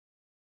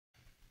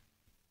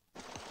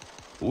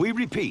We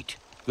repeat,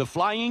 the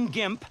flying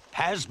gimp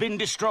has been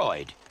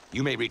destroyed.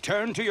 You may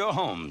return to your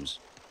homes.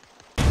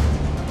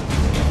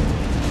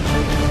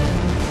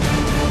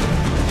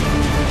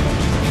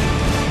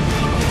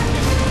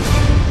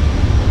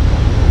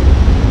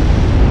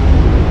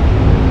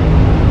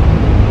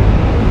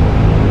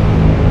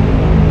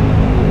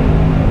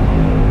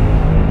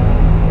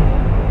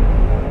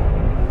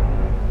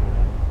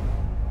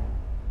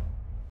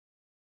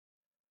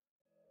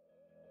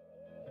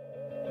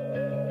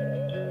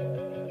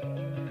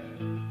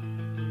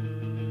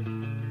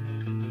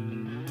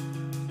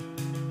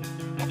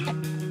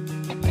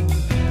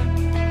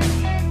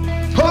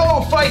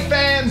 Fight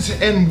fans,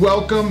 and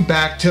welcome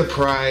back to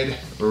Pride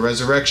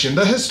Resurrection,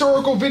 the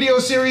historical video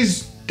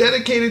series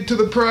dedicated to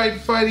the Pride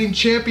Fighting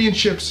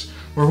Championships,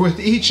 where with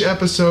each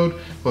episode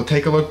we'll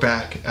take a look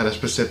back at a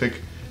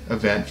specific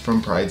event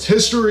from Pride's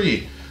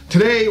history.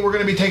 Today we're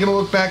going to be taking a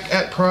look back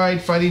at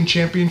Pride Fighting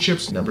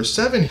Championships number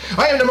 7.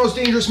 I am the most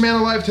dangerous man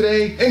alive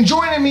today, and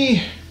joining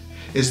me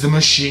is the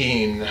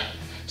Machine.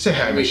 Say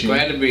hi, Machine.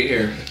 Glad to be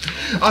here.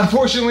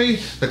 Unfortunately,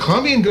 the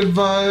Colombian Good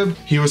Vibe,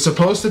 he was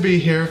supposed to be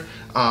here,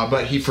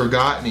 but he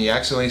forgot and he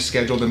accidentally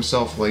scheduled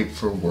himself late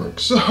for work.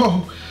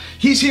 So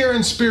he's here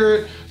in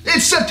spirit.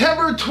 It's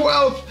September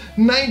 12th,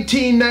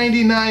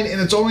 1999, and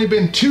it's only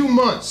been 2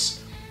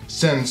 months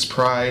since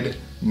Pride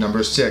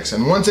number 6.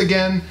 And once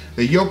again,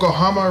 the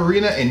Yokohama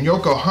Arena in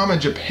Yokohama,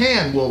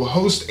 Japan will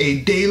host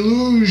a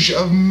deluge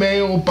of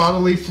male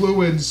bodily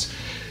fluids.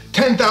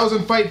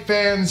 10,000 fight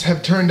fans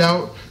have turned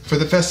out for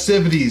the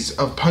festivities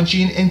of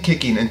punching and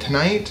kicking, and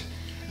tonight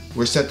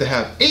we're set to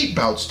have 8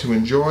 bouts to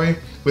enjoy,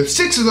 with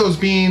 6 of those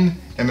being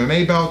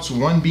MMA bouts,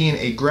 1 being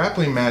a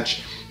grappling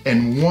match,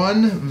 and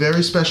 1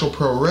 very special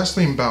pro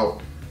wrestling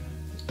bout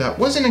that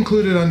wasn't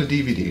included on the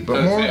DVD.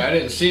 But more, I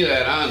didn't see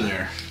that on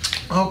there.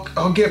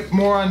 I'll get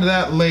more onto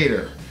that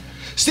later.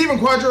 Steven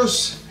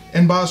Quadros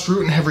and Boss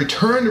Rutan have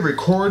returned to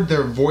record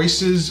their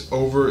voices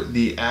over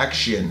the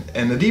action,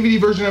 and the DVD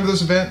version of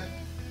this event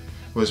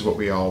was what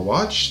we all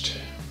watched.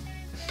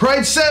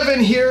 Pride 7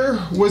 here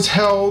was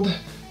held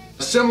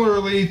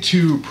similarly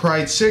to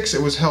Pride 6.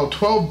 It was held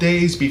 12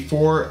 days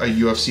before a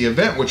UFC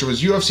event, which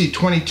was UFC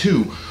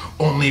 22,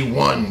 Only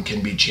One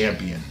Can Be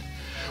Champion,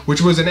 which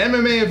was an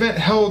MMA event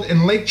held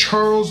in Lake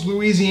Charles,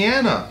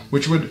 Louisiana,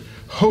 which would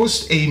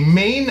host a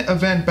main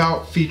event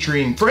bout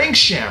featuring Frank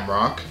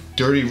Shamrock,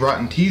 Dirty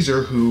Rotten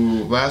Teaser,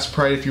 who last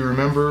Pride, if you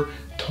remember,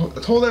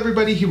 told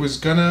everybody he was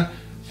gonna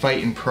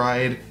fight in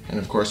Pride, and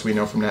of course we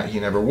know from that he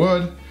never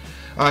would.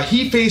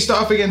 He faced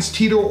off against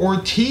Tito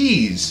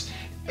Ortiz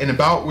in a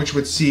bout which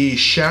would see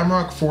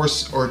Shamrock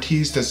force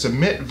Ortiz to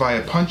submit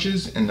via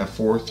punches in the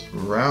 4th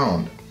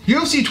round.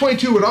 UFC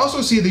 22 would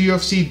also see the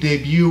UFC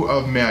debut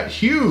of Matt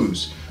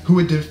Hughes, who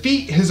would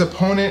defeat his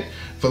opponent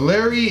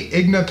Valery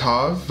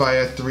Ignatov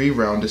via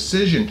 3-round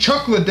decision.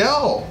 Chuck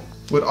Liddell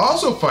would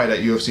also fight at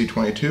UFC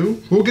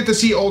 22. We'll get to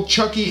see old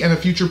Chucky in a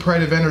future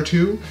Pride event or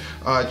two.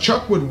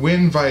 Chuck would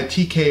win via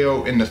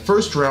TKO in the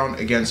 1st round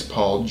against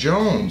Paul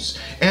Jones.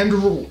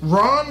 And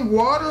Ron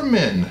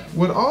Waterman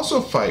would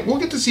also fight. We'll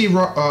get to see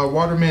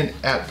Waterman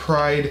at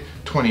Pride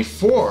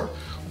 24.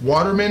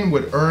 Waterman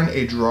would earn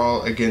a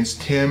draw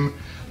against Tim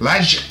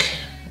Lajic.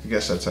 I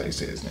guess that's how you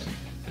say his name.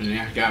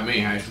 Yeah, got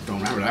me. I don't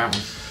remember that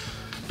one.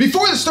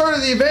 Before the start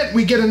of the event,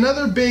 we get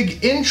another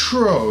big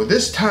intro,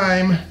 this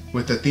time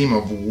with the theme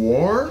of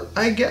war,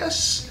 I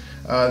guess.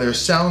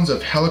 There's sounds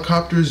of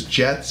helicopters,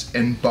 jets,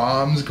 and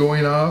bombs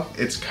going off.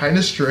 It's kind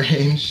of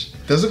strange.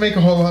 Doesn't make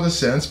a whole lot of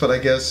sense, but I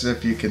guess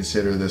if you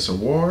consider this a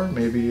war,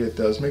 maybe it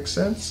does make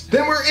sense.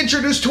 Then we're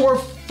introduced to our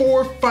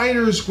 4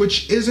 fighters,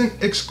 which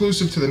isn't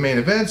exclusive to the main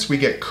events. We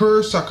get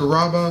Kerr,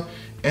 Sakuraba,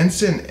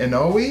 Enson,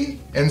 Inoue,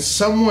 and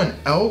someone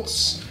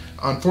else.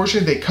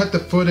 Unfortunately, they cut the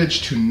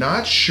footage to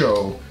not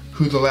show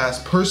who the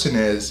last person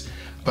is,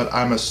 but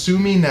I'm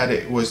assuming that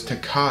it was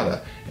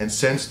Takaba. And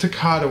since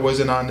Takaba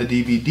wasn't on the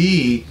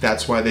DVD,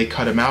 that's why they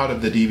cut him out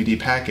of the DVD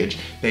package.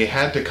 They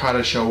had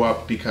Takaba show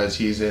up because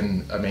he's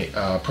in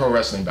a pro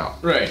wrestling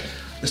bout. Right.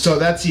 So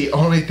that's the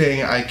only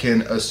thing I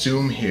can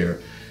assume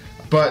here.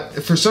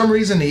 But for some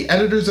reason, the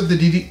editors of the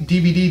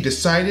DVD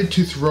decided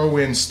to throw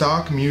in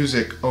stock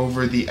music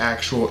over the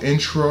actual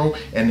intro,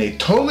 and they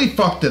totally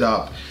fucked it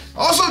up.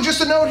 Also,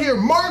 just a note here,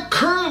 Mark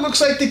Kerr looks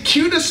like the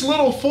cutest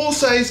little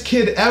full-size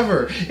kid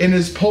ever in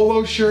his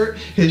polo shirt,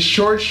 his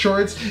short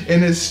shorts,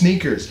 and his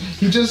sneakers.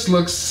 He just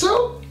looks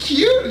so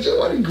cute. I just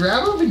want to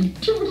grab him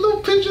and give him a little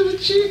pinch of the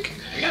cheek.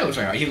 Yeah,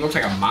 he looks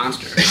like a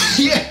monster.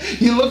 Yeah,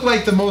 he looked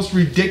like the most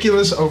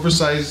ridiculous,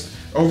 oversized,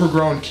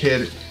 overgrown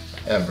kid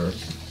ever.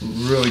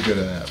 Really good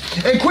at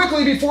that. And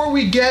quickly, before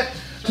we get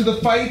to the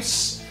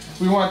fights,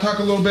 we want to talk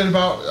a little bit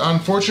about,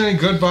 unfortunately,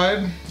 Good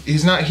Vibe.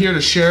 He's not here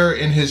to share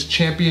in his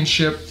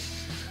championship.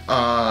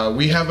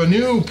 We have a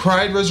new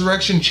Pride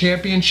Resurrection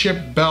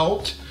Championship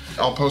belt.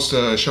 I'll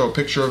show a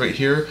picture of it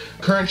here.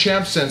 Current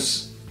champ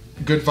since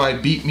Good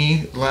Vibe beat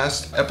me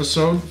last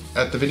episode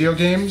at the video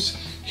games.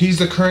 He's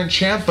the current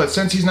champ, but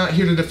since he's not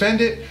here to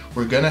defend it,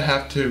 we're gonna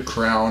have to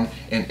crown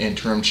an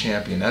interim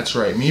champion. That's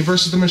right, me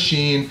versus the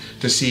machine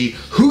to see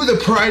who the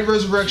Pride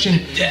Resurrection,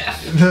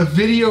 the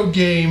video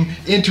game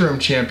interim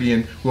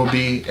champion will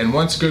be. And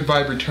once Good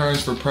Vibe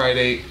returns for Pride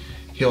 8,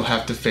 he'll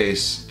have to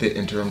face the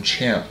interim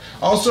champ.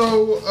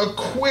 Also,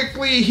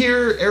 quickly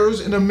here, arrows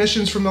and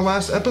omissions from the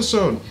last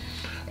episode.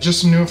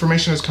 Just some new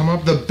information has come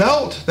up. The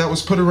belt that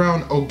was put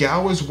around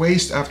Ogawa's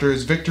waist after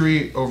his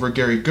victory over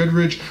Gary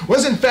Goodridge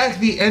was in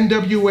fact the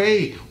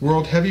NWA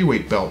World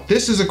Heavyweight belt.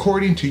 This is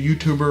according to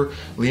YouTuber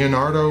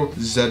Leonardo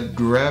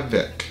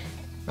Zedravic.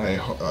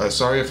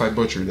 Sorry if I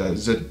butchered that.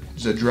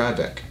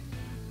 Zedravic.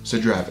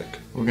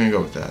 We're gonna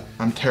go with that.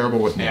 I'm terrible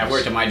with names. Yeah, I've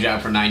worked at my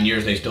job for 9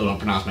 years. They still don't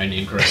pronounce my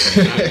name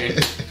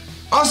correctly.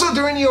 Also,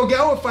 during the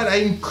Ogawa fight,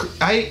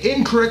 I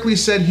incorrectly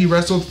said he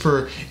wrestled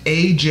for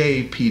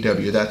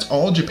AJPW. That's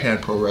All Japan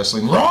Pro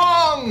Wrestling.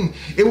 Wrong!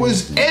 It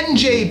was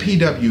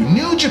NJPW,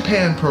 New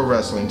Japan Pro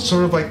Wrestling.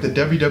 Sort of like the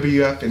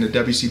WWF and the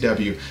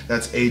WCW.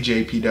 That's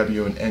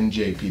AJPW and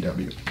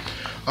NJPW.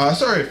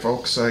 Sorry,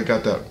 folks, I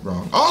got that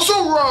wrong.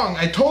 Also wrong!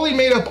 I totally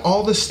made up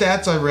all the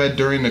stats I read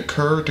during the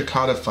Kerr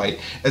Takada fight,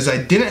 as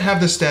I didn't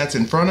have the stats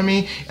in front of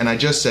me, and I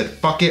just said,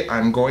 fuck it,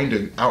 I'm going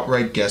to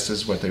outright guess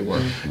as what they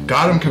were.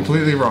 Got them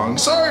completely wrong.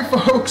 Sorry,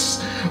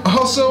 folks!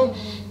 Also,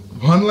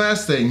 one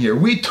last thing here.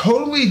 We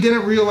totally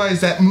didn't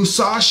realize that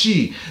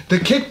Musashi, the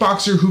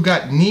kickboxer who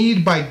got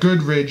kneed by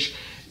Goodridge,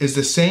 is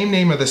the same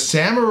name of the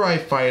samurai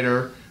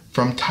fighter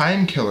from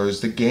Time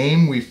Killers, the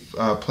game we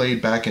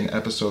played back in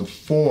episode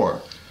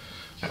 4.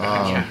 I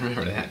can't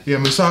remember that. Yeah,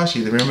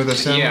 Musashi. Remember the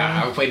samurai?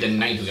 Yeah, I played the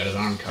knight who got his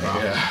arm cut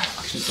off. Yeah.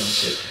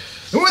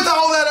 And with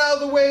all that out of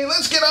the way,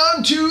 let's get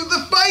on to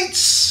the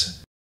fights!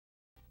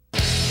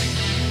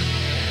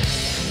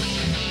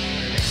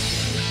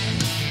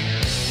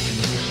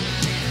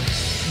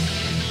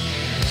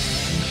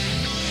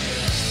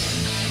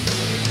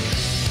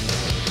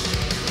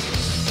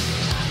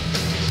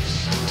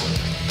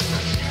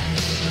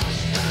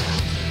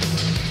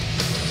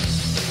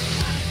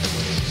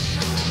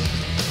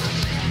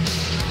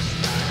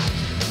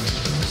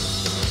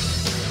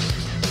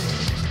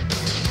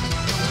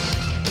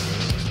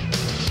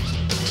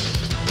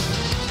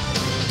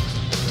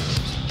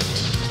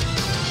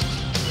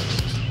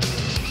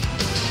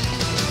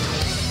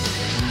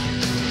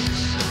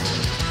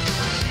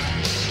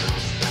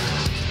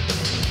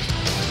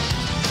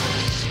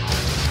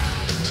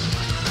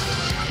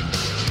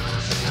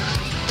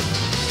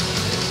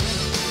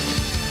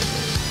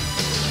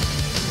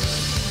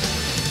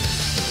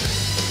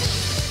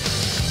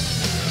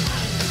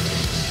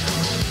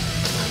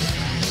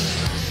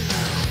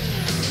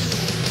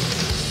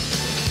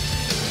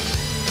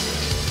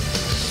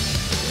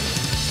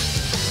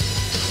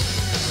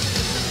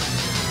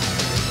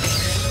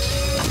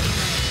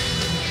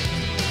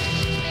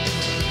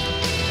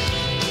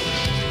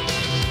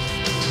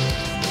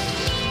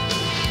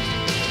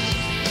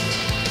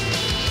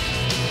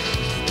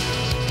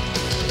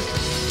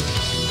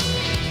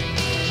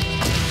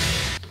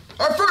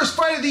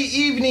 The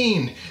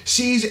evening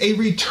sees a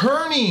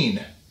returning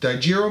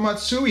Daijiro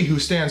Matsui, who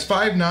stands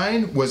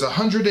 5'9", was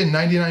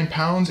 199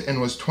 pounds, and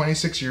was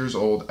 26 years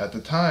old at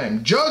the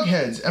time.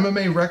 Jughead's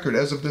MMA record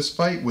as of this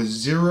fight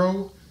was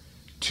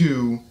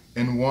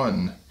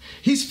 0-2-1.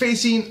 He's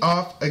facing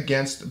off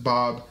against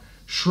Bob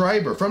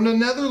Schrijber from the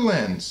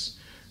Netherlands,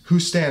 who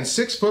stands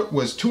 6 foot,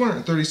 was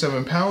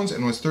 237 pounds,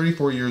 and was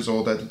 34 years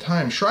old at the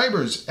time.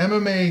 Schrijber's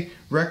MMA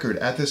record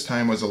at this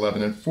time was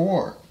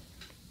 11-4.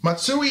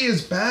 Matsui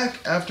is back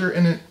after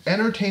an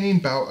entertaining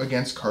bout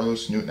against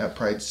Carlos Newton at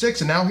Pride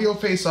 6, and now he'll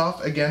face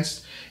off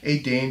against a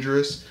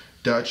dangerous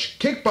Dutch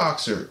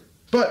kickboxer.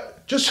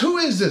 But just who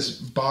is this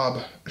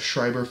Bob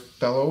Schrijber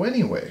fellow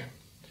anyway?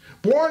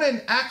 Born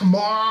in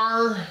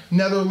Alkmaar,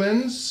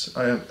 Netherlands,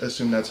 I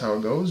assume that's how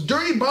it goes,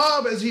 Dirty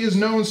Bob, as he is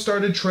known,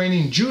 started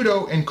training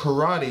judo and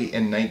karate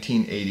in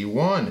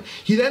 1981.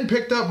 He then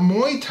picked up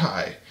Muay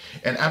Thai.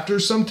 And after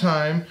some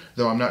time,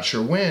 though I'm not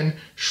sure when,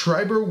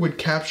 Schrijber would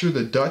capture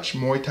the Dutch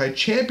Muay Thai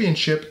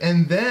Championship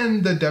and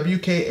then the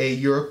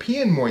WKA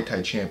European Muay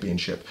Thai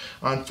Championship.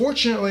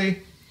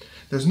 Unfortunately,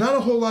 there's not a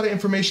whole lot of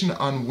information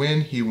on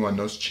when he won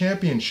those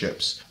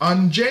championships.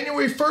 On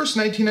January 1st,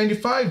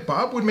 1995,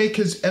 Bob would make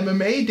his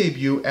MMA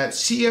debut at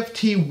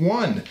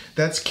CFT1,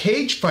 that's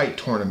Cage Fight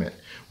Tournament,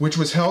 which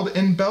was held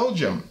in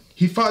Belgium.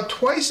 He fought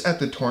twice at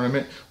the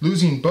tournament,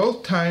 losing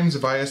both times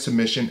via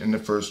submission in the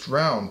first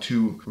round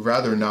to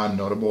rather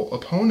non-notable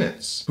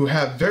opponents, who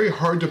have very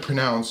hard to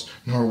pronounce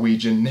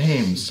Norwegian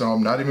names, so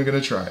I'm not even going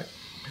to try.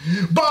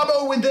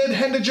 Bobo would then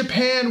head to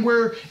Japan,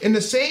 where in the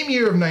same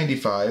year of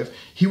 95,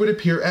 he would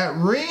appear at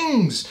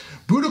Rings,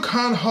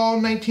 Budokan Hall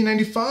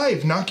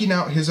 1995, knocking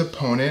out his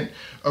opponent,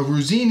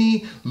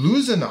 Ruzini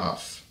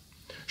Luzanov.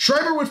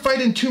 Schrijber would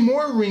fight in 2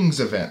 more Rings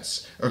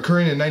events,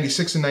 occurring in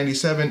 96 and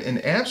 97 in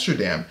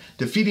Amsterdam,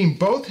 defeating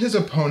both his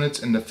opponents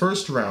in the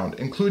first round,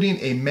 including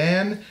a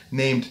man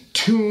named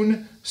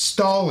Toon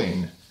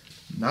Stalling.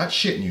 Not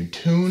shitting you,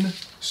 Toon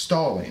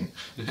stalling.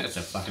 That's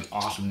a fucking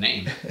awesome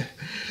name.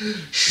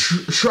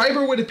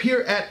 Schrijber would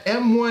appear at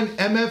M1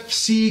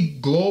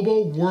 MFC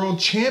Global World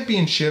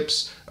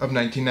Championships of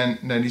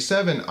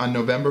 1997 on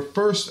November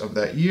 1st of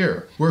that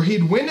year, where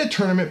he'd win a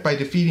tournament by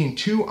defeating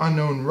 2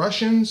 unknown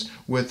Russians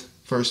with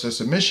first a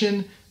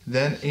submission,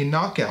 then a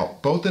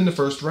knockout, both in the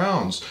first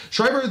rounds.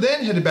 Schrijber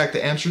then headed back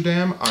to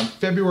Amsterdam on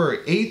February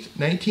 8th,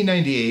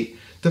 1998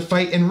 to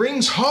fight in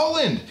Rings,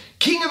 Holland,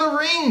 King of the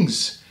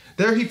Rings.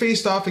 There he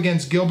faced off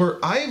against Gilbert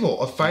Yvel,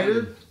 a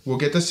fighter we'll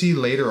get to see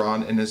later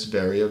on in this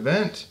very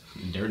event.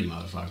 Dirty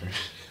motherfucker.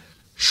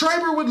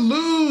 Schrijber would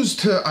lose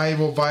to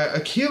Yvel via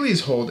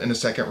Achilles hold in the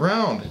second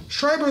round.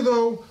 Schrijber,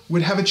 though,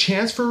 would have a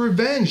chance for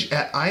revenge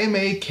at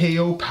IMA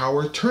KO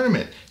Power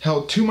Tournament,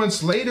 held 2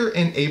 months later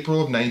in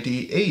April of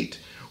 '98,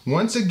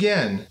 once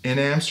again in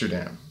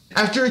Amsterdam.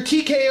 After a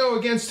TKO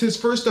against his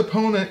first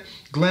opponent,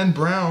 Glenn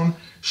Brown,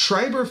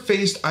 Schrijber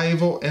faced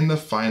Yvel in the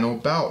final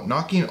bout,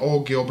 knocking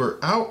old Gilbert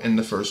out in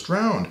the first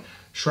round.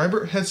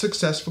 Schrijber had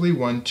successfully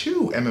won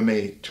 2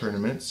 MMA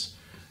tournaments.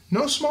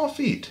 No small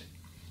feat.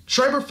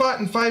 Schrijber fought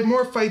in 5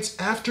 more fights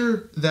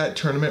after that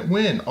tournament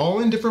win, all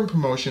in different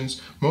promotions,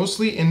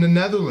 mostly in the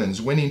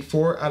Netherlands, winning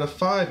 4 out of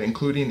 5,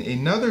 including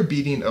another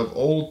beating of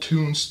Old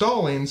Toon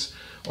Stallings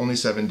only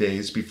 7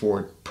 days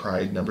before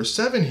Pride number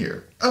 7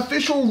 here.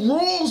 Official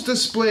rules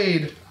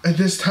displayed at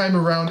this time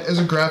around as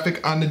a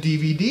graphic on the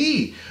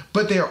DVD,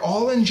 but they are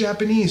all in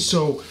Japanese,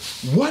 so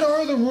what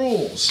are the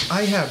rules?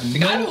 I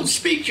don't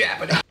speak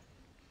Japanese.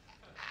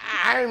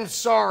 I'm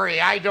sorry,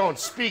 I don't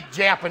speak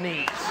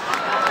Japanese.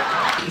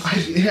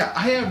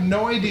 I have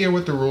no idea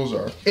what the rules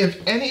are.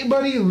 If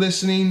anybody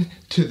listening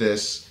to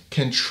this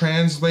can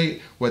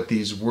translate what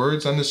these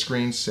words on the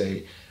screen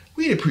say,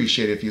 we'd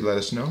appreciate it if you let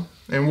us know,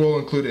 and we'll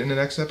include it in the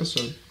next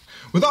episode.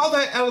 With all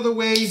that out of the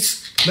way,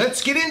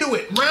 let's get into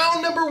it.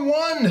 Round number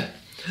 1.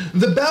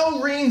 The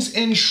bell rings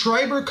and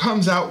Schrijber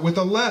comes out with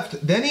a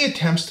left. Then he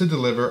attempts to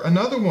deliver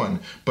another one,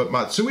 but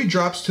Matsui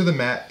drops to the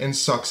mat and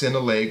sucks in a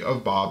leg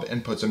of Bob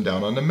and puts him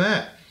down on the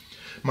mat.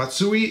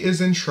 Matsui is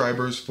in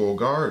Schreiber's full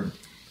guard.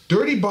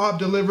 Dirty Bob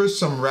delivers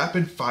some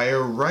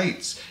rapid-fire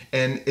rights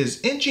and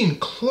is inching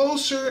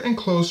closer and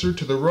closer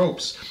to the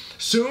ropes.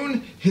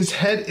 Soon, his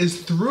head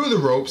is through the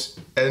ropes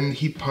and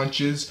he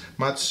punches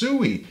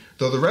Matsui,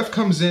 though the ref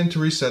comes in to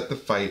reset the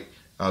fight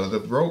out of the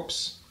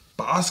ropes.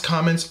 Boss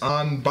comments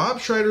on Bob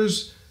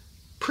Schreiber's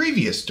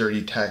previous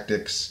dirty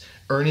tactics,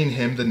 earning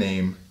him the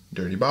name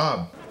Dirty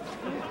Bob.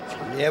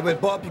 Yeah,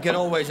 with Bob you can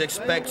always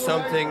expect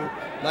something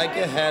like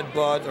a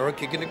headbutt or a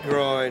kick in the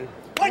groin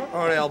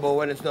or an elbow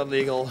when it's not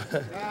legal.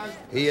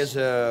 He is,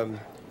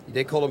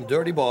 they call him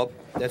Dirty Bob,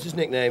 that's his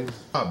nickname.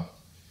 Bob.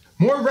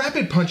 More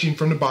rapid punching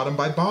from the bottom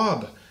by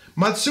Bob.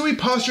 Matsui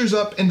postures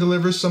up and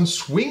delivers some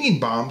swinging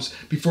bombs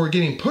before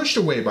getting pushed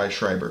away by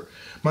Schrijber.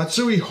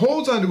 Matsui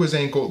holds onto his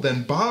ankle,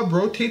 then Bob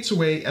rotates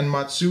away and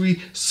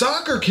Matsui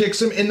soccer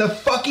kicks him in the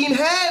fucking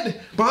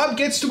head! Bob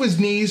gets to his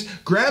knees,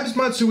 grabs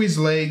Matsui's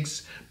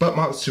legs, but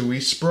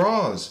Matsui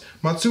sprawls.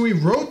 Matsui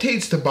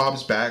rotates to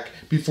Bob's back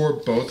before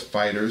both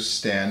fighters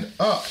stand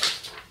up.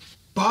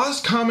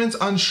 Boss comments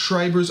on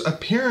Schreiber's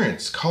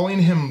appearance,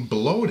 calling him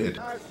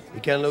bloated. He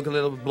can look a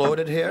little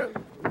bloated here,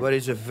 but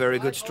he's a very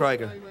good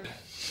striker.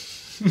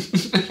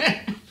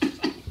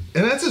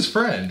 And that's his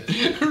friend.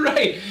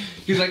 Right.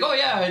 He's like, oh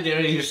yeah,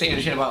 he was saying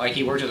shit about like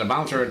he worked as a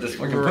bouncer at this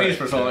fucking place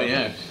for so long,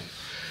 yeah.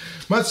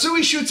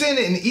 Matsui shoots in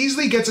and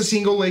easily gets a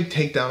single leg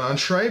takedown on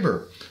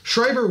Schrijber.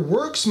 Schrijber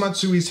works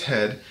Matsui's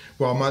head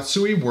while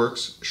Matsui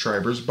works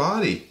Schreiber's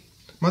body.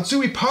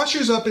 Matsui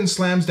postures up and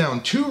slams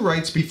down 2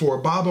 rights before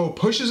Bobo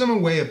pushes him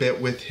away a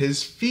bit with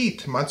his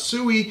feet.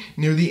 Matsui,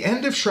 near the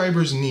end of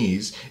Schreiber's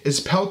knees,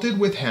 is pelted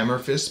with hammer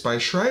fists by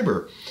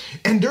Schrijber.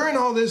 And during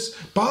all this,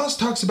 Boss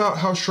talks about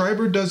how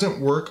Schrijber doesn't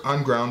work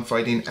on ground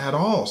fighting at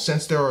all,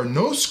 since there are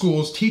no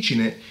schools teaching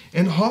it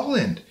in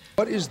Holland.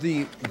 What is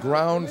the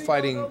ground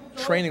fighting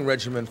training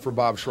regimen for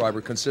Bob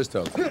Schrijber consist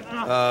of?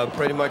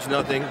 Pretty much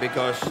nothing,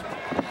 because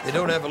they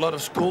don't have a lot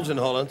of schools in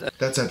Holland.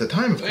 That's at the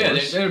time, of course.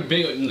 Yeah, they're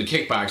big in the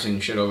kickboxing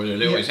shit over there.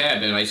 They always had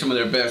been. Like some of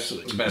their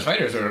best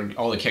fighters are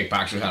all the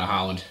kickboxers out of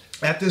Holland.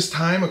 At this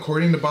time,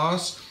 according to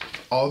Boss,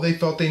 all they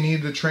felt they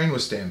needed to train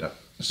was stand-up.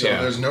 So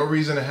there's no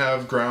reason to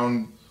have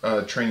ground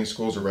training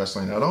schools or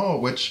wrestling at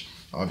all, which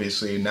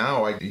obviously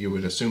now you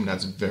would assume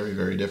that's very,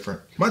 very different.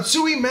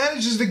 Matsui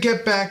manages to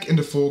get back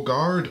into full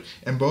guard,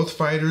 and both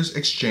fighters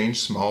exchange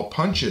small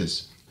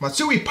punches.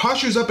 Matsui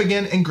postures up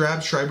again and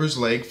grabs Schreiber's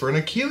leg for an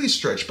Achilles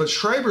stretch, but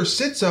Schrijber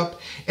sits up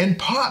and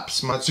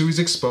pops Matsui's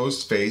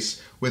exposed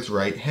face with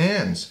right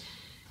hands.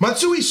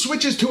 Matsui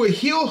switches to a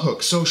heel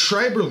hook, so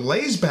Schrijber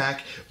lays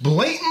back,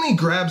 blatantly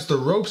grabs the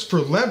ropes for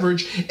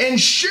leverage, and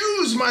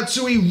shoos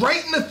Matsui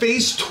right in the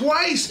face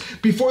twice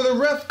before the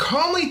ref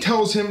calmly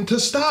tells him to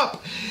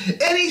stop.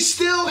 And he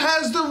still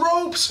has the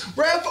ropes!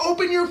 Ref,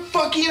 open your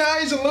fucking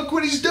eyes and look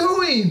what he's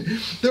doing!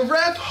 The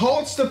ref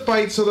halts the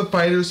fight so the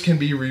fighters can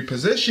be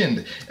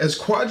repositioned, as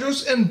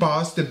Quadros and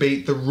Boss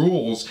debate the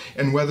rules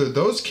and whether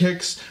those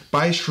kicks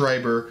by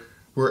Schrijber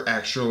were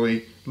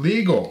actually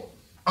legal.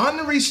 On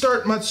the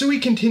restart, Matsui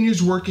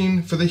continues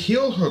working for the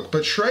heel hook,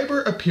 but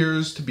Schrijber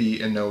appears to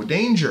be in no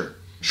danger.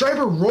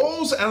 Schrijber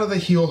rolls out of the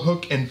heel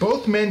hook and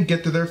both men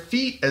get to their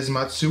feet as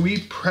Matsui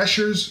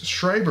pressures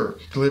Schrijber,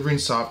 delivering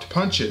soft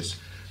punches.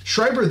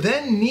 Schrijber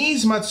then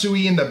knees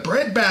Matsui in the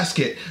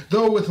breadbasket,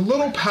 though with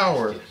little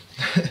power,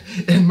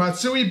 and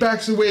Matsui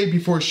backs away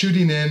before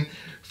shooting in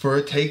for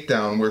a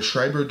takedown where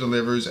Schrijber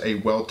delivers a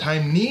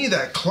well-timed knee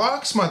that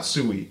clocks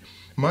Matsui,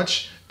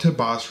 much to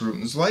Boss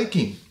Rutten's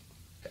liking.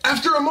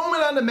 After a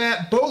moment on the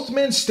mat, both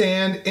men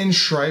stand and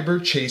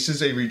Schrijber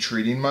chases a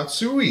retreating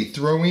Matsui,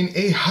 throwing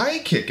a high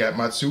kick at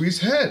Matsui's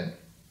head.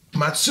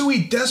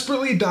 Matsui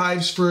desperately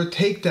dives for a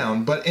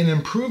takedown, but an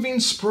improving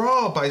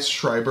sprawl by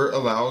Schrijber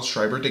allows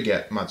Schrijber to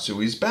get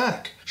Matsui's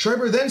back.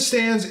 Schrijber then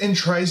stands and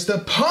tries to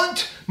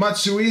punt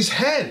Matsui's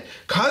head,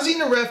 causing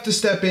the ref to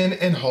step in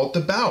and halt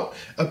the bout.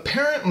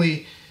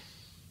 Apparently,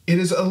 it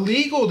is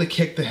illegal to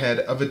kick the head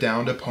of a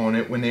downed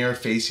opponent when they are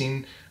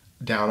facing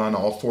down on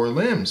all four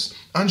limbs.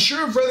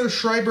 Unsure of whether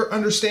Schrijber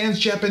understands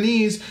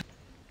Japanese,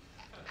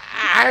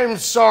 I'm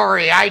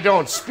sorry, I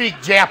don't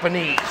speak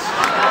Japanese.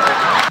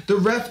 the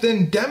ref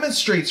then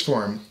demonstrates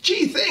for him.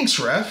 Gee, thanks,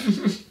 ref.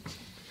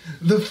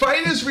 The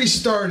fight is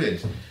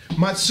restarted.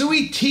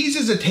 Matsui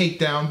teases a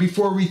takedown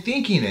before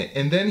rethinking it,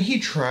 and then he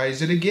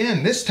tries it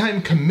again, this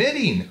time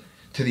committing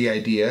to the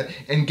idea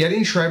and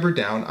getting Schrijber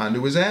down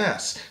onto his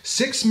ass.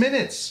 6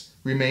 minutes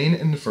remain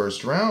in the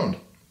first round.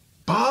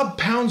 Bob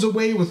pounds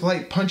away with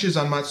light punches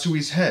on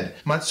Matsui's head.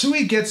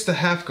 Matsui gets the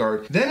half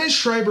guard, then as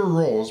Schrijber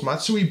rolls,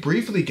 Matsui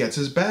briefly gets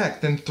his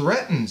back, then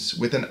threatens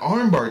with an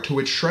armbar to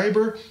which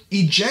Schrijber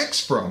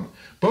ejects from.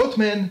 Both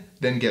men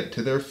then get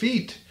to their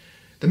feet.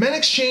 The men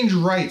exchange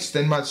rights,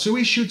 then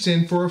Matsui shoots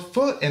in for a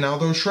foot, and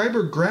although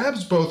Schrijber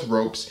grabs both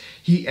ropes,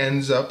 he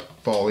ends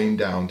up falling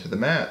down to the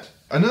mat.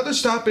 Another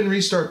stop and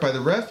restart by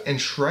the ref, and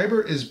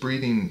Schrijber is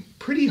breathing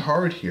pretty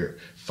hard here.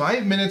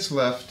 5 minutes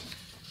left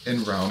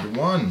in round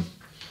 1.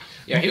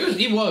 Yeah,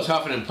 he was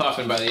huffing and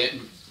puffing by the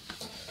end.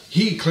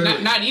 He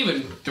clearly... Not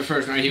even the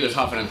first round, he was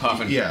huffing and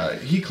puffing. Yeah,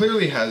 he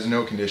clearly has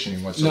no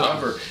conditioning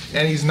whatsoever. No.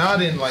 And he's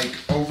not in, like,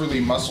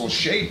 overly muscle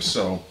shape,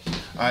 so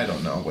I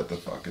don't know what the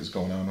fuck is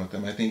going on with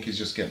him. I think he's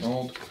just getting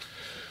old.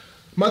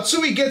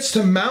 Matsui gets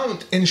to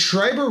mount, and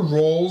Schrijber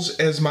rolls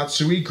as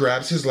Matsui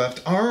grabs his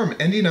left arm,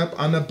 ending up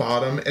on the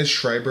bottom as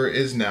Schrijber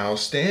is now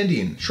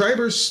standing.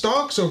 Schrijber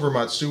stalks over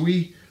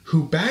Matsui,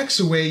 who backs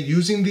away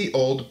using the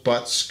old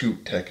butt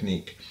scoop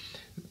technique.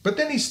 But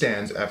then he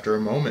stands after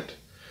a moment.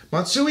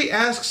 Matsui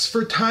asks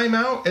for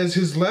timeout as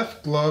his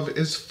left glove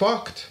is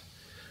fucked.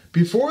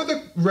 Before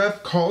the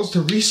ref calls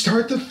to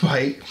restart the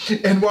fight,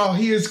 and while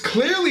he is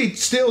clearly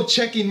still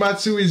checking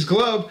Matsui's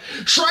glove,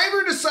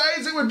 Schrijber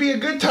decides it would be a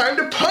good time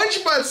to punch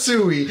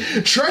Matsui.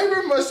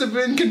 Schrijber must have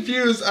been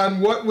confused on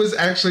what was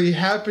actually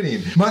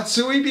happening.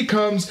 Matsui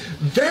becomes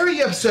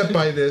very upset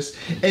by this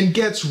and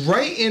gets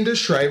right into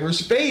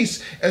Schreiber's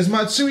face, as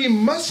Matsui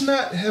must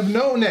not have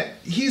known that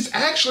he's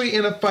actually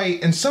in a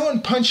fight and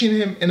someone punching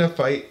him in a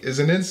fight is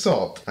an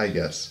insult, I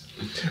guess.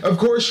 Of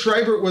course,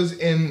 Schrijber was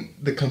in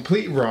the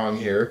complete wrong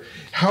here.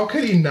 How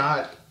could he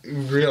not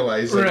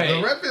realize that? Right.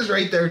 The ref is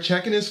right there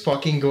checking his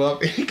fucking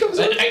glove. He comes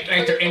up.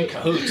 Like they're in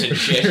cahoots and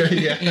shit.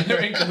 Yeah.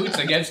 They're in cahoots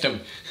against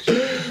him.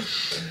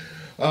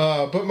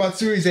 But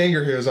Matsui's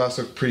anger here is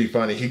also pretty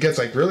funny. He gets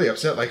like really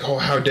upset, like, oh,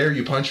 how dare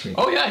you punch me?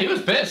 Oh yeah, he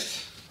was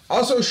pissed.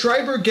 Also,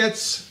 Schrijber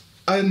gets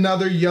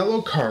another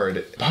yellow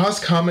card.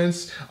 Boss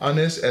comments on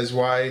this as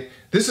why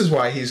this is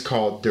why he's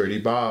called Dirty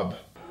Bob.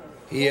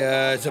 He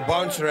is a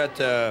bouncer at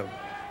the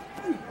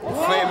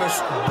famous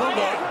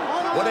Bulldog.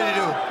 What did he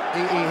do?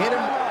 He hit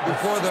him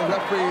before the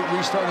referee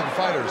restarted the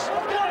fighters.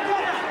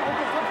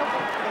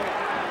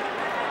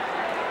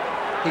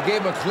 He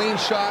gave him a clean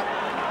shot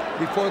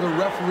before the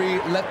referee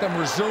let them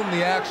resume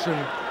the action.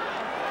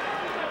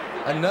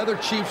 Another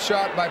cheap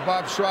shot by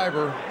Bob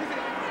Schrijber.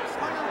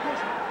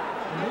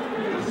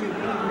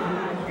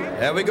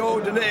 There we go,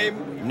 the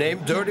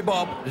name Dirty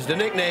Bob is the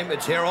nickname.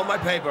 It's here on my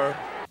paper.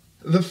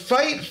 The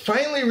fight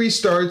finally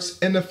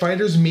restarts and the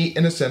fighters meet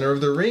in the center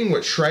of the ring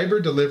with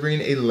Schrijber delivering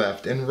a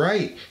left and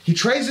right. He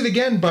tries it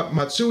again, but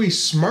Matsui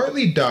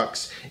smartly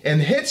ducks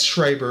and hits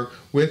Schrijber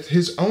with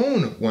his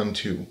own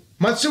 1-2.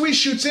 Matsui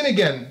shoots in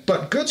again,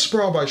 but good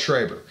sprawl by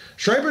Schrijber.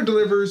 Schrijber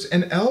delivers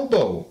an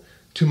elbow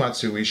to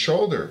Matsui's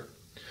shoulder.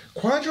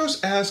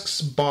 Quadros asks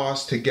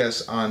Boss to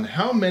guess on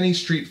how many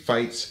street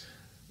fights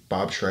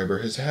Bob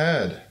Schrijber has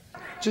had.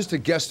 Just to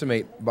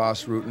guesstimate,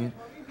 Boss Rutten,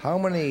 how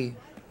many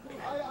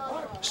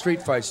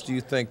street fights do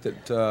you think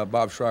that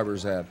Bob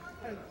Schrijber's had?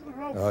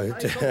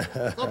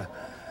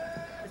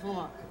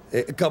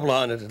 A couple of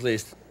hundred at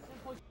least.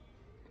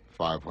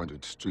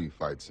 500 street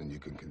fights and you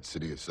can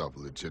consider yourself a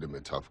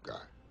legitimate tough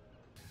guy.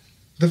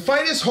 The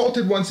fight is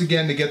halted once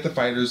again to get the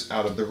fighters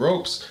out of the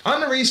ropes.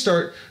 On the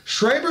restart,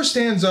 Schrijber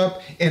stands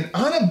up and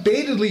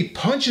unabatedly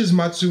punches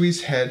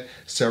Matsui's head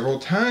several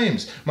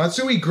times.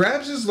 Matsui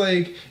grabs his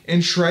leg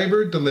and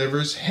Schrijber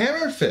delivers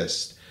hammer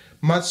fist.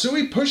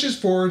 Matsui pushes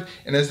forward,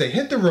 and as they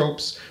hit the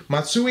ropes,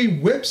 Matsui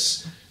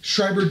whips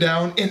Schrijber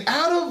down and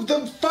out of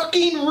the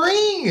fucking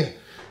ring!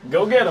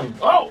 Go get him.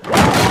 Oh!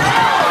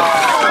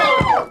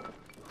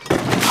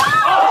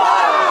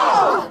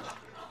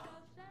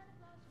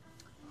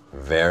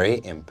 Very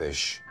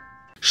impish.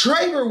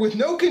 Schrijber, with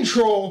no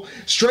control,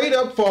 straight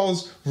up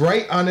falls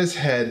right on his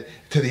head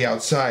to the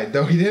outside,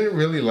 though he didn't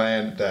really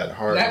land that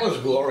hard. That was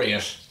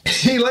glorious.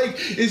 He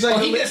he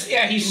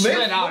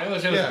slid out. It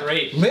was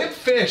great. Limp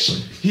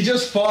fish. He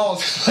just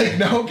falls, like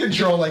no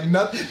control, like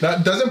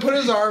doesn't put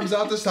his arms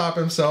out to stop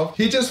himself.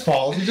 He just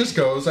falls. He just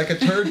goes like a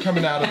turd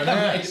coming out of an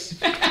ass.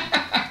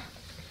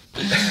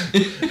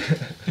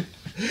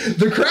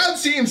 The crowd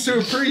seems to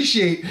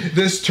appreciate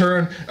this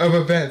turn of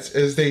events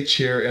as they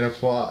cheer and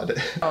applaud.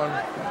 Out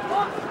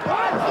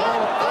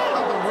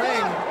of the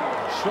ring,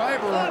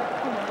 Schrijber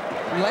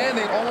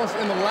landing almost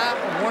in the lap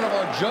of one of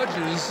our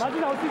judges.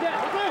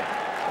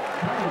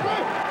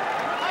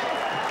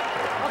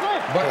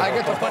 But I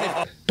get the funny.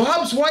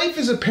 Bob's wife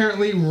is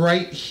apparently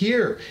right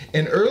here,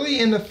 and early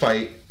in the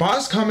fight,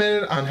 Boss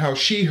commented on how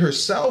she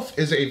herself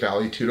is a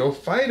Vale Tudo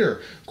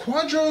fighter.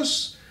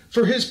 Quadros,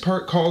 for his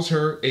part, calls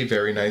her a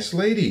very nice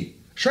lady.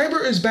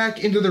 Schrijber is back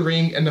into the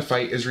ring and the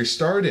fight is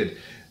restarted.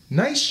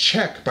 Nice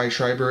check by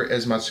Schrijber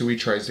as Matsui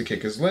tries to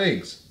kick his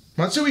legs.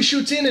 Matsui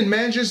shoots in and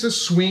manages to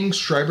swing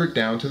Schrijber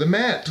down to the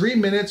mat. 3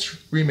 minutes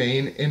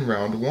remain in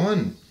round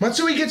 1.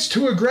 Matsui gets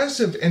too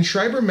aggressive and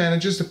Schrijber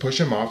manages to push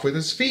him off with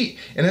his feet.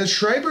 And as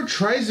Schrijber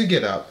tries to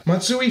get up,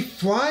 Matsui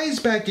flies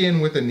back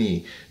in with a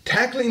knee,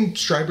 tackling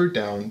Schrijber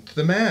down to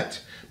the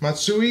mat.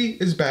 Matsui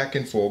is back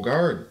in full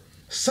guard.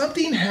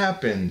 Something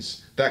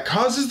happens that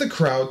causes the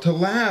crowd to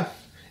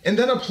laugh and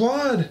then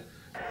applaud.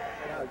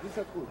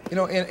 You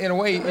know, in a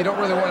way, you don't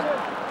want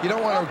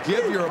to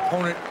give your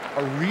opponent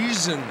a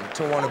reason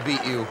to want to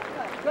beat you.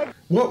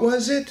 What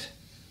was it?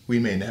 We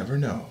may never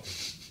know.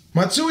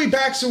 Matsui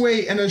backs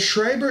away, and as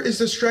Schrijber is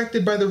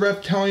distracted by the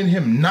ref telling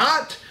him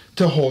not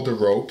to hold the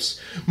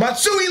ropes,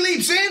 Matsui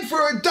leaps in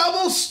for a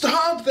double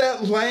stomp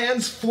that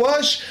lands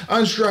flush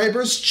on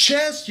Schreiber's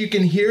chest. You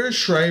can hear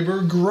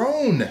Schrijber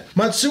groan.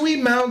 Matsui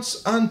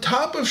mounts on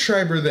top of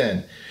Schrijber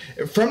then,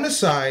 from the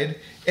side,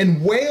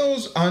 and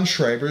wails on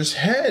Schreiber's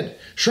head.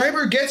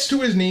 Schrijber gets to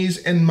his knees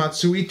and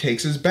Matsui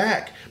takes his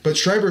back, but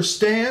Schrijber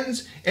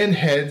stands and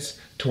heads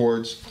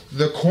towards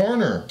the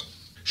corner.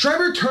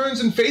 Schrijber turns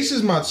and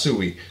faces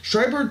Matsui.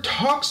 Schrijber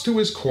talks to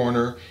his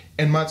corner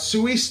and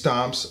Matsui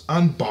stomps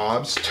on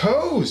Bob's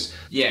toes.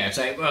 Yeah, it's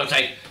like,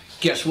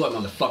 guess what,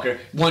 motherfucker?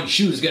 One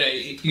shoe's you're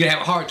gonna have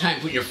a hard time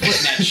putting your foot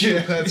in that shoe.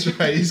 Yeah, that's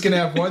right. He's gonna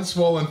have one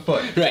swollen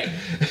foot. Right.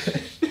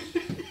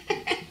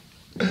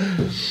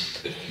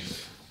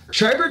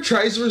 Schrijber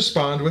tries to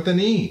respond with a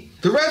knee.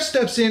 The ref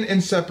steps in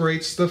and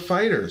separates the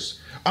fighters.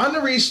 On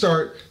the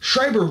restart,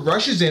 Schrijber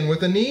rushes in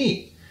with a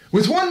knee.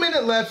 With 1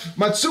 minute left,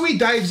 Matsui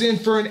dives in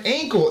for an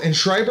ankle and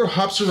Schrijber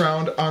hops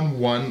around on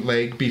one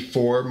leg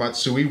before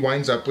Matsui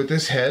winds up with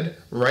his head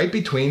right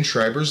between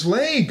Schreiber's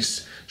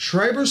legs.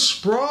 Schrijber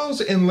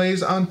sprawls and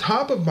lays on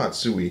top of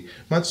Matsui.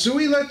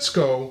 Matsui lets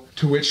go,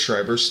 to which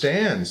Schrijber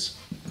stands.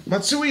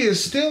 Matsui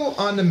is still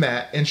on the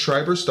mat and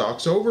Schrijber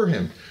stalks over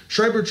him.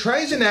 Schrijber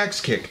tries an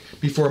axe kick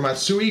before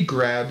Matsui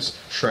grabs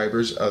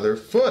Schreiber's other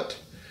foot.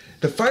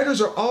 The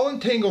fighters are all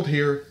entangled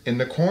here in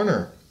the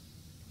corner.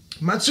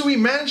 Matsui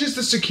manages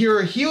to secure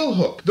a heel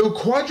hook, though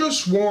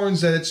Quadros warns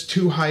that it's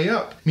too high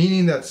up,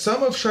 meaning that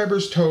some of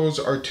Schreiber's toes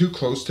are too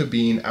close to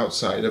being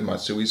outside of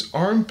Matsui's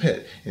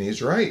armpit, and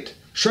he's right.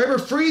 Schrijber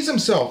frees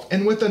himself,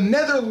 and with a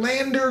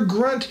Netherlander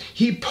grunt,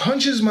 he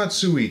punches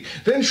Matsui.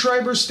 Then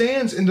Schrijber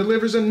stands and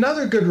delivers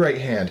another good right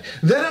hand,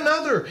 then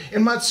another,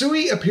 and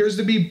Matsui appears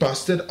to be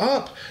busted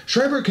up.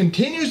 Schrijber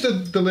continues to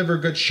deliver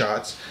good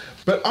shots,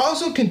 but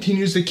also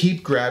continues to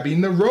keep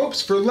grabbing the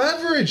ropes for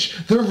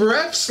leverage. The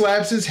ref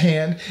slaps his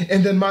hand,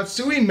 and then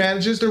Matsui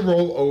manages to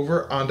roll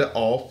over onto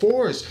all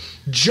fours,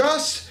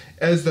 just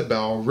as the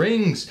bell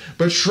rings.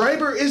 But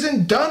Schrijber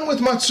isn't done with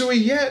Matsui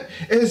yet,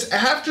 as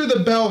after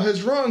the bell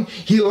has rung,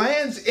 he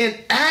lands an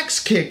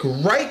axe kick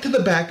right to the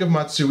back of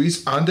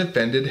Matsui's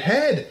undefended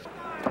head.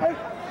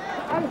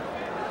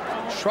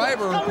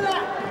 Schrijber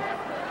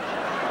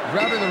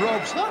grabbing the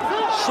ropes.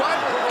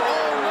 Schrijber,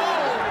 oh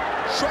no!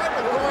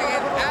 Schrijber throwing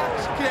an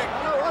axe kick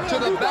to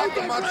the back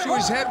of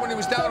Matsui's head when he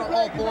was down on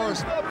all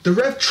fours. The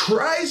ref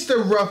tries to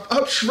rough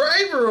up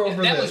Schrijber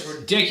over this. That was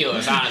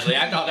ridiculous, honestly.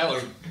 I thought that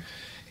was...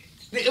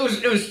 It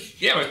was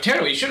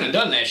terrible. He shouldn't have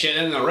done that shit.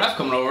 And then the ref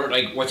coming over,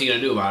 like, what's he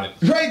gonna do about it?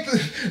 Right,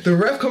 the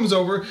ref comes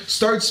over,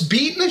 starts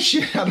beating the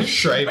shit out of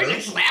Schrijber. Right,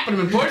 like slapping him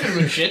and pushing him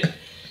and shit.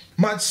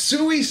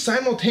 Matsui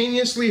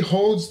simultaneously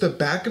holds the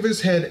back of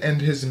his head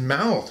and his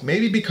mouth,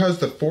 maybe because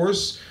the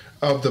force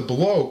of the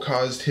blow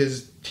caused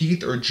his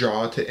teeth or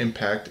jaw to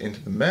impact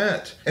into the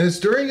mat. And it's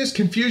during this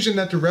confusion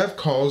that the ref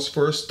calls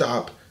for a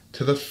stop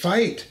to the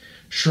fight.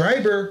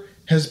 Schrijber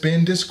has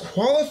been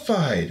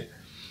disqualified.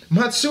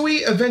 Matsui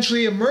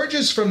eventually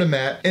emerges from the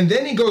mat, and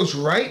then he goes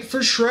right for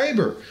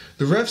Schrijber.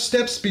 The ref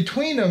steps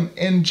between them,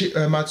 and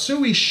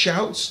Matsui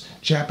shouts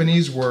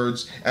Japanese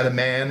words at a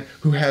man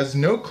who has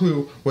no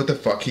clue what the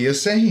fuck he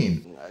is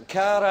saying.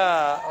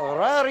 Kara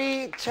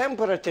rari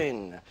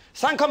temperatin.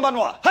 Sankanban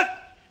wa.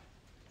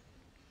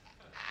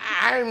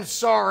 I'm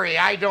sorry,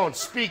 I don't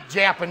speak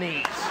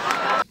Japanese.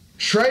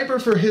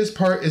 Schrijber, for his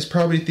part, is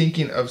probably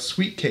thinking of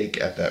sweet cake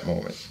at that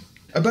moment.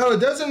 About a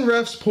dozen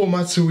refs pull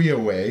Matsui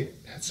away.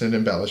 That's an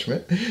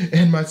embellishment.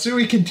 And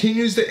Matsui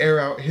continues to air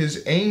out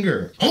his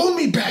anger. Hold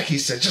me back, he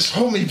said. Just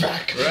hold me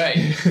back.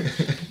 Right.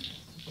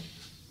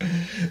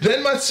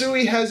 Then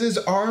Matsui has his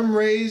arm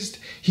raised.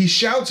 He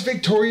shouts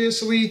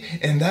victoriously,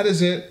 and that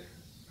is it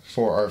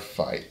for our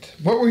fight.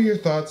 What were your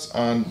thoughts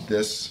on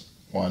this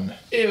one?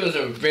 It was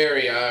a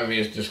very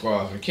obvious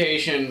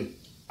disqualification.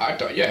 I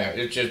thought, yeah,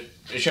 it should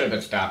have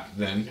been stopped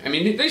then. I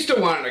mean, they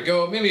still wanted to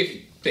go. Maybe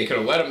if they could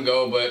have let him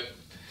go, but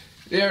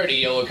they already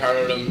yellow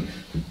carded him.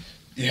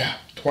 Yeah,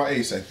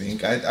 twice, I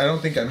think. I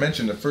don't think I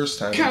mentioned the first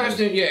time.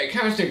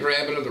 Constant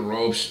grabbing of the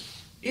ropes.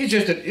 He's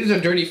a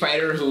dirty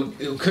fighter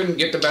who couldn't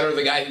get the better of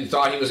the guy who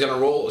thought he was going to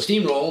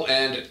steamroll,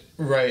 and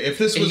right.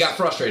 He got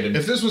frustrated.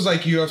 If this was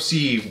like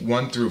UFC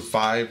 1 through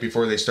 5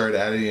 before they started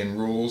adding in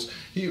rules,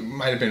 he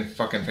might have been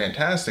fucking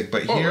fantastic.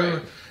 But here,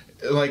 right,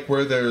 like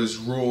where there's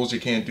rules, you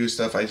can't do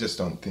stuff, I just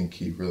don't think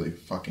he really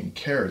fucking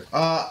cared.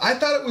 I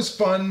thought it was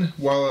fun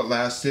while it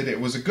lasted. It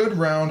was a good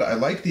round. I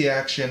liked the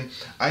action.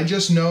 I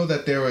just know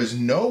that there was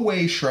no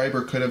way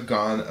Schrijber could have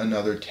gone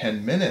another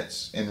 10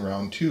 minutes in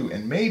round 2.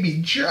 And maybe,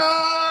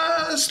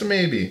 just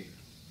maybe,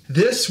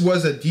 this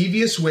was a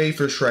devious way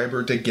for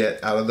Schrijber to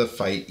get out of the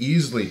fight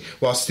easily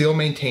while still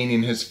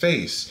maintaining his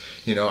face.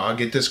 You know, I'll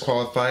get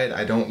disqualified,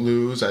 I don't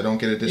lose, I don't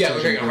get a decision. Yeah,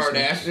 we're taking a hard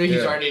ass.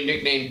 He's already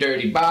nicknamed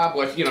Dirty Bob,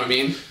 you know what I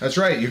mean? That's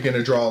right, you're going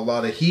to draw a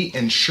lot of heat,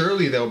 and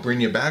surely they'll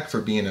bring you back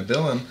for being a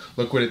villain.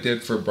 Look what it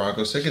did for Branko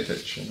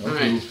Cikatic, you know,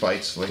 who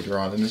fights later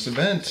on in this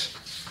event.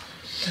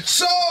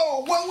 So,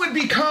 what would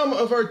become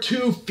of our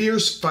two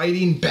fierce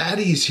fighting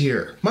baddies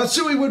here?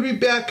 Matsui would be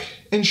back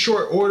in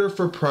short order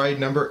for Pride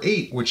number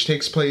 8, which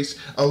takes place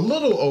a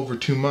little over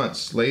 2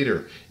 months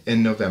later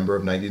in November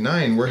of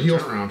 '99, where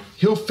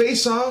he'll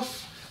face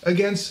off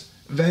against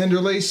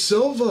Wanderlei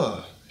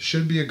Silva.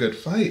 Should be a good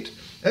fight.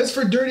 As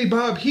for Dirty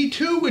Bob, he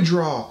too would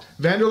draw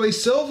Wanderlei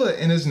Silva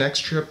in his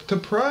next trip to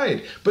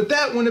Pride, but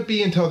that wouldn't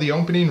be until the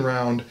opening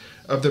round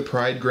of the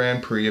Pride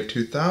Grand Prix of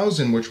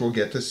 2000, which we'll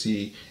get to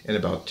see in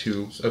about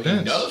 2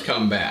 events. He does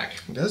come back.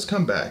 He does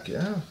come back,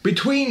 yeah.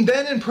 Between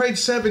then and Pride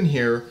 7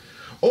 here,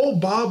 old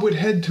Bob would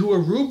head to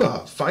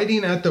Aruba,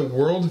 fighting at the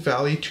World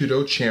Valley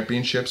Tudo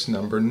Championships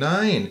number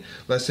 9,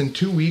 less than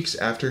 2 weeks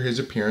after his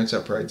appearance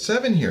at Pride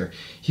 7 here.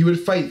 He would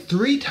fight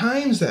 3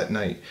 times that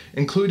night,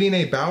 including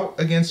a bout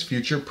against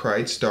future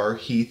Pride star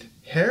Heath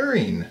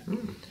Herring.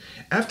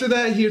 After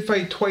that, he would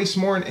fight twice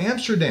more in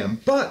Amsterdam,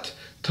 but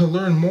to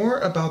learn more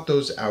about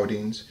those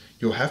outings,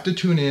 you'll have to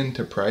tune in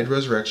to Pride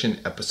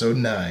Resurrection Episode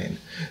 9.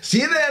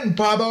 See you then,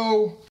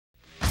 Bobo!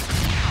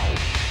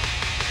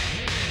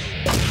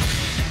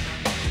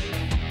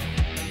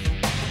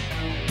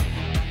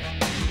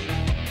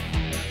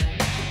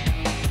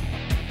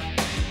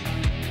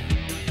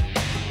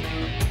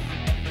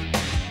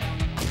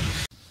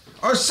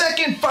 Our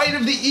second fight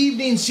of the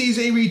evening sees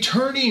a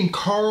returning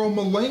Karl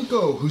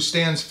Malenko, who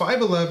stands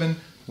 5'11",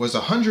 was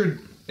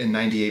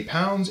 198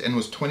 pounds, and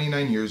was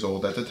 29 years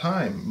old at the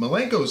time.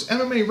 Malenko's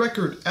MMA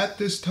record at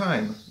this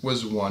time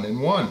was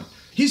 1-1.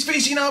 He's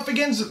facing off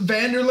against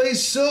Wanderlei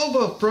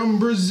Silva from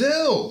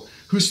Brazil,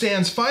 who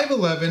stands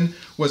 5'11",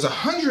 was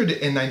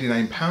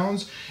 199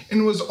 pounds,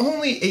 and was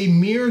only a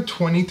mere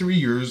 23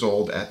 years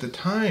old at the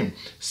time.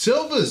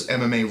 Silva's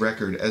MMA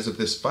record as of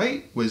this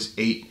fight was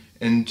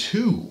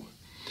 8-2.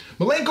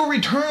 Malenko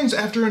returns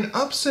after an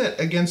upset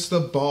against the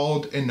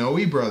bald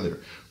Inoue brother,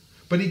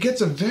 but he gets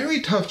a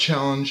very tough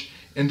challenge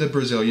in the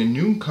Brazilian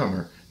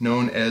newcomer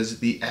known as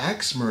the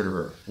Axe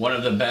Murderer. One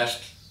of the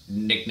best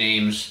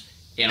nicknames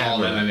in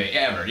all of MMA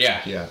ever,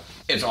 yeah.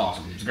 It's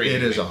awesome. It's great.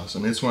 It is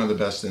awesome. It's one of the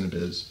best in the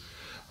biz.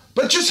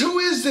 But just who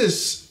is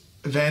this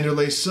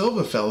Wanderlei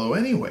Silva fellow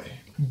anyway?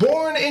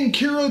 Born in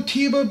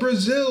Curitiba,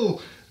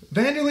 Brazil,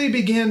 Wanderlei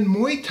began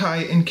Muay Thai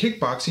and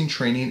kickboxing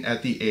training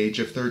at the age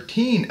of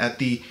 13 at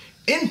the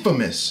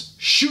infamous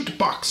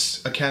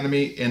Shootbox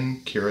Academy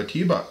in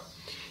Curitiba.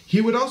 He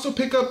would also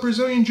pick up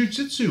Brazilian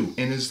Jiu-Jitsu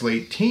in his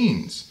late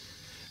teens.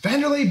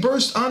 Wanderlei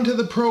burst onto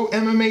the pro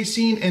MMA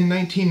scene in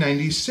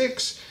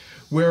 1996,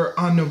 where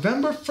on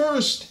November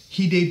 1st,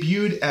 he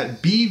debuted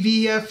at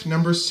BVF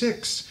number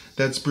 6,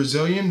 that's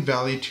Brazilian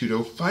Vale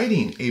Tudo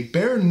Fighting, a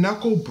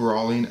bare-knuckle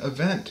brawling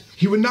event.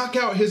 He would knock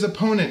out his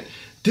opponent,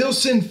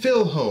 Dilson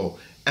Filho,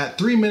 at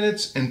 3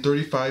 minutes and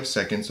 35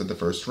 seconds of the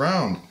first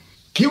round.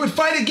 He would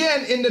fight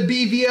again in the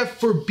BVF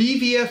for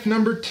BVF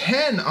number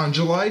 10 on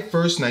July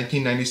 1st,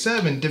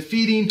 1997,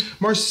 defeating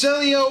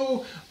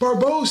Marcelo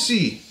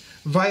Barbosi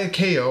via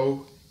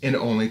KO in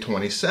only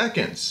 20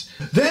 seconds.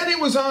 Then it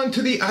was on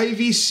to the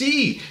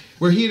IVC,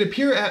 where he'd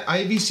appear at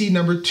IVC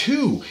number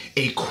 2,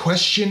 A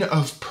Question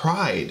of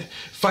Pride,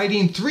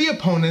 fighting 3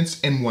 opponents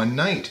in one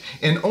night,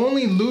 and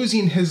only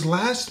losing his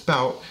last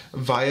bout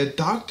via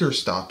doctor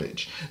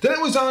stoppage. Then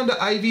it was on to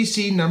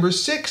IVC number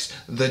 6,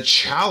 The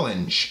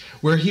Challenge,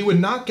 where he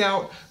would knock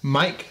out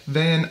Mike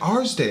Van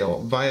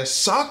Arsdale via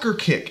soccer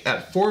kick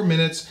at 4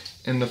 minutes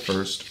in the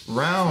first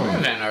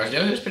round. Van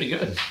Arsdale is pretty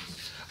good.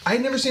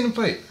 I'd never seen him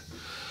fight.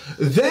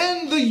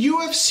 Then the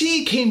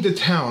UFC came to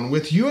town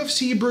with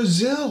UFC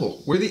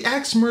Brazil, where the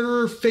axe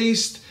murderer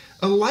faced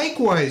a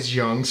likewise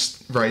young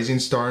rising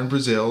star in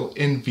Brazil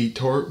in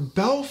Vitor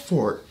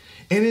Belfort.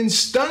 And in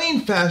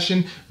stunning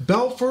fashion,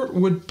 Belfort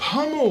would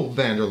pummel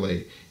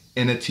Wanderlei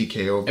in a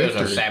TKO victory.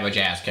 It was a savage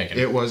ass kicking.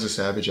 It was a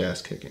savage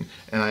ass kicking.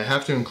 And I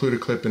have to include a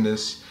clip in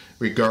this,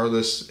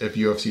 regardless if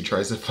UFC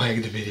tries to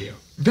flag the video.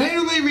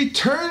 Wanderlei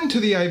returned to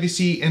the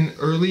IVC in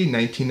early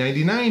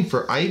 1999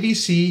 for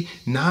IVC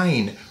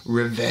 9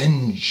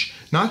 Revenge,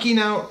 knocking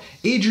out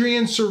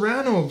Adrian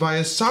Serrano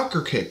via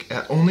soccer kick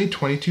at only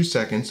 22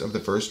 seconds of the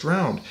first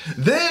round.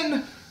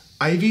 Then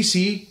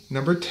IVC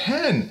number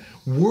 10,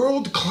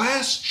 World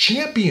Class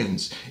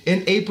Champions,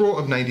 in April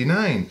of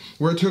 99,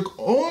 where it took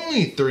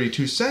only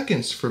 32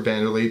 seconds for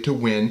Wanderlei to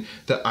win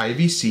the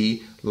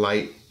IVC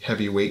light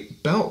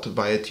heavyweight belt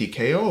via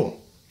TKO.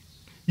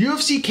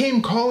 UFC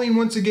came calling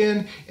once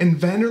again, and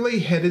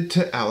Wanderlei headed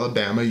to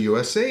Alabama,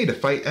 USA to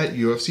fight at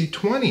UFC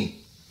 20,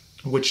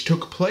 which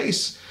took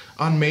place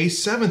on May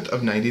 7th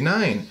of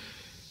 99.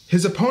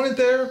 His opponent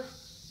there,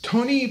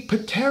 Tony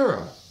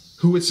Patera,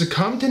 who would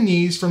succumb to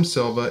knees from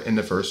Silva in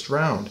the first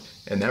round.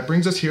 And that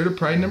brings us here to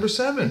pride number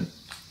 7.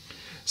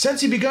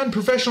 Since he begun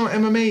professional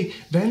MMA,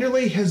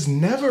 Wanderlei has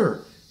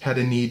never had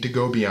a need to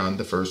go beyond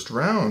the first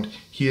round.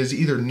 He has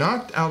either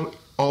knocked out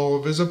all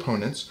of his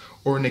opponents,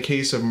 or in the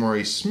case of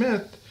Maurice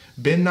Smith,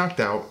 been knocked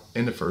out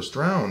in the first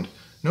round.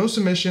 No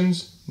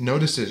submissions, no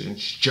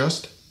decisions,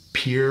 just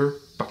pure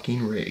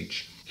fucking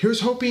rage.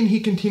 Here's hoping he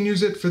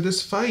continues it for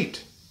this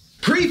fight.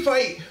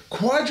 Pre-fight,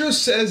 Quadros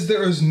says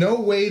there is no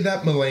way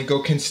that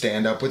Malenko can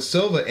stand up with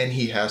Silva and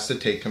he has to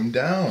take him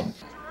down.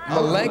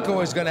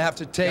 Malenko is going to have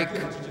to take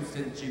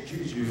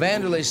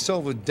Wanderlei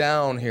Silva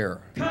down here.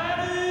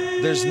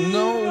 There's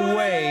no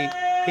way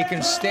he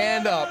can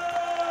stand up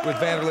with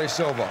Wanderlei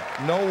Silva.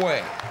 No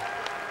way.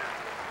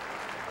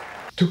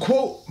 To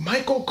quote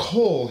Michael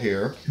Cole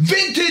here,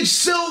 "Vintage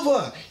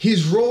Silva!"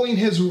 He's rolling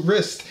his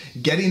wrist,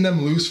 getting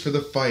them loose for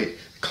the fight.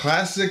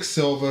 Classic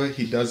Silva,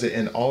 he does it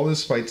in all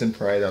his fights in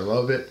Pride, I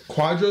love it.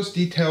 Quadros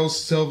details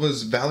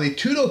Silva's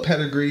Valetudo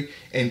pedigree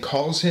and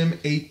calls him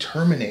a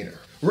Terminator.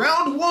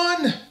 Round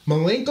 1!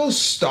 Malenko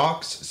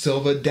stalks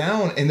Silva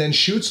down and then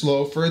shoots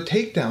low for a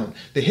takedown.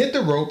 They hit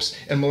the ropes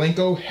and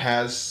Malenko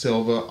has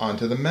Silva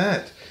onto the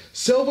mat.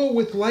 Silva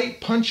with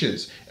light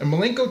punches, and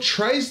Malenko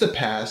tries to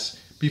pass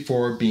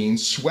before being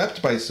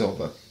swept by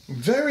Silva.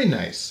 Very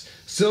nice.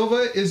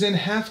 Silva is in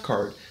half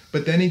guard,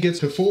 but then he gets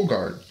to full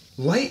guard.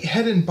 Light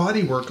head and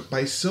body work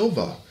by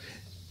Silva.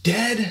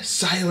 Dead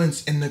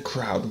silence in the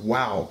crowd.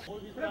 Wow.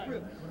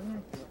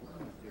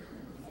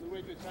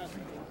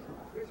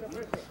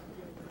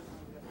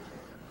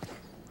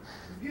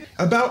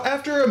 About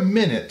after a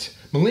minute,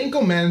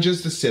 Malenko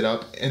manages to sit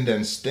up and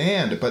then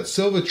stand, but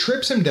Silva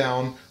trips him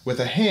down with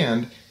a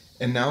hand,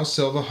 and now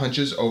Silva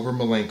hunches over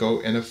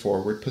Malenko in a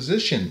forward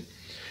position.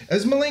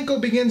 As Malenko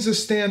begins to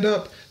stand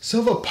up,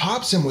 Silva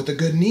pops him with a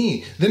good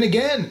knee. Then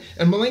again,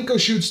 and Malenko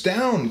shoots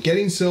down,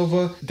 getting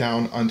Silva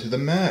down onto the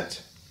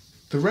mat.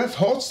 The ref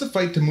halts the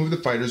fight to move the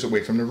fighters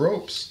away from the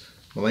ropes.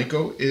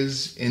 Malenko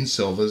is in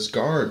Silva's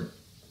guard.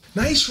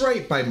 Nice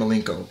right by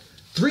Malenko.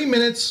 3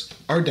 minutes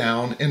are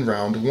down in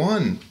round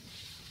 1.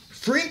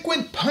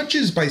 Frequent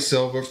punches by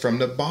Silva from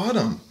the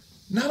bottom.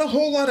 Not a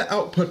whole lot of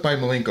output by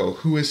Malenko,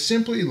 who is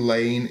simply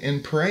laying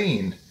and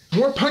praying.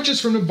 More punches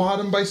from the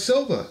bottom by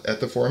Silva at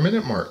the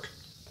 4-minute mark.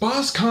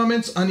 Boss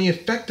comments on the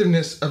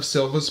effectiveness of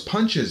Silva's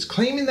punches,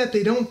 claiming that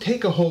they don't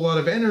take a whole lot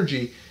of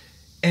energy,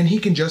 and he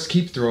can just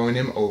keep throwing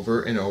him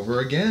over and over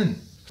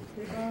again.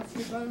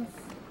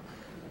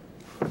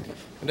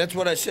 And that's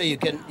what I say,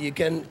 you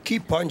can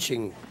keep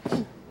punching.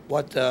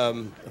 What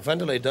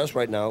Wanderlei does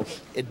right now,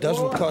 it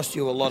doesn't cost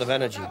you a lot of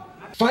energy.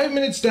 5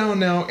 minutes down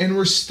now, and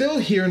we're still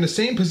here in the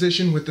same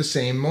position with the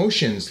same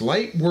motions.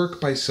 Light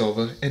work by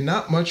Silva, and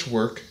not much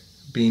work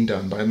being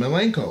done by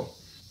Malenko.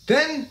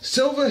 Then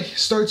Silva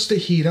starts to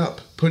heat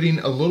up, putting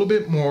a little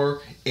bit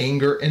more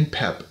anger and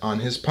pep on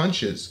his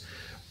punches.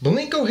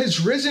 Malenko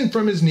has risen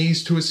from his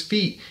knees to his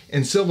feet,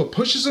 and Silva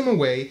pushes him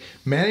away,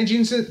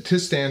 managing to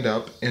stand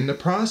up in the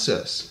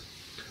process.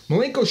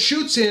 Malenko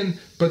shoots in,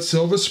 but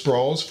Silva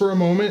sprawls for a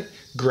moment,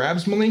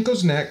 grabs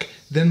Malenko's neck,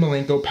 then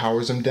Malenko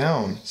powers him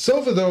down.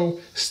 Silva, though,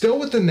 still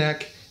with the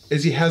neck,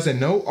 as he has a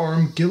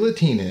no-arm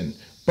guillotine in,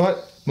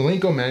 but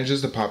Malenko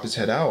manages to pop his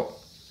head out.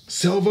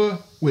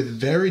 Silva with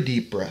very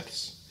deep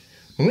breaths.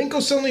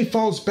 Malenko suddenly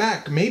falls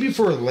back, maybe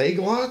for a leg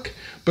lock,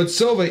 but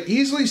Silva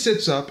easily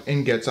sits up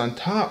and gets on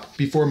top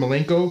before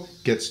Malenko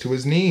gets to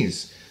his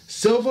knees.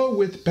 Silva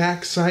with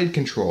backside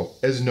control,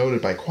 as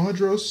noted by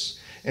Quadros,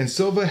 and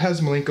Silva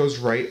has Malenko's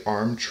right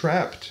arm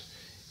trapped.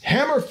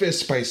 Hammer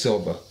fist by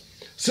Silva.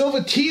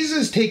 Silva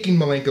teases taking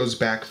Malenko's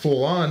back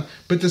full on,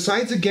 but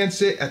decides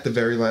against it at the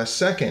very last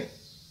second.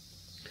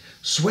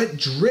 Sweat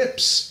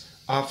drips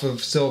off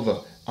of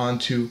Silva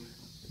onto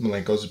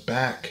Malenko's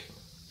back.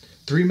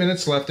 3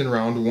 minutes left in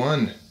round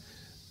 1.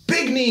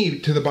 Big knee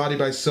to the body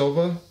by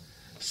Silva.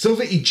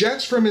 Silva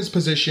ejects from his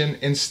position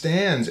and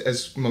stands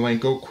as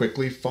Malenko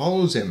quickly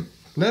follows him.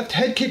 Left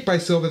head kick by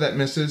Silva that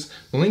misses.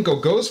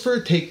 Malenko goes for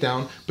a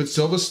takedown, but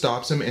Silva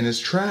stops him in his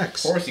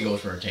tracks. Of course he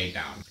goes for a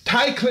takedown.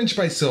 Tie clinch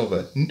by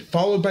Silva,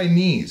 followed by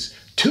knees.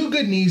 2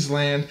 good knees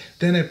land,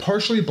 then a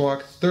partially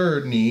blocked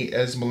third knee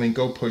as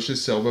Malenko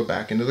pushes Silva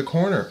back into the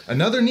corner.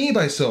 Another knee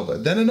by Silva,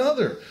 then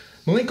another.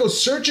 Malenko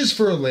searches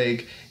for a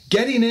leg,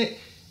 getting it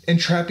and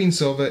trapping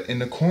Silva in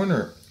the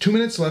corner. 2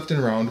 minutes left in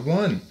round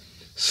 1.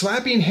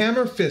 Slapping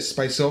hammer fists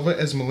by Silva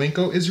as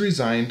Malenko is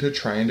resigned to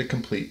trying to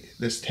complete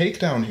this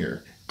takedown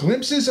here.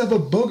 Glimpses of a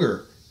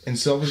booger in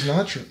Silva's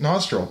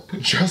nostril.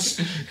 Just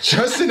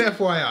an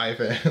FYI,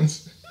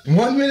 fans.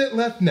 1 minute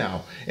left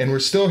now, and we're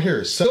still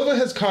here. Silva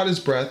has caught his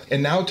breath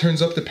and now turns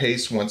up the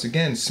pace once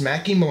again,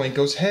 smacking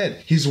Malenko's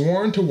head. He's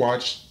warned to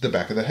watch the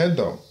back of the head,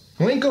 though.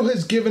 Malenko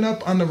has given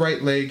up on the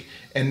right leg,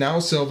 and now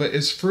Silva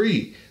is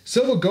free.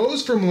 Silva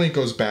goes for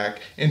Malenko's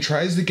back and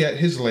tries to get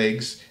his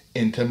legs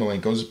into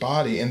Malenko's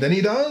body, and then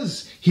he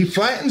does. He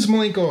flattens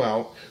Malenko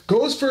out,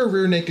 goes for a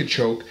rear naked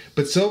choke,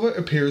 but Silva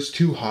appears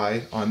too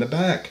high on the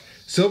back.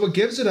 Silva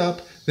gives it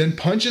up, then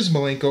punches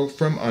Malenko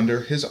from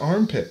under his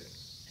armpit.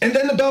 And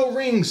then the bell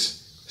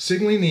rings,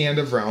 signaling the end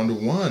of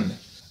round 1.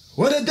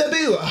 What a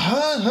debut,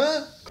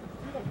 huh?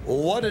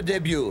 What a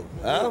debut,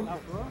 huh?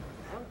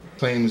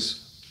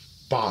 Claims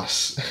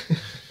Boss.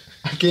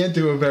 I can't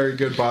do a very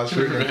good Boss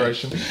Rutten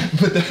impression,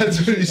 but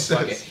that's what he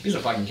says. He's a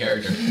fucking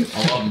character.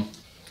 I love him.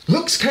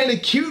 Looks kinda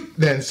cute,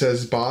 then,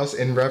 says Boss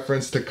in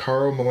reference to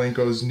Karl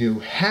Malenko's new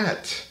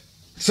hat.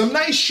 Some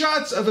nice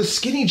shots of a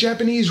skinny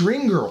Japanese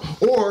ring girl,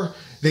 or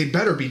they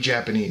better be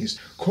Japanese.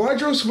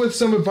 Quadros with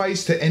some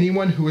advice to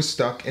anyone who is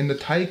stuck in the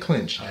tie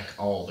clinch. Like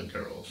all the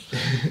girls.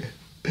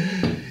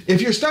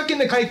 If you're stuck in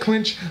the tie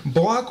clinch,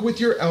 block with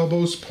your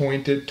elbows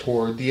pointed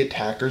toward the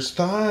attacker's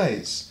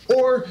thighs.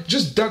 Or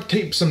just duct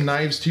tape some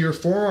knives to your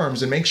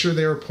forearms and make sure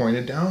they are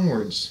pointed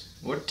downwards.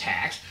 What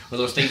tacks? Were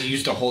those things you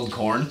used to hold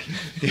corn?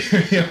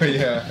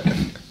 yeah.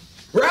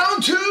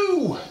 Round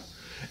 2!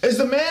 As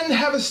the men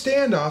have a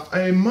standoff,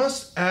 I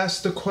must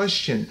ask the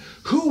question,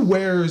 who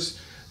wears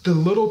the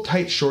little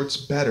tight shorts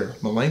better,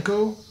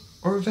 Malenko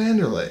or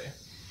Wanderlei?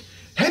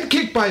 Head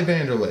kick by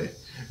Wanderlei.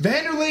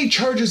 Wanderlei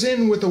charges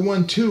in with a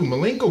 1-2.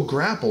 Malenko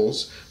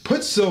grapples,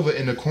 puts Silva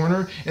in the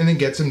corner, and then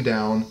gets him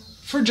down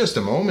for just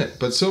a moment.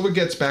 But Silva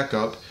gets back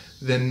up,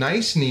 then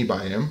nice knee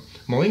by him.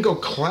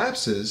 Malenko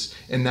collapses,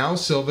 and now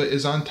Silva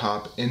is on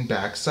top in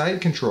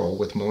backside control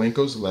with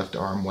Malenko's left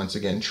arm once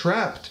again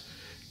trapped.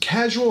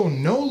 Casual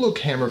no-look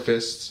hammer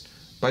fists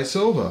by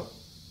Silva.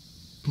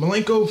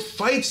 Malenko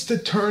fights to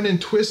turn and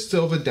twist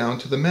Silva down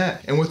to the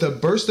mat, and with a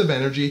burst of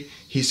energy,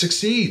 he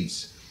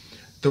succeeds.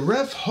 The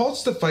ref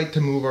halts the fight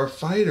to move our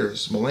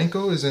fighters.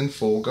 Malenko is in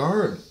full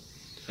guard.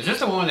 Is this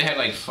the one that had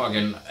like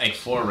fucking like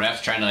 4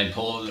 refs trying to like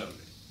pull them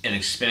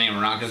and spinning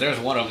them around? Because there was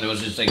one of them that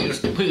was just like, it was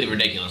completely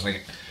ridiculous.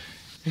 Like,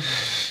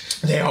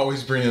 they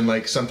always bring in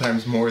like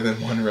sometimes more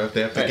than one ref.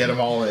 They have to get them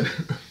all in.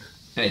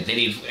 They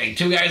need like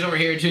 2 guys over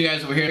here, 2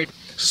 guys over here.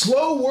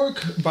 Slow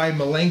work by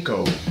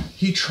Malenko.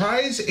 He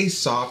tries a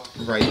soft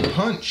right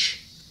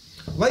punch.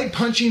 Light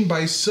punching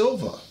by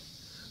Silva.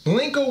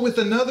 Malenko with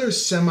another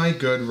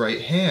semi-good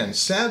right hand.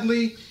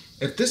 Sadly,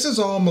 if this is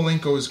all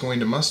Malenko is going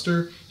to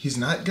muster, he's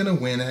not going to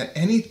win at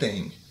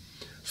anything.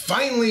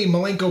 Finally,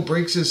 Malenko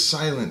breaks his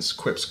silence,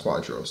 quips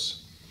Quadros.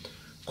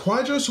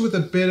 Quadros with a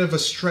bit of a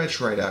stretch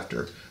right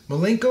after.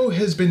 Malenko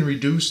has been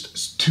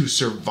reduced to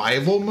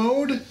survival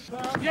mode?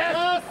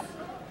 Yes!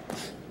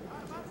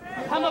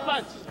 Hammer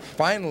punch!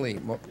 Finally,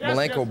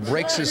 Malenko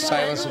breaks his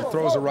silence and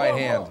throws a right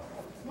hand.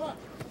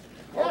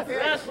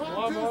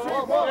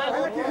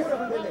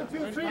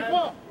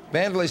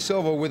 Wanderlei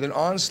Silva with an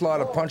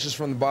onslaught of punches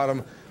from the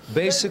bottom,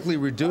 basically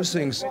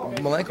reducing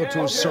Malenko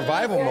to a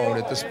survival mode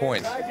at this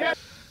point.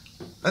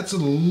 That's a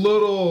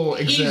little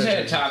exaggerated. He's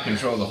had top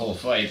control the whole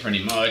fight,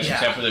 pretty much,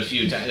 except for the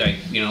few times, like,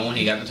 you know, when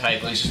he got the tight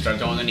clinch, he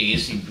struck on the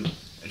knees, he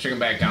took him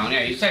back down.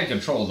 Yeah, he's had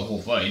control the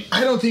whole fight.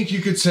 I don't think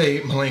you could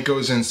say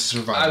Malenko's in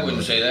survival mode. I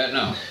wouldn't say that,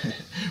 no.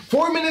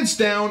 4 minutes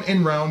down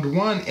in round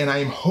 1, and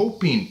I'm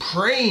hoping,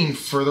 praying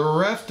for the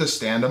ref to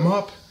stand him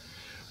up.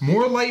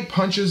 More light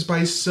punches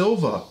by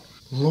Silva.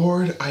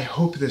 Lord, I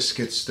hope this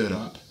gets stood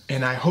up.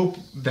 And I hope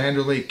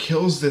Wanderlei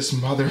kills this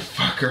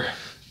motherfucker.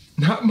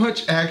 Not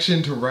much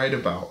action to write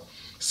about.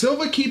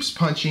 Silva keeps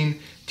punching,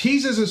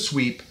 teases a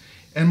sweep,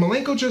 and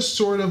Malenko just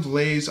sort of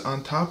lays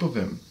on top of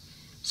him.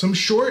 Some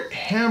short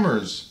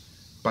hammers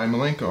by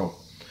Malenko.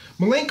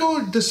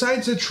 Malenko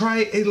decides to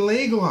try a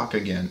leg lock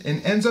again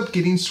and ends up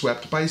getting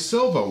swept by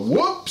Silva.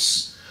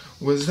 Whoops!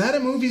 Was that a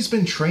move he's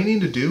been training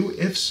to do?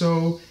 If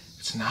so,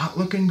 it's not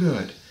looking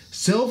good.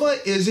 Silva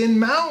is in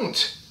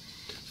mount!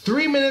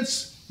 3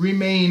 minutes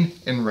remain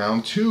in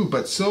round 2,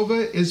 but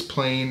Silva is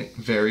playing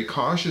very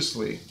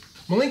cautiously.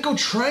 Malenko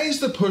tries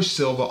to push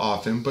Silva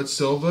off him, but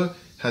Silva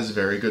has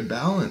very good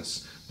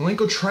balance.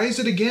 Malenko tries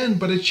it again,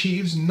 but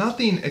achieves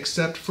nothing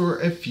except for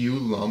a few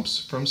lumps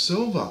from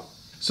Silva.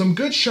 Some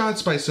good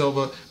shots by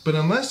Silva, but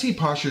unless he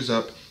postures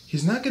up,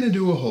 he's not going to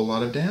do a whole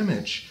lot of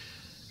damage.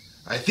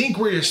 I think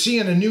we're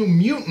seeing a new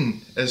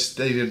mutant, as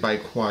stated by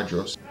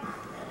Quadros.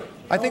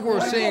 I think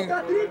we're seeing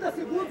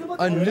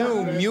a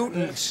new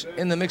mutant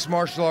in the mixed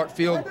martial art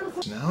field.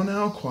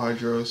 Now,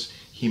 Quadros,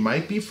 he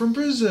might be from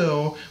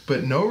Brazil,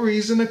 but no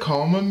reason to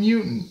call him a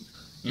mutant.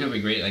 You know, it'd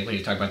be great, like when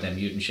you talk about that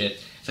mutant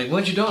shit. It's like,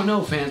 what you don't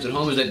know, fans at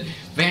home, is that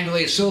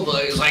Wanderlei Silva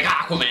is like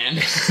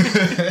Aquaman.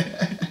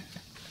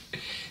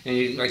 And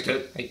you like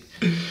the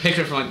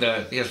picture from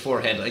like his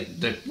forehead, like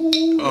the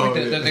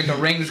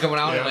rings going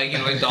out, and like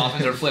like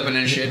dolphins are flipping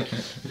and shit.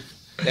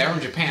 There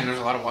in Japan, there's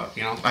a lot of what,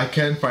 you know. I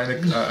can find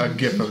a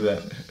gif of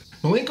that.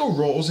 Malenko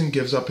rolls and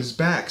gives up his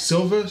back.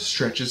 Silva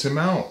stretches him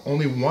out.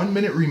 Only 1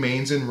 minute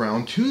remains in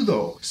round 2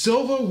 though.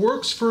 Silva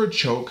works for a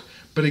choke,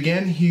 but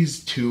again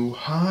he's too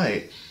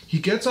high. He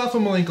gets off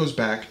of Malenko's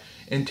back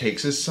and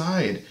takes his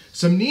side.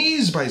 Some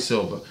knees by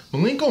Silva.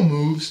 Malenko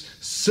moves.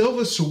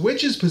 Silva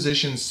switches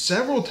positions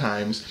several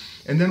times,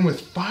 and then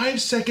with 5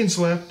 seconds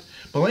left,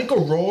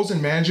 Malenko rolls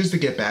and manages to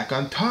get back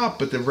on top,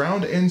 but the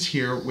round ends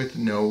here with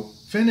no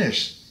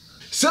finish.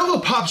 Silva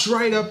pops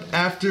right up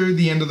after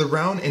the end of the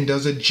round and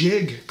does a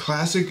jig.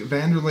 Classic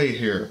Wanderlei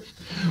here.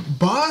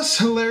 Boss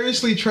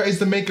hilariously tries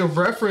to make a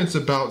reference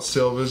about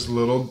Silva's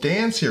little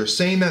dance here,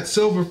 saying that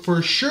Silva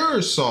for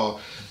sure saw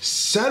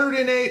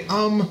Saturday Night,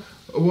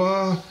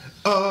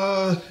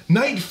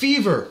 Night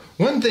Fever.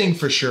 One thing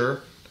for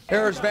sure.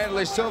 Here's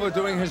Wanderlei Silva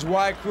doing his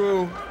Y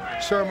Crew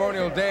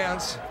ceremonial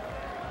dance.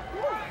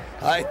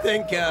 I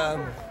think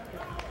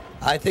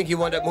he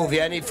won that movie,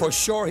 and for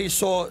sure he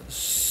saw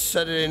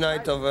Saturday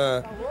Night of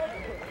a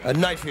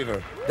Night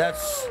Fever.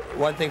 That's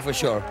one thing for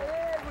sure.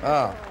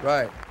 Ah,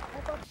 right.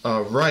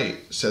 Right,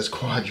 says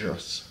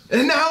Quadros.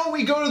 And now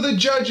we go to the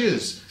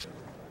judges.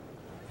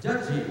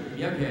 Judge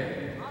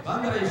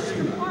Wanderlei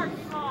Silva.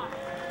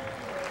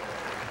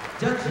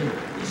 Judge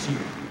Issue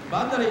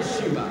Wanderlei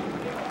Silva.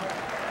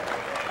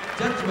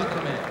 Judge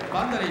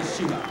Wanderlei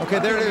Silva. Okay,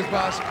 there it is,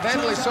 boss.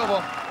 Wanderlei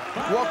Silva,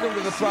 welcome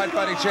to the Pride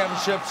Fighting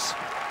Championships.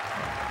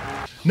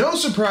 No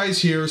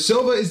surprise here,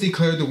 Silva is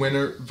declared the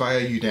winner via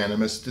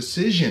unanimous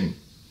decision.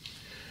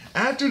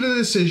 After the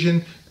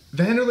decision,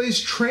 Wanderlei's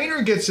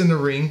trainer gets in the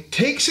ring,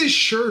 takes his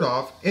shirt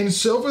off, and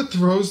Silva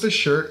throws the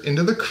shirt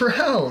into the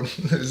crowd.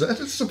 Is that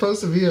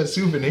supposed to be a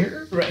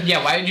souvenir? Right.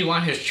 Yeah, why did you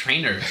want his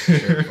trainer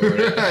shirt for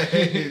it?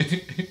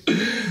 Right.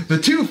 The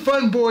two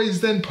fun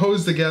boys then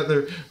pose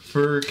together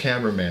for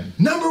cameraman.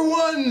 "Number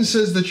 1,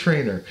 says the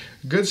trainer.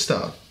 Good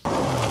stuff.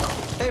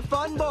 Hey,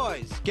 fun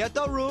boys, get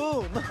the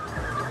room.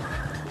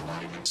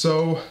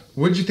 So,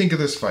 what'd you think of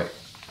this fight?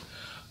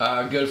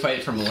 Good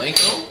fight from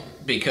Malenko,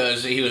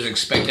 because he was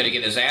expected to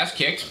get his ass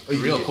kicked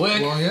real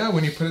quick. Well, yeah,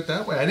 when you put it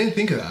that way. I didn't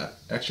think of that.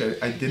 Actually,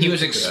 I didn't. He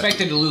was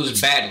expected to lose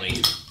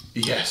badly.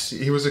 Yes,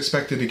 he was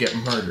expected to get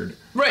murdered.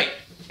 Right.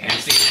 And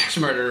it's the axe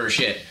murderer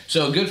shit.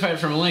 So, good fight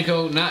from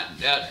Malenko, not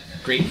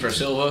great for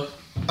Silva.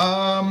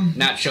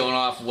 Not showing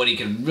off what he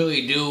can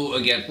really do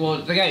against.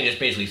 Well, the guy just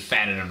basically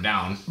fatted him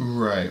down.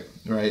 Right.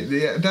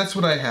 Yeah, that's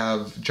what I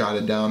have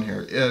jotted down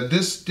here.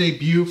 This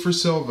debut for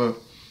Silva,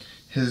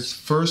 his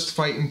first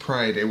fight in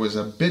Pride, it was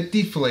a bit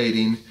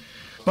deflating,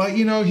 but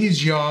you know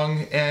he's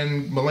young,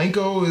 and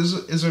Malenko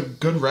is a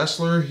good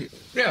wrestler.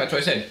 Yeah, that's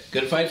what I said.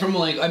 Good fight from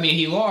Malenko. I mean,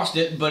 he lost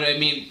it, but I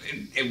mean,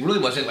 it really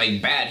wasn't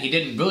like bad. He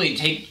didn't really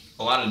take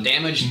a lot of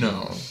damage.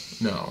 No.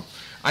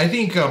 I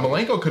think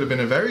Malenko could have been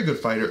a very good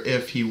fighter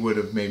if he would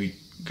have maybe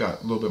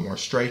got a little bit more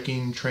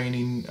striking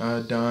training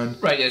done.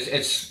 Right,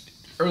 it's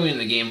early in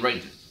the game,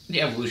 right?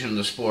 The evolution of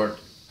the sport.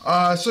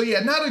 So yeah,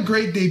 not a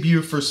great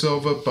debut for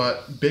Silva,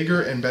 but bigger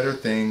and better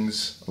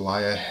things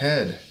lie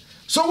ahead.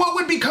 So what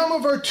would become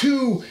of our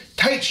two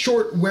tight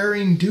short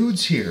wearing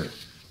dudes here?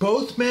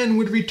 Both men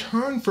would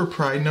return for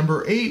Pride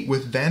number 8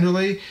 with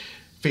Wanderlei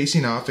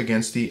facing off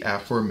against the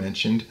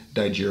aforementioned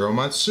Daijiro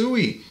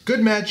Matsui.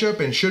 Good matchup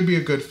and should be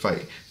a good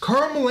fight.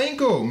 Karl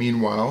Malenko,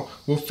 meanwhile,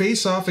 will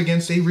face off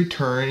against a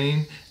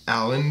returning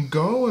Alan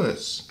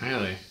Goas.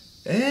 Really?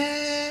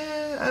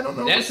 I don't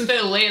know. That's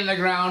the lay on the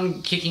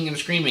ground kicking and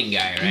screaming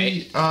guy,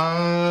 right?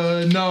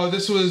 No,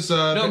 this was...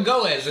 no,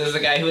 Goas is the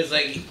guy who was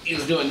like, he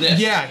was doing this.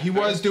 Yeah, he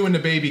was doing the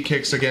baby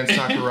kicks against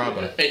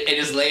Sakuraba. And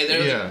just lay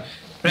there? Yeah.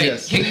 Right,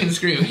 yes. kicking and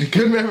screaming.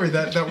 Good memory.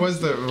 That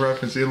was the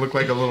reference. He looked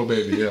like a little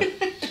baby, yeah.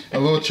 A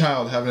little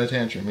child having a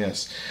tantrum,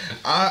 yes.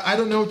 I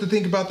don't know what to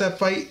think about that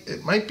fight.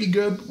 It might be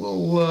good.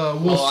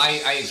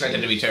 I expect it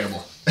to be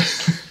terrible.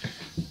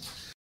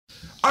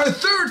 Our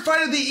third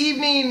fight of the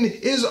evening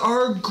is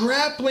our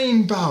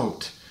grappling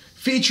bout,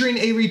 featuring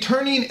a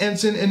returning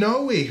Enson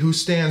Inoue who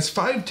stands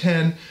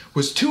 5'10",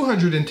 was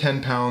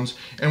 210 pounds,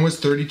 and was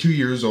 32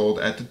 years old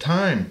at the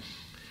time.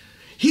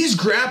 He's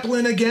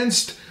grappling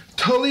against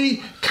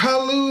Tully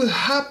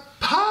Kaluhapai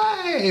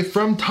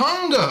from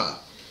Tonga,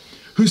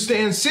 who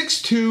stands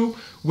 6'2",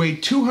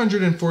 weighed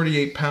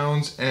 248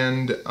 pounds,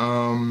 and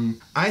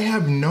I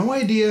have no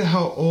idea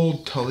how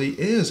old Tully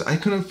is. I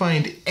couldn't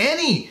find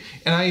any,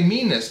 and I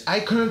mean this, I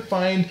couldn't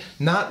find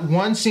not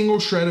one single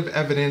shred of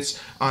evidence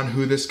on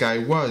who this guy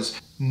was.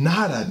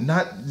 Nada,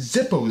 not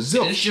zippo,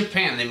 zilch. It's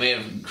Japan, they may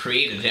have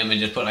created him and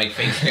just put like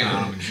face skin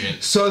on him and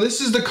shit. So this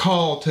is the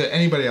call to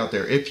anybody out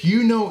there. If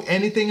you know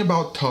anything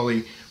about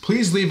Tully, please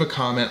please leave a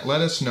comment.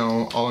 Let us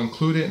know. I'll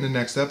include it in the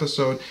next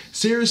episode.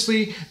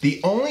 Seriously, the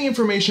only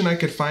information I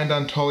could find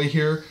on Tully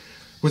here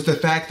was the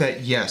fact that,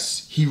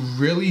 yes, he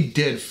really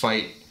did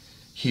fight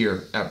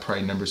here at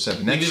Pride number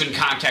 7. We've even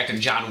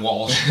contacted John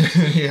Walsh.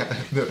 Yeah.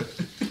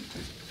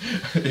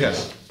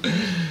 Yes.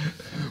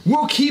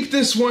 We'll keep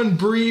this one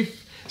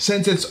brief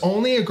since it's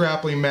only a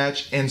grappling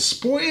match, and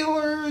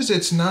spoilers,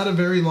 it's not a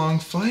very long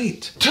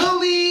fight.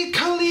 Tully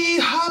Kali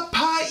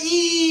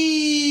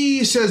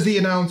Hapai, says the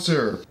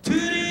announcer. Tully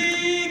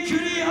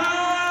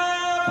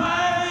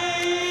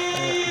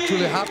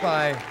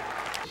Hapai.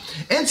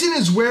 Enson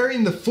is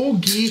wearing the full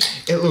gi.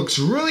 It looks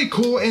really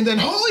cool. And then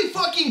holy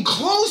fucking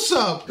close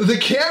up. The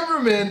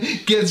cameraman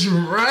gets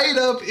right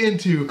up in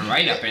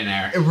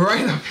there.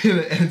 Right up in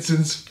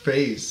Enson's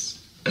face.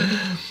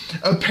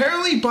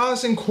 Apparently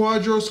Boss and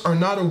Quadros are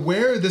not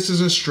aware this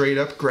is a straight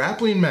up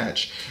grappling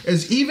match,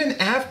 as even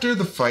after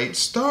the fight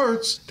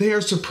starts, they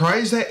are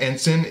surprised that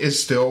Enson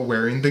is still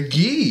wearing the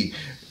gi.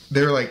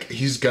 They're like,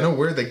 he's gonna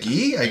wear the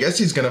gi? I guess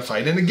he's gonna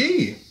fight in a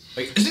gi.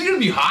 Like, is it gonna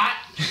be hot?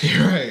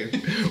 Right.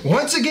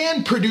 Once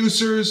again,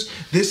 producers,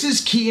 this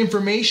is key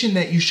information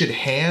that you should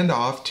hand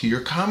off to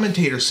your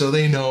commentator so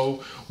they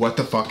know what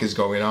the fuck is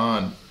going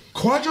on.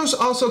 Quadros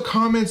also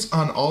comments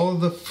on all of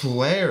the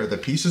flair, the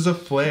pieces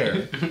of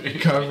flair,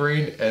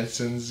 covering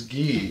Enson's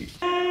gi.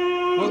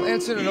 Well,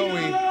 Enson and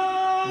Owie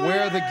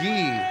wear the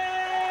gi.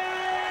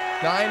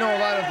 Now, I know a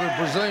lot of the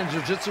Brazilian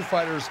Jiu-Jitsu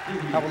fighters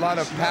have a lot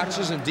of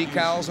patches and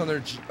decals on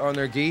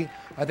their gi.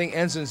 I think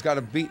Enson's got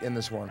a beat in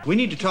this one. We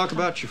need to talk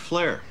about your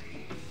flair.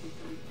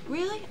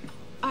 Really?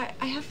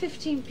 I have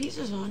 15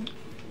 pieces on.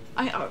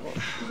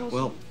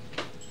 Well,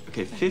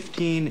 okay,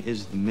 15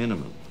 is the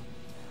minimum.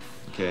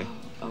 Okay?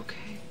 Oh, okay.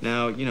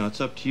 Now, you know,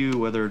 it's up to you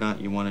whether or not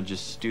you want to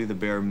just do the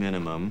bare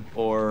minimum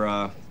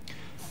or,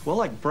 well,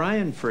 like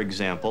Brian, for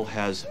example,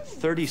 has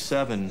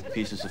 37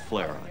 pieces of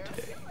flair on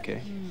today,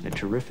 okay? A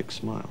terrific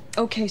smile.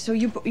 Okay, so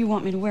you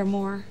want me to wear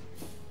more?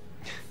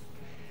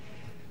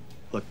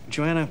 Look,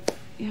 Joanna.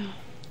 Yeah.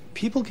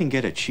 People can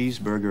get a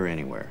cheeseburger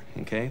anywhere,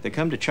 okay? They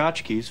come to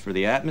Tchotchkes for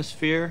the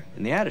atmosphere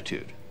and the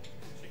attitude.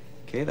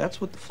 Okay, that's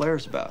what the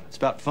flair's about. It's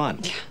about fun.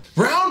 Yeah.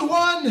 Round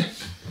 1!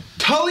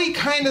 Tully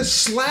kind of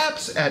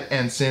slaps at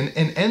Enson,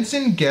 and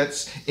Enson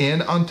gets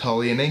in on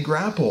Tully in a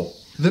grapple.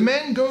 The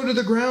men go to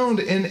the ground,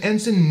 and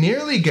Enson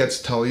nearly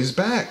gets Tully's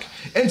back.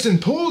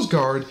 Enson pulls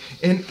guard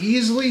and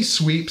easily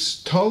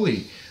sweeps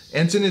Tully.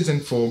 Enson is in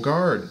full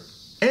guard.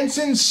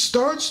 Enson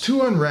starts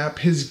to unwrap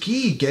his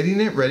gi,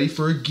 getting it ready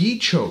for a gi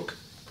choke.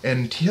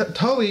 And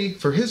Tully,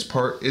 for his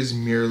part, is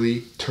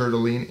merely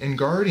turtling and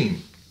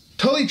guarding.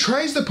 Tully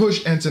tries to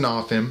push Enson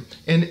off him,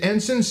 and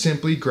Enson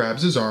simply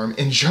grabs his arm,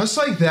 and just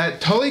like that,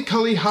 Tully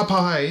Kali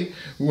Hapai,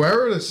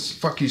 wherever the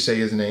fuck you say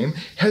his name,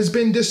 has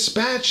been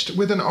dispatched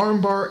with an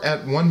armbar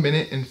at 1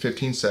 minute and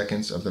 15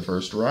 seconds of the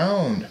first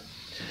round.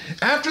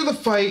 After the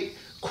fight,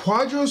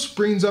 Quadros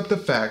brings up the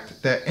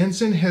fact that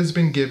Enson has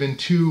been given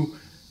 2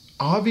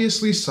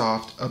 obviously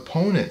soft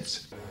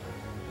opponents.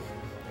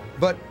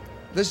 But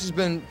this has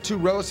been 2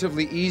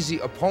 relatively easy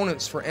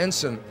opponents for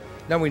Enson.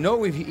 Now we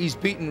know he's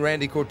beaten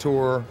Randy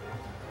Couture,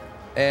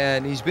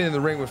 and he's been in the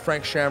ring with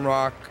Frank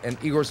Shamrock and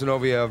Igor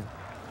Zinoviev,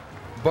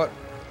 but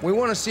we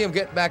want to see him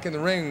get back in the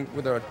ring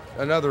with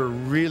another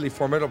really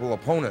formidable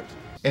opponent.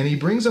 And he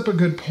brings up a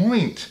good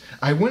point.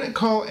 I wouldn't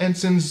call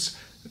Enson's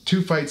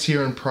 2 fights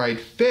here in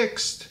Pride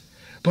fixed,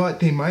 but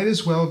they might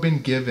as well have been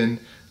given,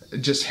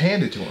 just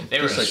handed to him. They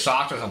were as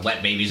soft as a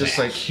wet baby's ass. Just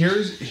like,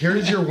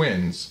 here's your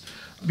wins.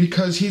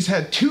 Because he's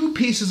had 2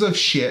 pieces of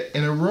shit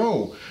in a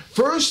row.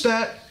 First,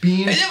 that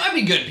being... And they might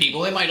be good people.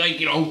 They might, like,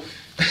 you know,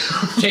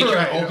 take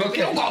care of old people. They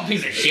don't call them a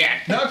piece of shit.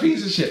 Not a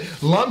piece of shit.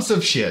 Lumps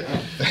of shit.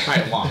 All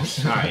right,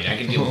 lumps. All right, I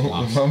can deal with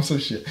lumps. Lumps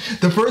of shit.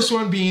 The first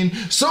one being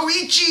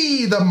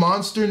Soichi, the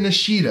monster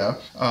Nishida,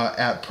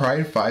 at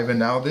Pride 5, and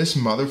now this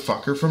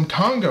motherfucker from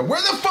Tonga.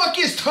 Where the fuck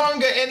is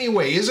Tonga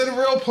anyway? Is it a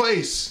real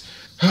place?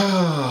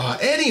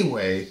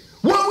 Anyway,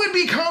 what would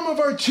become of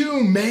our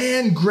 2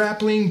 man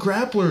grappling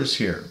grapplers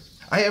here?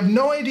 I have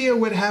no idea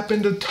what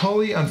happened to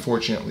Tully,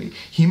 unfortunately.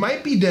 He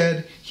might be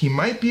dead, he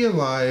might be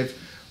alive,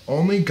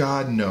 only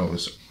God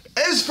knows.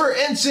 As for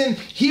Enson,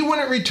 he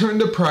wouldn't return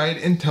to Pride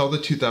until the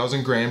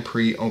 2000 Grand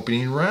Prix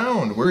opening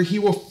round, where he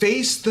will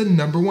face the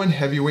 #1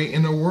 heavyweight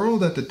in the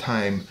world at the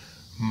time,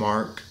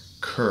 Mark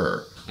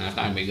Kerr. That's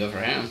not gonna be good for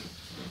him.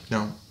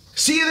 No.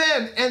 See you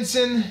then,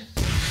 Enson!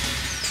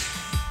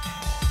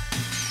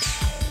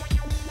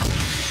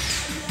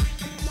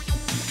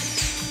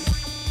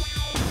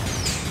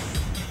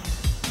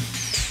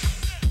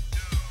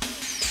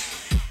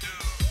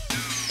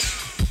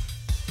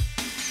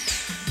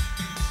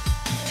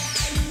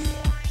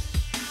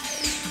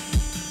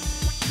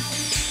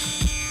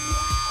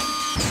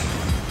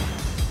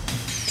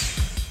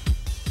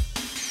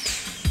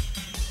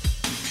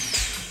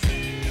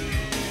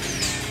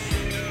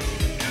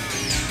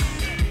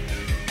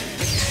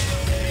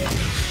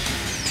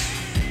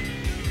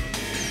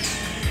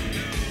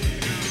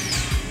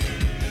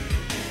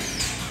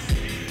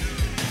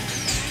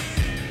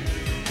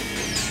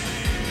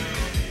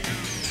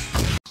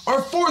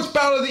 Our fourth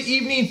bout of the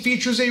evening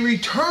features a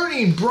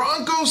returning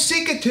Branko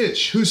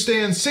Cikatic, who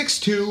stands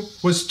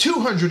 6'2", was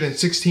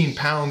 216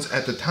 pounds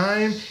at the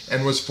time,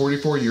 and was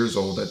 44 years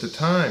old at the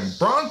time.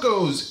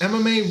 Branko's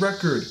MMA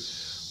record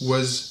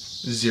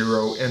was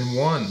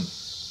 0-1.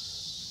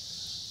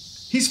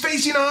 He's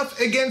facing off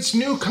against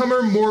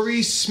newcomer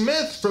Maurice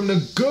Smith from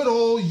the good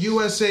old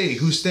USA,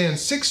 who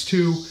stands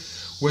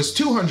 6'2", was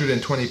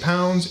 220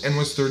 pounds, and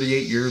was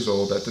 38 years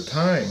old at the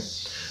time.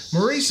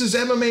 Maurice's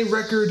MMA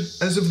record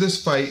as of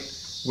this fight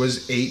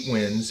was 8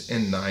 wins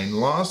and 9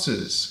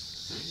 losses.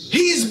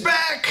 He's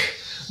back!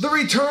 The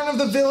return of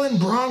the villain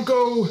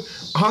Branko.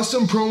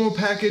 Awesome promo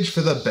package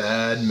for the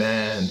bad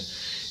man.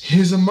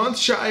 He's a month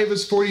shy of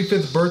his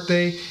 45th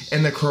birthday,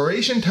 and the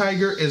Croatian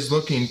Tiger is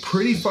looking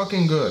pretty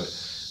fucking good.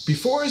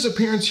 Before his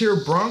appearance here,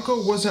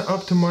 Branko wasn't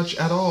up to much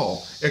at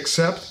all,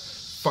 except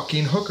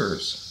fucking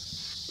hookers.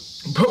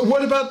 But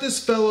what about this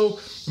fellow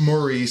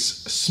Maurice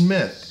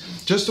Smith?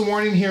 Just a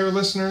warning here,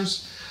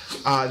 listeners.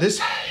 This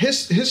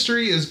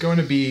history is going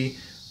to be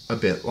a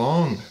bit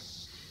long.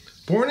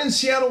 Born in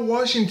Seattle,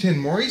 Washington,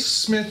 Maurice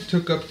Smith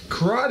took up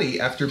karate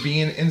after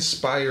being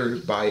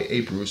inspired by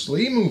a Bruce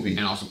Lee movie.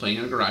 And also playing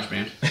in a garage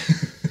band.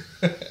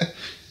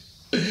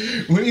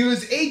 When he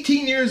was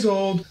 18 years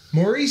old,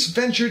 Maurice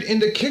ventured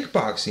into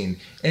kickboxing,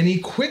 and he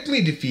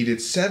quickly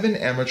defeated 7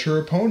 amateur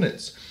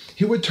opponents.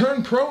 He would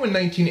turn pro in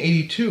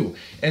 1982,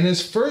 and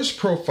his first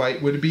pro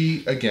fight would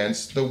be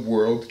against the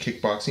World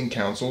Kickboxing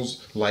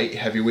Council's light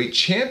heavyweight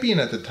champion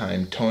at the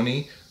time,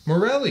 Tony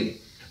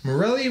Morelli.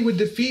 Morelli would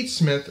defeat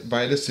Smith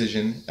by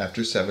decision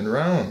after 7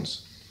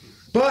 rounds.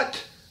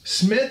 But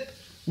Smith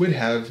would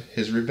have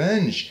his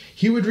revenge.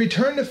 He would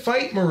return to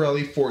fight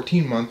Morelli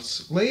 14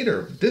 months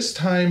later, this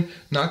time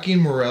knocking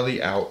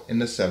Morelli out in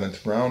the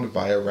 7th round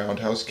via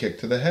roundhouse kick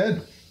to the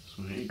head.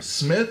 Sweet.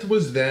 Smith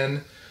was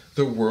then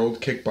the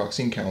World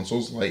Kickboxing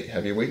Council's light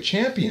heavyweight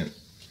champion.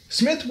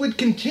 Smith would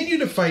continue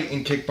to fight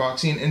in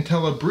kickboxing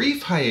until a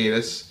brief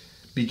hiatus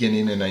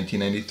beginning in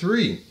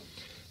 1993,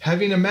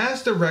 having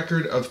amassed a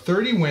record of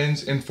 30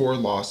 wins and 4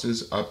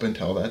 losses up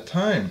until that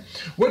time.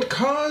 What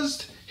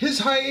caused his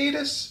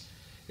hiatus?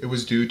 It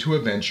was due to a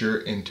venture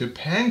into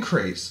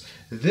pancrase.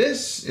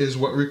 This is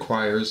what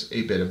requires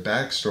a bit of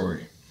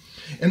backstory.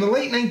 In the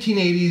late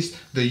 1980s,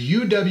 the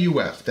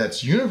UWF,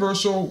 that's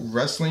Universal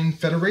Wrestling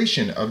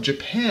Federation of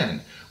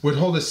Japan, would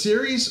hold a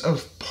series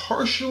of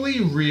partially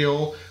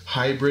real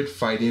hybrid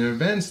fighting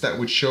events that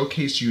would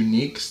showcase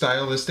unique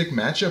stylistic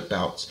matchup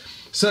bouts,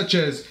 such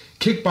as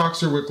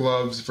kickboxer with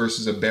gloves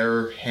versus a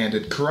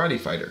bare-handed karate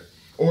fighter,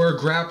 or a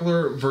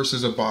grappler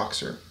versus a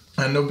boxer.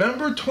 On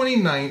November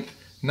 29th,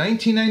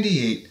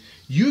 1998,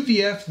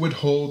 UVF would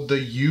hold the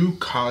U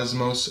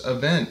Cosmos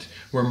event,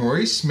 where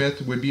Maurice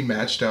Smith would be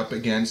matched up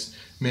against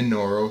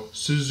Minoru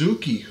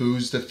Suzuki,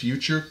 who's the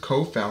future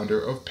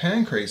co-founder of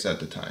Pancrase at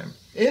the time.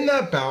 In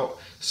that bout,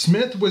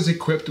 Smith was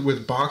equipped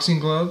with boxing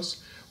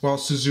gloves, while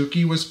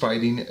Suzuki was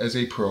fighting as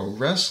a pro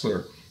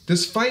wrestler.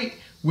 This fight,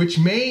 which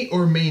may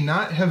or may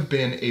not have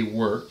been a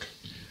work,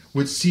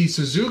 would see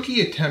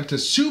Suzuki attempt to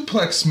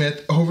suplex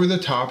Smith over the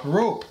top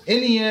rope.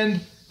 In the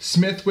end,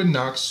 Smith would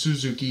knock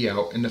Suzuki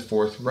out in the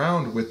 4th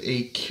round with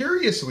a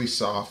curiously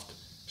soft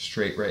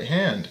straight right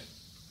hand.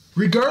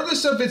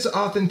 Regardless of its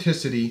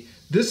authenticity,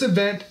 this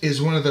event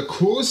is one of the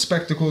coolest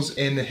spectacles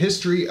in the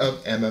history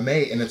of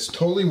MMA, and it's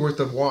totally worth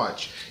a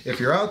watch.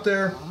 If you're out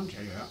there,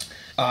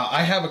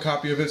 I have a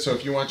copy of it, so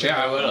if you want to check it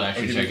out, I will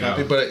actually check it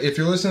out. But if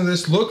you're listening to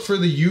this, look for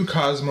the U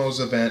Cosmos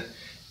event.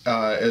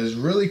 It is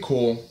really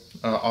cool.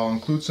 I'll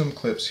include some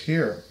clips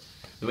here.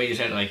 The way you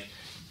said, like,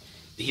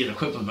 he's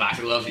equipped with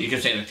boxing gloves, you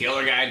could say that the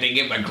other guy, they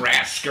give him a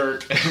grass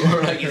skirt,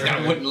 or like he's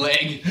got a wooden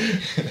leg.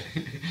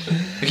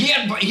 He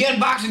had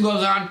boxing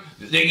gloves on,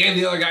 they gave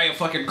the other guy a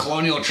fucking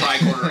colonial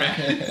tricorner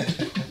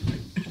hat.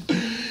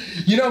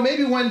 You know,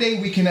 maybe one day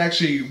we can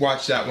actually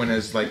watch that one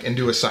as like and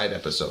do a side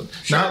episode.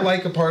 Sure. Not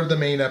like a part of the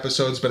main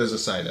episodes, but as a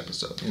side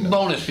episode. You know?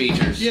 Bonus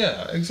features.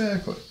 Yeah,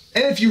 exactly.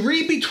 And if you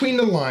read between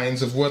the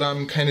lines of what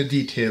I'm kind of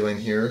detailing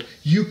here,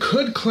 you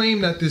could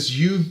claim that this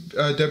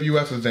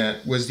UWF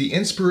event was the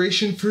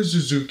inspiration for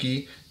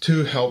Suzuki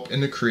to help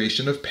in the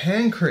creation of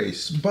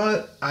Pancrase,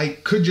 but I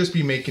could just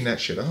be making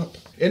that shit up.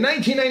 In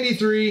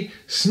 1993,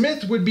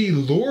 Smith would be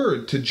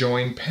lured to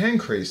join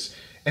Pancrase,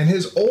 and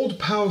his old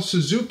pal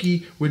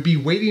Suzuki would be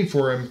waiting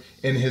for him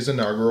in his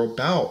inaugural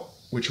bout,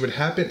 which would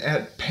happen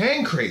at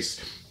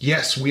Pancrase.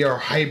 Yes, we are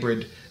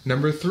hybrid.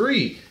 Number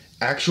 3,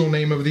 actual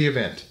name of the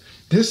event.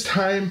 This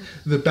time,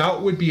 the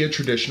bout would be a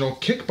traditional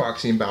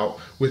kickboxing bout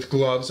with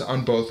gloves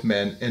on both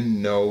men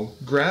and no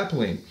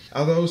grappling,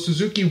 although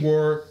Suzuki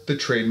wore the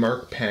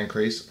trademark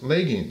Pancrase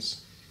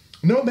leggings.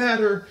 No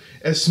matter,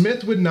 as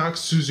Smith would knock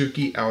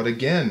Suzuki out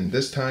again,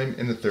 this time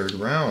in the 3rd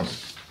round.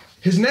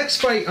 His next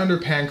fight under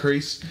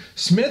Pancrase,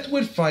 Smith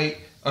would fight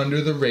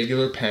under the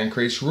regular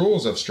Pancrase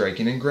rules of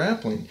striking and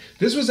grappling.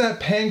 This was at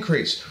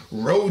Pancrase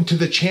Road to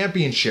the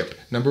Championship,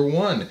 number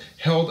 1,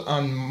 held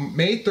on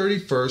May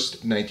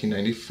 31st,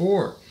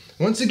 1994.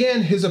 Once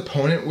again, his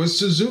opponent was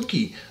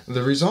Suzuki.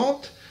 The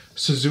result?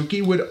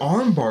 Suzuki would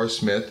armbar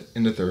Smith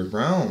in the 3rd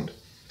round.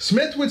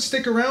 Smith would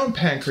stick around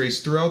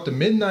Pancrase throughout the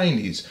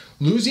mid-90s,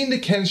 losing to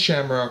Ken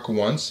Shamrock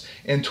once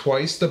and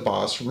twice to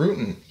Boss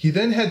Rutan. He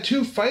then had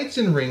 2 fights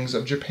in rings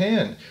of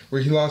Japan,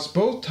 where he lost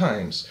both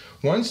times.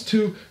 Once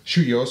to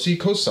Tsuyoshi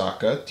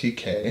Kosaka,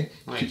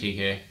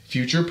 TK,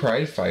 future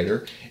Pride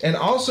fighter, and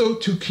also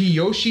to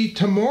Kiyoshi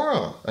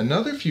Tamura,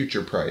 another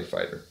future Pride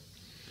fighter.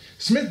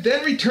 Smith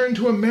then returned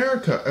to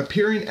America,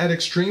 appearing at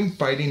Extreme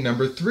Fighting No.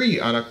 3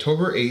 on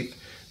October 8,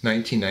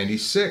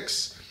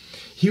 1996.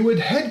 He would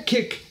head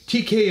kick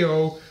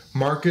TKO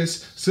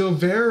Marcus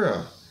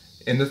Silveira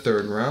in the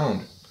 3rd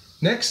round.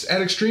 Next,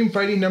 at Extreme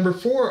Fighting No.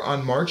 4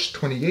 on March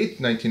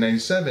 28,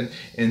 1997,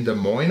 in Des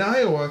Moines,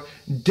 Iowa,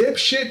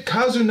 dipshit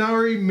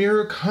Kazunari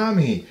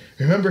Murakami,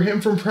 remember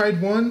him from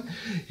Pride 1?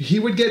 He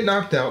would get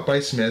knocked out by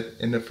Smith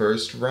in the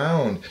 1st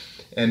round.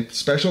 And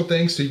special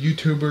thanks to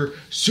YouTuber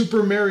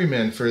Super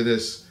Merryman for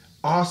this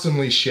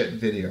awesomely shit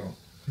video.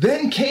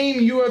 Then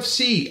came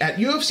UFC. At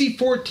UFC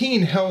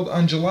 14, held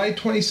on July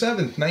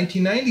 27,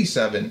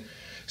 1997,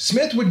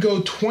 Smith would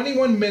go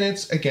 21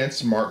 minutes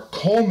against Mark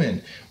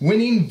Coleman,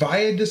 winning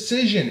via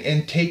decision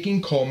and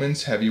taking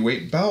Coleman's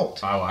heavyweight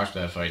belt. I watched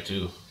that fight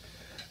too.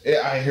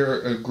 I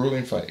hear a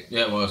grueling fight.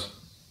 Yeah, it was.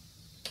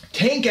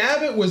 Tank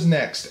Abbott was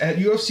next at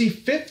UFC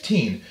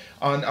 15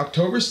 on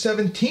October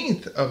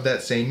 17th of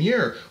that same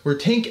year, where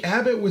Tank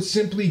Abbott would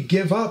simply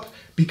give up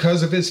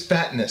because of his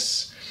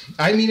fatness.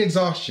 I mean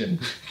exhaustion.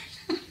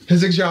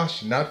 His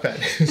exhaustion, not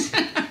fatness.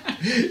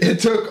 It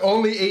took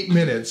only 8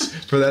 minutes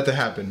for that to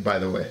happen, by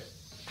the way.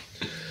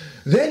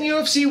 Then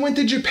UFC went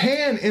to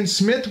Japan, and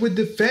Smith would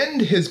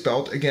defend his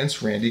belt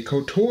against Randy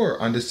Couture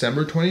on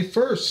December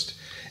 21st.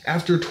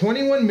 After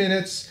 21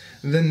 minutes,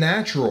 the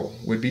Natural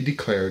would be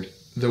declared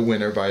the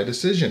winner by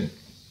decision.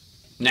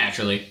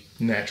 Naturally.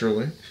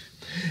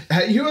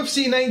 At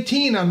UFC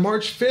 19 on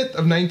March 5th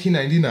of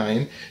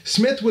 1999,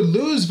 Smith would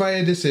lose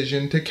via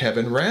decision to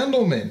Kevin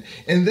Randleman.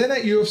 And then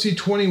at UFC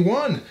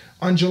 21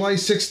 on July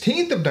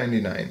 16th of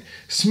 99,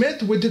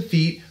 Smith would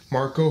defeat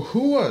Marco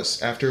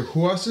Ruas after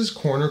Ruas'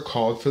 corner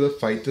called for the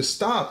fight to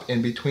stop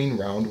in between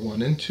round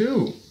 1 and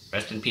 2.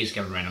 Rest in peace,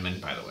 Kevin Randleman,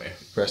 by the way.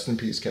 Rest in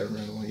peace, Kevin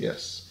Randleman,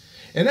 yes.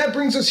 And that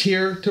brings us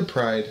here to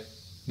Pride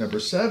number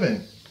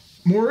 7.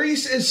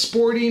 Maurice is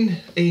sporting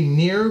a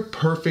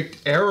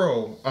near-perfect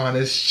arrow on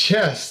his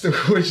chest,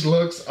 which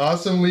looks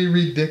awesomely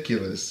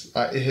ridiculous.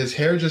 His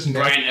hair just...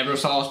 Brian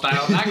Ebersol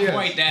style. Not yes.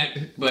 quite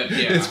that, but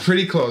yeah. It's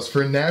pretty close.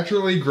 For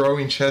naturally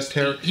growing chest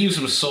hair... He used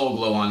some soul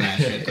glow on that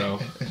shit,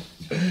 though.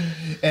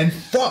 And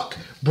fuck,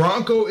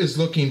 Branko is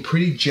looking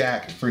pretty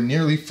jacked for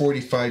nearly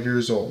 45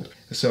 years old.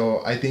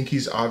 So I think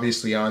he's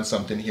obviously on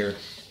something here.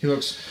 He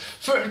looks...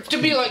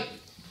 To be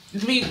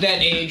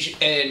that age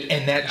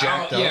and that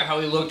jacked up. Yeah, how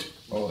he looked...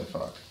 Holy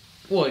fuck.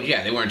 Well,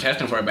 yeah, they weren't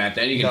testing for it back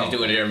then. You can just do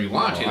whatever you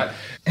want to.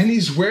 And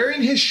he's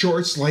wearing his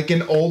shorts like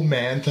an old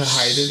man to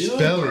hide his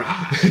belly.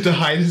 To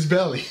hide his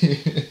belly.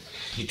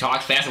 He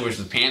talks fast and wears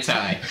his pants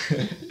high.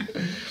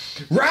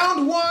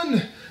 Round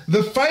 1.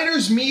 The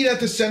fighters meet at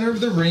the center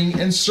of the ring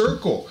and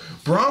circle.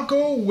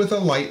 Branko with a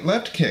light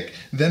left kick.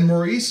 Then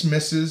Maurice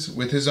misses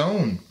with his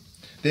own.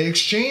 They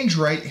exchange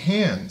right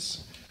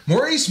hands.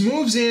 Maurice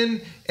moves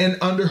in and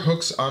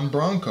underhooks on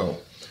Branko.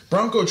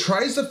 Branko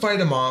tries to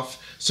fight him off,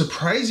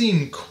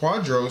 surprising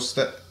Quadros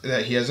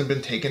that he hasn't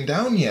been taken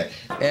down yet.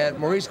 And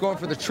Maurice going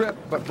for the trip,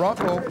 but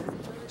Branko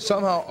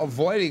somehow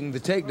avoiding the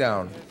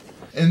takedown.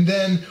 And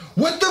then,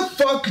 what the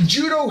fuck,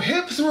 judo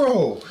hip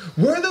throw?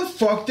 Where the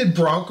fuck did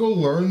Branko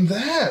learn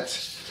that?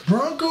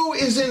 Branko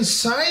is in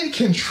side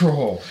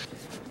control.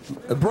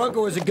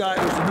 Branko is a guy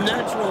who's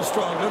natural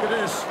strong. Look at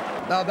this.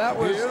 Now that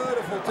was...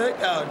 Beautiful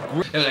takedown.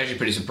 It was actually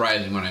pretty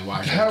surprising when I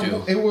watched it,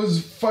 too. It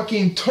was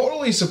fucking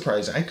totally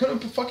surprising. I couldn't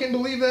fucking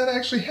believe that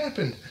actually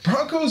happened.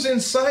 Branko's in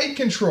side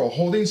control,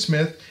 holding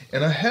Smith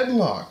in a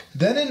headlock.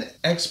 Then an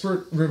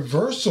expert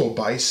reversal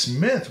by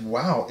Smith.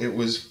 Wow, it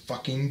was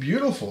fucking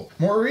beautiful.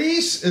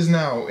 Maurice is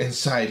now in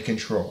side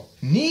control.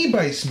 Knee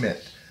by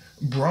Smith.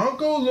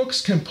 Branko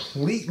looks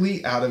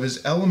completely out of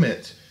his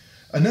element.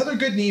 Another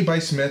good knee by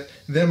Smith,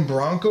 then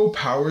Branko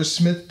powers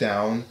Smith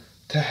down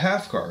to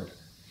half guard.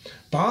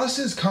 Boss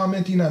is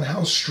commenting on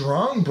how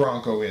strong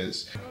Branko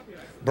is.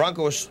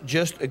 Branko is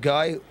just a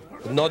guy,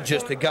 not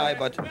just a guy,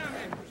 but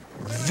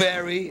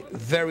very,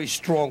 very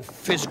strong.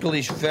 Physically,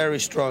 he's very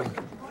strong.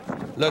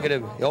 Look at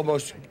him, he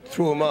almost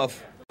threw him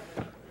off.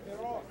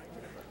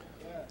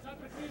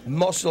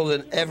 Muscle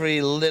in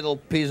every little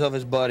piece of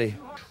his body.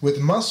 With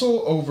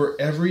muscle over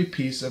every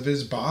piece of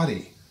his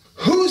body.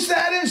 Who's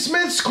that in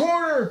Smith's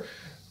corner?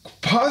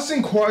 Boss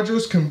and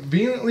Quadros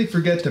conveniently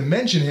forget to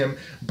mention him,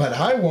 but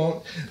I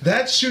won't.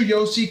 That's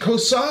Tsuyoshi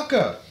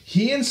Kosaka.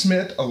 He and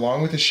Smith,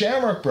 along with the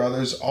Shamrock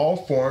brothers, all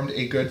formed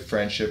a good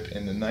friendship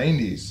in the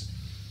 90s.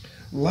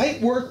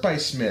 Light work by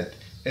Smith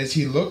as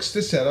he looks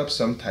to set up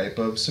some type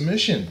of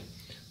submission.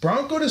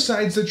 Branko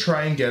decides to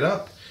try and get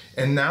up,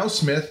 and now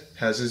Smith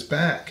has his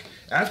back.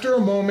 After a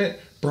moment,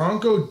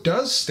 Branko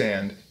does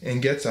stand and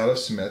gets out of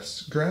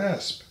Smith's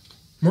grasp.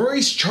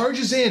 Maurice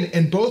charges in,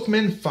 and both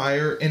men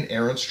fire an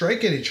errant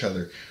strike at each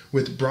other,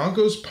 with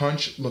Branko's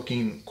punch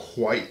looking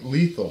quite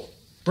lethal.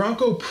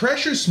 Branko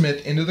pressures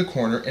Smith into the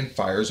corner and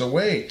fires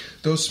away,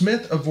 though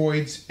Smith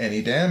avoids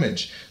any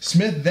damage.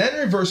 Smith then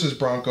reverses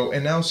Branko,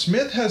 and now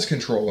Smith has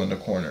control in the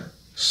corner.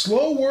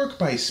 Slow work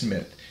by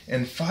Smith,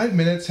 and 5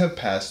 minutes have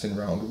passed in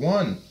round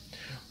 1.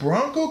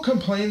 Branko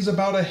complains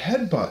about a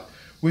headbutt,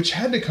 which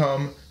had to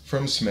come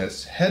from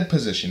Smith's head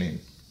positioning.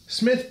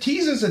 Smith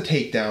teases a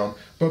takedown,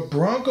 but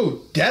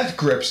Branko death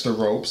grips the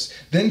ropes,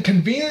 then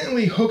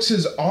conveniently hooks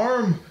his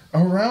arm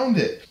around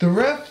it. The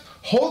ref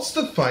halts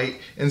the fight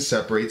and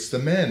separates the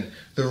men.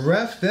 The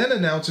ref then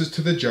announces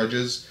to the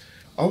judges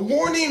a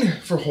warning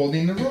for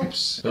holding the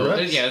ropes.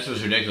 Yeah, this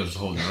was ridiculous,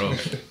 holding the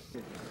ropes.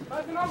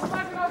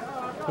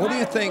 What do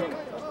you think?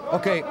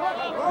 Okay,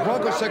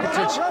 Branko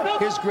Cikatic,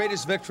 his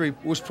greatest victory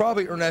was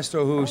probably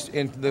Ernesto Hoost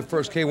in the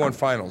first K1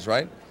 finals,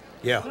 right?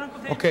 Yeah.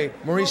 Okay,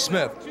 Maurice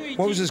Smith,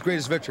 what was his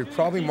greatest victory?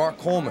 Probably Mark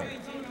Coleman.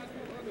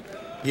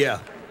 Yeah.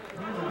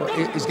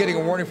 Well, he's getting a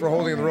warning for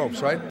holding the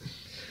ropes, right?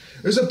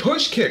 There's a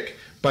push kick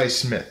by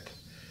Smith.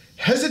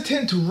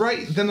 Hesitant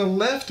right, then a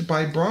left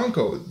by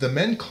Branko. The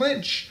men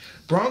clinch.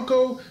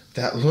 Branko,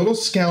 that little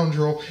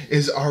scoundrel,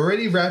 is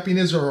already wrapping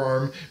his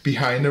arm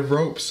behind the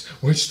ropes,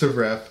 which the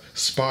ref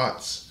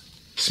spots.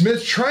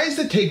 Smith tries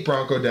to take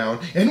Branko down,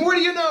 and what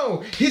do you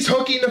know? He's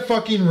hooking the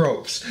fucking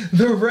ropes.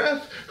 The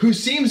ref, who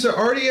seems to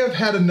already have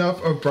had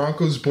enough of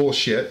Branko's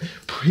bullshit,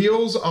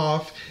 peels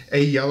off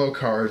a yellow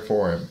card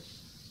for him.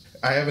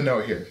 I have a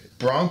note here.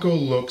 Branko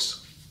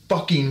looks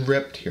fucking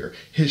ripped here.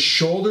 His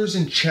shoulders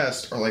and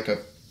chest are like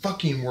a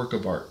fucking work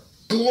of art.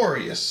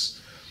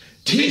 Glorious.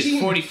 He's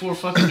 44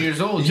 fucking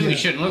years old, too. Yeah. He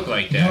shouldn't look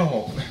like that.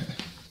 No.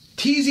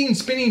 Teasing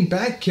spinning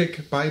back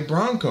kick by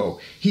Branko.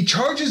 He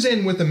charges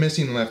in with a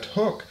missing left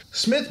hook.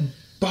 Smith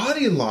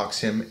body locks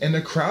him, and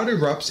the crowd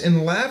erupts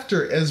in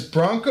laughter as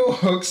Branko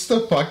hooks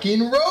the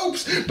fucking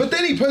ropes. But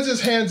then he puts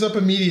his hands up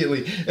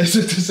immediately as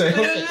if to say,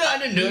 okay. I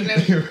didn't do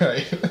that. You're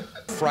right.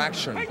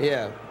 Fraction.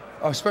 Yeah.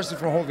 Especially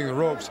from holding the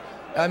ropes.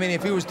 I mean,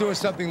 if he was doing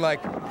something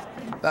like...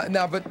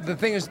 now, but the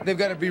thing is, they've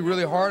got to be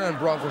really hard on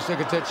Branko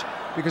Cikatic,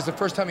 because the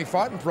first time he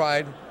fought in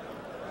Pride...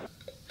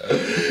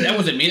 That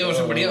wasn't me, that was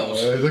somebody else.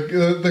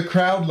 The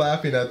crowd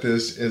laughing at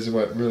this is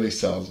what really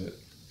sells it.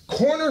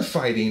 Corner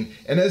fighting,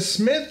 and as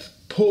Smith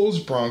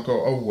pulls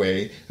Branko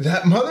away,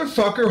 that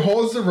motherfucker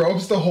holds the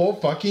ropes the whole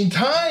fucking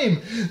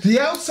time. The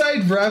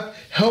outside ref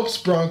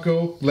helps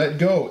Branko let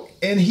go,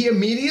 and he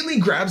immediately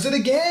grabs it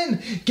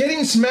again,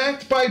 getting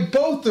smacked by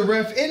both the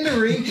ref in the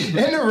ring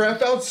and the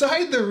ref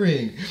outside the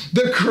ring.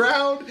 The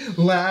crowd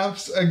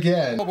laughs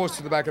again. Elbows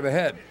to the back of the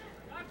head.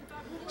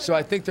 So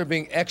I think they're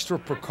being extra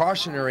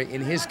precautionary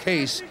in his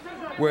case,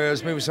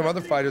 whereas maybe some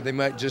other fighter, they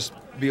might just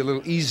be a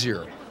little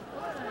easier.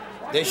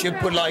 They should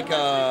put like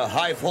a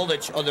high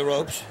voltage on the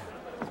ropes.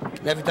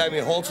 And every time he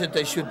holds it,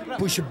 they should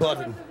push a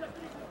button.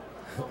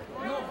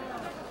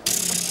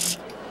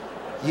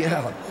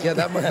 Yeah,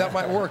 that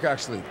might work,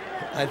 actually.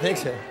 I think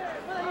so.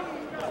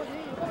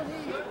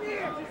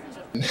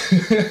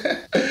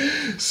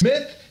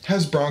 Smith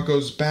has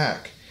Branko's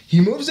back. He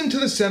moves him to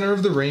the center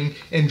of the ring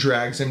and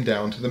drags him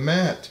down to the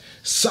mat.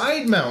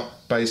 Side mount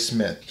by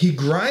Smith. He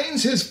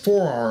grinds his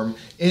forearm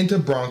into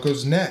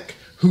Branko's neck,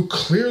 who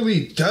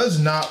clearly does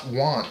not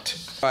want.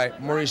 All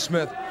right, Maurice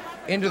Smith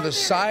into the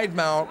side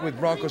mount with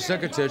Branko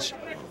Cikatic.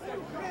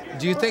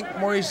 Do you think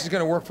Maurice is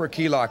going to work for a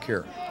key lock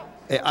here?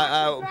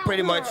 I'm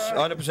pretty much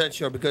 100%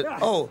 sure because,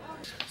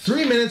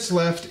 3 minutes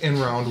left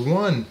in round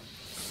 1.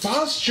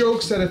 Boss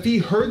jokes that if he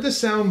heard the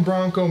sound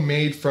Branko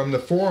made from the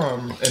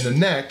forearm and the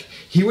neck,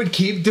 he would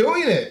keep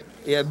doing it.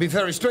 Yeah, it'd be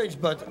very strange,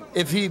 but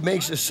if he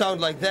makes a sound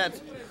like that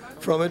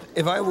from it,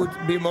 if I would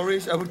be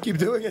Maurice, I would keep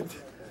doing it.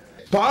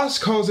 Boss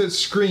calls it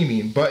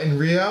screaming, but in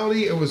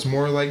reality, it was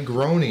more like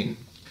groaning.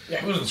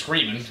 Yeah, it wasn't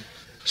screaming.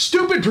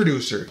 Stupid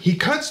producer. He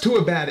cuts to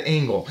a bad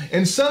angle,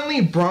 and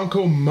suddenly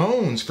Branko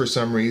moans for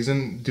some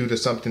reason due to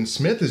something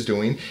Smith is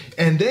doing,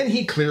 and then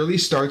he clearly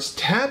starts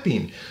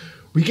tapping.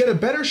 We get a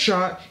better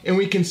shot, and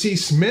we can see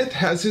Smith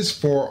has his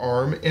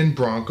forearm in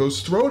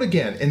Branko's throat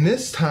again, and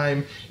this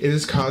time it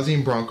is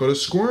causing Branko to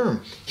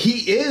squirm.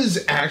 He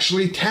is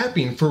actually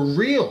tapping for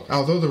real.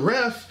 Although the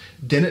ref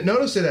didn't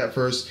notice it at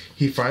first,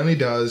 he finally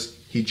does.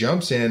 He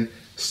jumps in,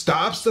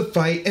 stops the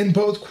fight, and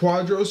both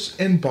Quadros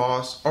and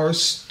Boss are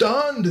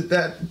stunned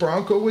that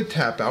Branko would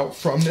tap out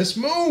from this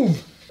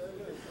move.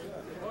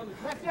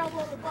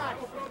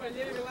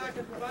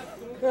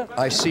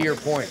 I see your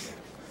point.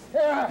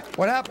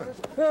 What happened?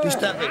 He's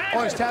tapping.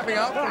 Oh, he's tapping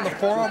out from the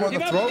forearm or the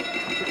throat?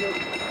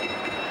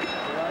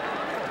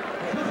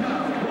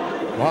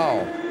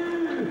 Wow.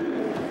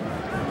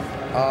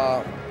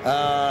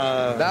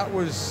 That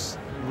was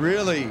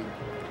really...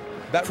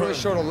 That really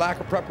showed a lack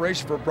of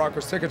preparation for Branko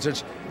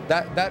Cikatic.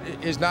 That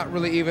is not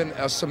really even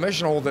a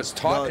submission hold that's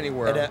taught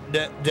anywhere.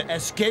 The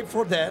escape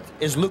for that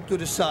is look to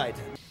the side.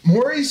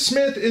 Maurice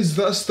Smith is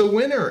thus the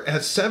winner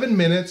at 7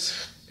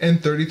 minutes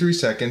and 33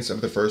 seconds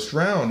of the first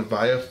round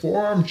via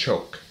forearm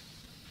choke.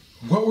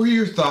 What were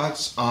your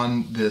thoughts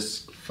on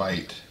this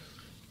fight?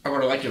 I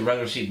would have liked to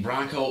rather see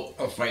Branko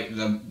fight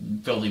the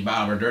filthy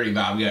Bob or Dirty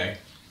Bob guy.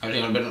 I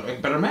think it would have been a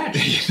better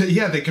match.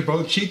 Yeah, they could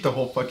both cheat the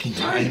whole fucking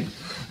time.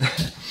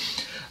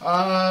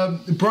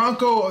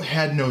 Branko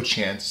had no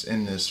chance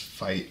in this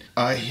fight.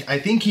 I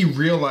think he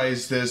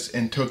realized this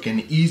and took an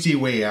easy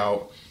way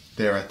out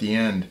there at the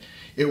end.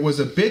 It was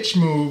a bitch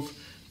move,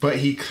 but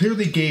he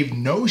clearly gave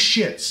no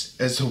shits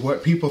as to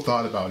what people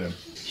thought about him.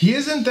 He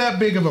isn't that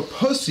big of a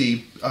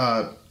pussy,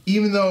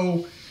 even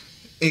though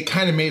it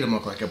kind of made him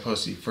look like a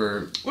pussy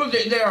for... Well,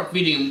 they are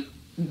beating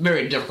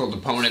very difficult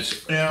opponents.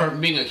 For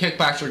being a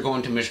kickboxer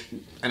going to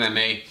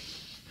MMA.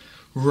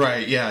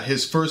 Right, yeah.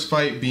 His first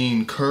fight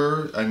being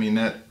Kerr. I mean,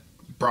 that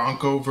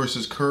Branko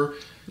versus Kerr.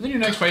 And then your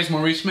next fight is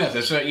Maurice Smith.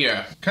 That's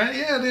yeah.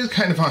 It is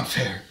kind of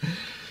unfair.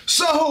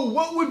 So,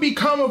 what would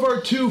become of our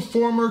two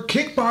former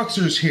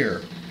kickboxers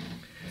here?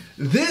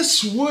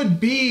 This would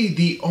be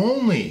the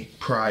only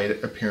Pride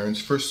appearance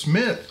for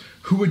Smith,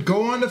 who would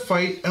go on to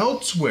fight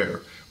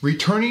elsewhere,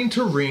 returning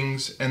to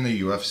rings and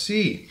the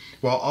UFC,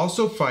 while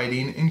also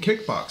fighting in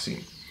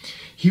kickboxing.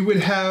 He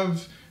would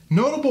have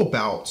notable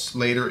bouts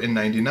later in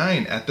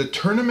 '99 at the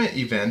tournament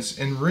events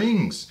in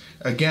rings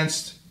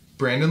against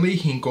Brandon Lee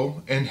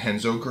Hinkle and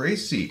Renzo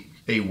Gracie,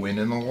 a win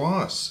and a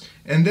loss.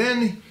 And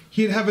then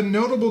he'd have a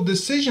notable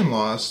decision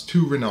loss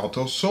to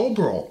Ronaldo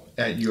Sobral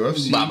at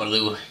UFC.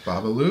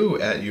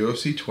 Babalu at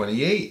UFC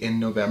 28 in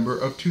November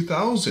of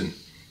 2000.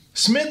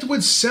 Smith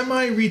would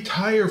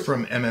semi-retire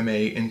from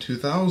MMA in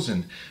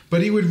 2000,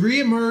 but he would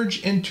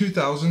re-emerge in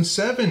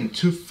 2007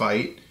 to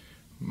fight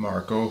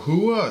Marco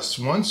Ruas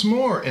once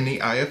more in the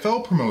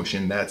IFL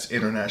promotion, that's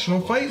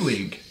International Fight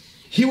League.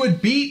 He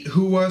would beat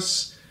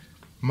Ruas,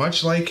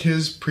 much like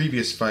his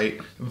previous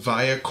fight,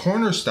 via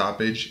corner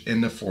stoppage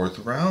in the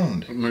 4th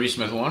round. Maurice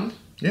Smith won?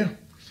 Yeah.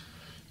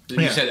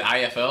 You said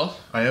IFL?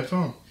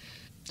 IFL.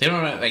 They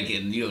don't, like,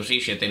 in UFC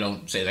shit, they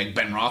don't say, like,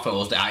 Ben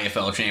Rothwell is the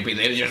IFL champion.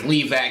 They just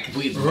leave that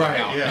completely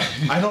out. Yeah.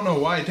 I don't know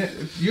why. Did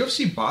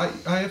UFC buy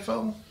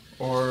IFL?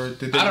 Or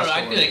did they... I don't know.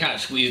 I think they kind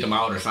of squeezed them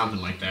out or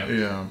something like that.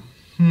 Yeah.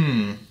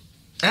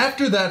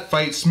 After that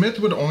fight, Smith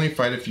would only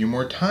fight a few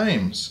more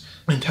times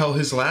until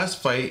his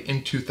last fight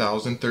in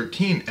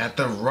 2013 at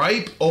the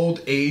ripe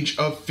old age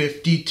of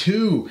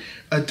 52.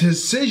 A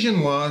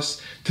decision loss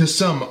to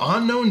some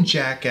unknown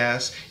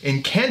jackass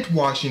in Kent,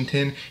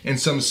 Washington in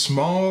some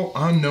small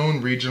unknown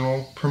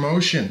regional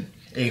promotion.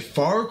 A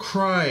far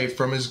cry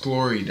from his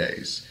glory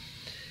days.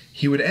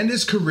 He would end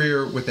his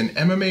career with an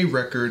MMA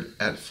record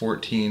at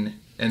 14-14.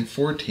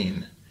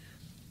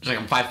 It's like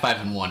I'm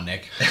 5-5-1,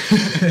 Nick.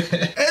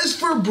 As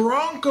for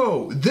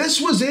Branko, this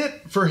was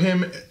it for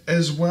him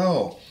as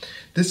well.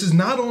 This is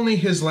not only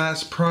his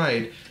last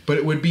Pride, but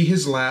it would be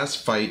his last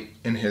fight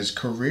in his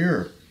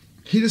career.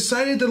 He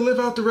decided to live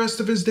out the rest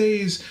of his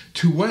days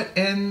to what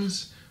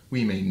ends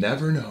we may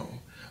never know.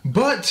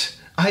 But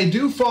I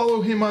do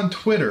follow him on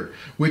Twitter,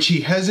 which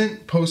he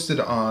hasn't posted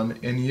on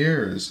in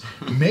years.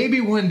 Maybe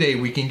one day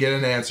we can get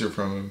an answer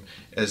from him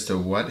as to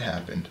what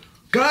happened.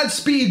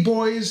 Godspeed,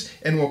 boys,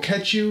 and we'll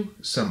catch you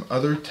some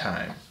other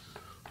time.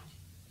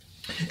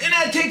 And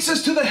that takes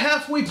us to the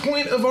halfway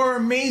point of our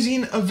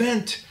amazing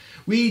event.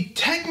 We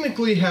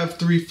technically have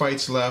 3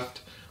 fights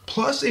left,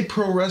 plus a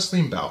pro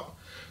wrestling bout.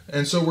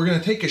 And so we're going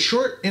to take a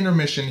short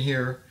intermission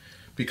here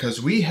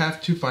because we have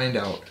to find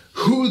out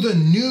who the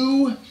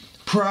new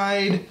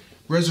Pride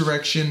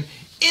Resurrection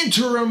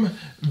interim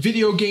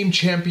video game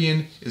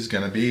champion is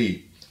going to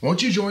be.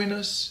 Won't you join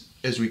us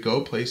as we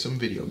go play some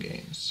video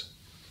games?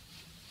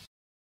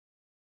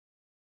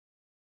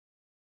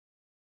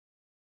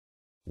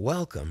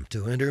 Welcome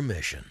to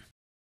intermission.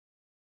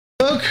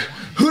 Look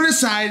who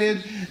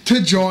decided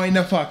to join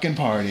the fucking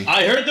party.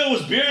 I heard there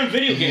was beer and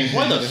video games.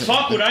 Why the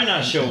fuck would I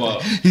not show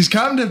up? He's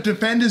come to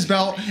defend his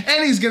belt,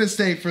 and he's going to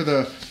stay for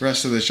the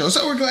rest of the show.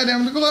 So we're glad to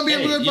have him.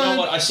 Hey, you know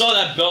what? I saw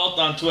that belt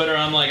on Twitter.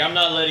 I'm like, I'm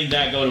not letting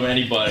that go to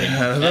anybody.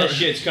 That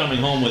shit's coming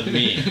home with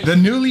me. The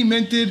newly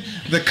minted,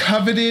 the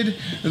coveted,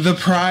 the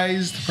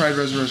prized Pride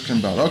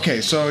Resurrection belt.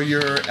 Okay, so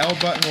your L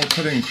button will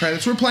put in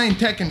credits. We're playing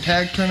Tekken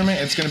Tag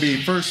Tournament. It's going to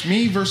be first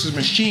me versus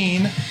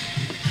Machine.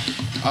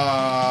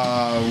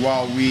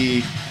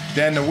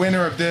 Then the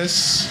winner of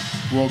this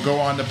will go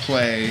on to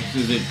play.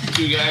 Is it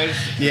 2 guys?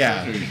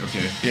 Yeah.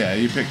 Okay. Yeah,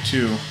 you pick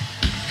 2.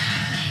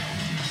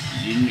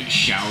 Yin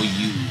Xiao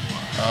Yu.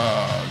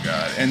 Oh,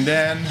 God. And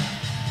then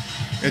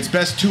it's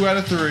best 2 out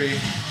of 3.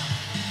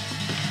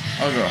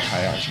 I'll go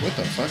Hayashi. What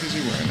the fuck is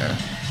he wearing there?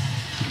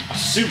 A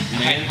suit,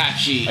 man.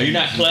 Hayashi. Are you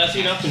not classy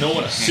enough to know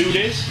what a suit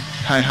is?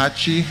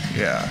 Hayashi?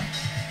 Yeah.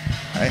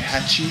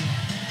 Hayashi.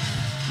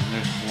 And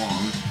there's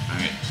Huang.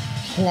 Alright.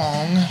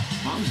 Huang.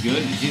 Huang's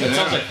good. That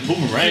sounds like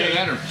Boomerang. Either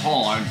that or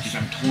Paul. I'm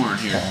torn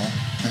here.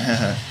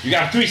 You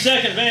got 3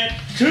 seconds, man.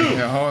 2,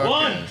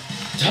 1,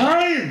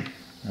 time!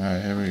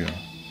 Alright, here we go.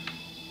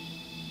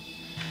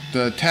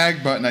 The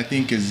tag button, I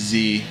think, is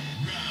Z.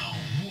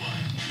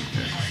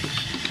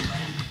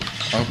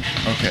 Oh,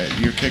 okay.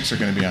 Your kicks are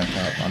going to be on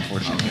top,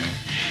 unfortunately.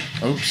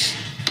 Okay. Oops.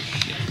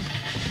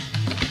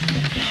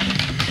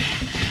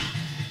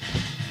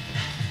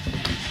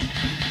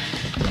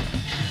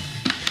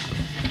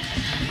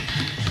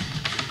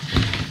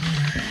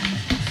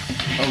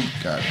 Oh,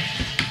 God.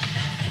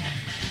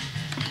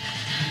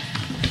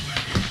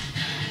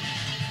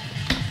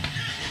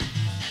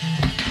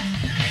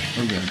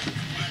 good.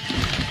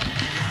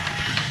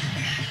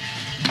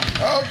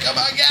 Oh, come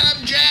on, get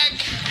him, Jack!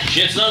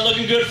 Shit's not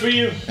looking good for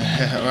you.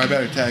 Oh, I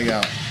better tag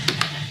out.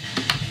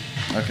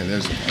 Okay,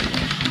 there's the tag out.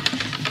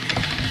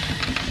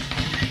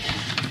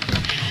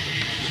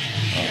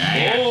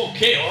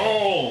 Okay,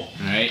 oh!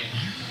 Alright.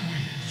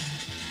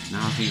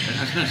 Now I think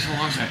it's been so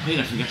long since I played,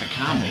 I forget the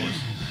combos.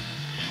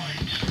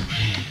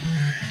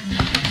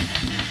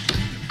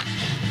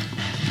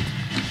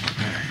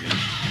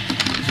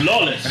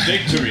 Flawless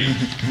victory.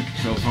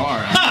 So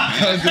far.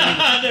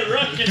 The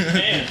Russian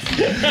pants.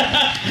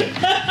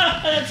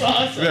 That's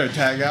awesome. Better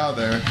tag out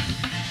there.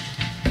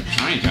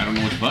 I don't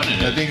know which button it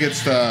is. I think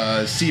it's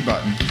the C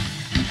button.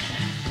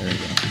 There you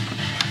go.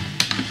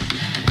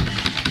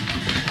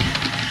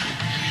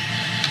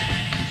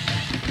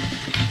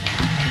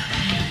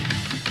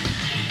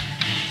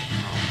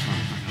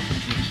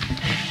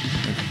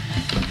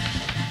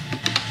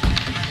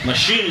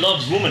 Machine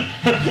loves woman.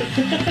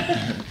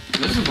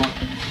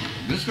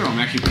 This girl I'm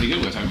actually pretty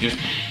good with. I'm just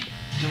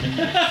hit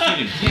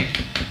and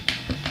kick.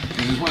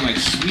 This is one like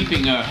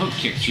sweeping hook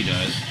kick she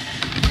does.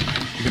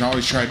 You can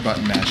always try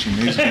button mashing.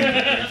 These are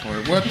great for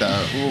it. What the?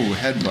 Ooh,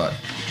 headbutt.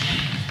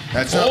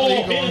 That's not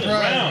legal in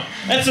Pride.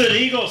 That's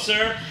illegal,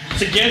 sir.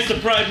 It's against the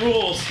Pride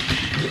rules.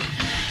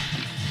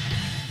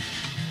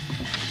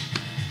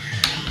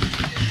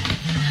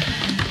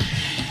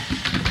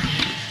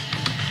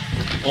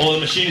 Oh, the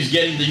machine is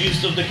getting the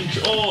use of the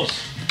controls.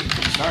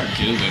 Started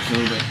to, but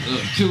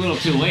it's a little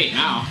too late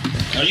now.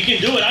 Oh, you can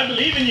do it. I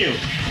believe in you.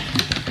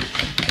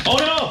 Oh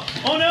no!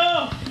 Oh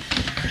no!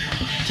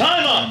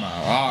 Time up!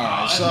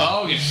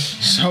 All right,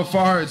 so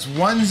far it's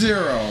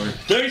 1-0.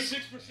 36%.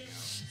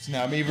 It's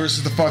now me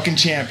versus the fucking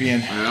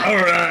champion. All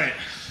right.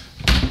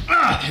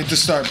 Hit the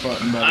start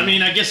button, buddy. I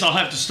mean, I guess I'll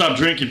have to stop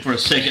drinking for a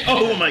second.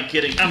 Oh, who am I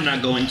kidding? I'm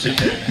not going to.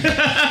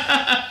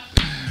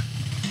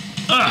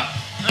 All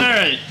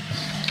right.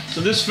 So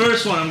this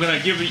first one, I'm gonna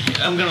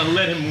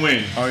let him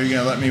win. Oh, you're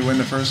gonna let me win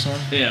the first one?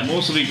 Yeah,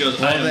 mostly because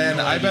I'm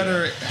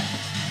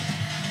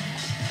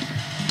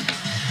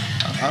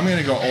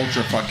gonna go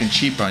ultra fucking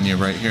cheap on you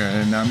right here,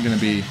 and I'm gonna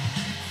be.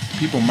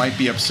 People might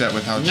be upset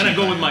with how. I'm gonna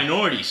go with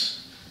minorities.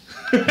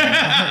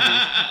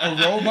 A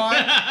robot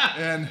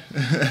and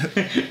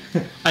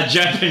a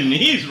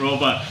Japanese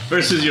robot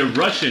versus your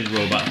Russian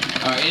robot.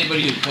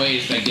 Anybody who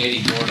plays like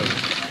Daily Boredom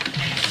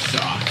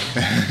sucks.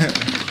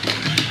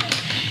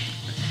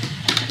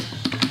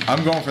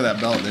 I'm going for that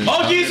belt, dude.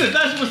 Oh Jesus,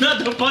 that was not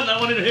the button I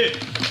wanted to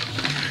hit.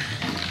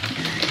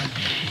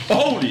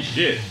 Holy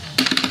shit.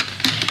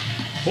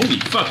 Holy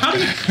fuck, how do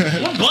you,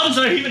 what buttons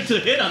are even to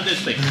hit on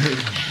this thing?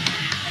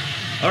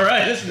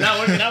 Alright, this is not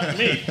working out for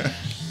me.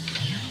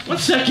 1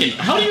 second,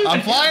 how do you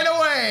I'm flying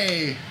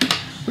away!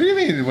 What do you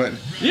mean, what?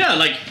 Yeah,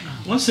 like,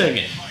 1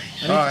 second.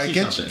 Alright,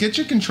 get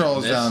your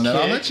controls down, then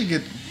I'll let you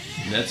get...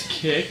 Let's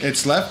kick.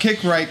 It's left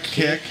kick, right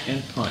kick.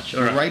 And punch.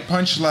 All right. Right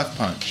punch, left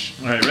punch.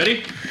 All right,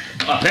 ready?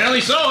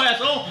 Apparently so,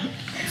 asshole.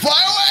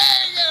 Fly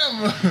away! Get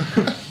him!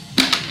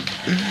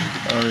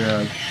 Oh,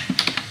 God.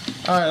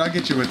 All right, I'll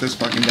get you with this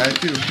fucking guy,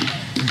 too.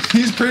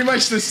 He's pretty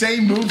much the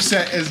same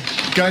moveset as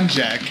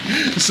Gunjack.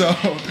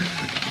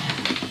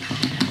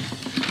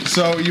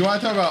 So you want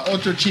to talk about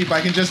ultra cheap?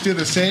 I can just do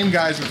the same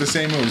guys with the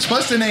same moves.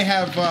 Plus, then they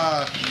have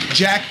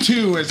Jack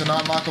 2 as an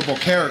unlockable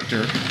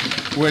character,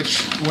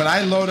 which when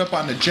I load up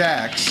on the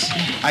Jacks,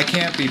 I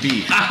can't be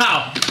beat.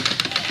 Ow!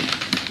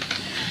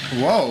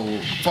 Whoa,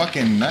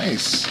 fucking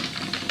nice.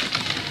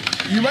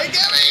 You might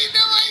get me!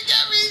 You might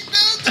get me!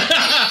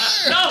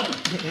 No!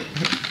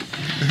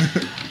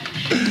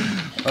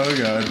 Oh,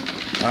 God.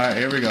 All right,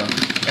 here we go.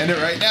 End it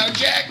right now,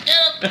 Jack. Get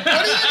him! What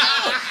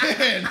are you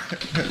doing?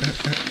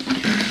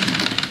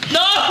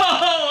 No!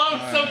 I'm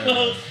so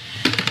close.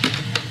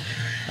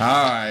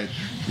 All right.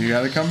 You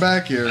got to come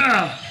back here.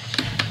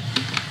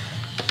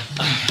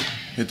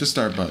 Hit the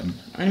start button.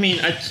 I mean,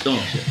 I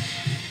don't.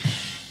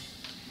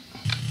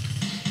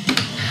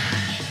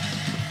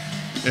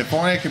 If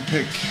only I could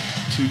pick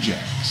 2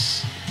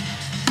 Jacks.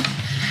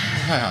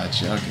 I'll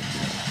get you.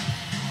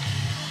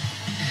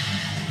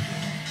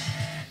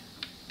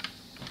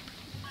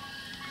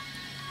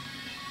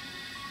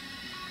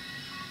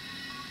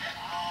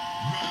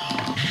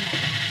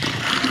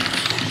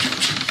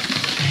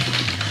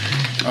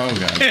 Oh,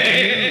 God.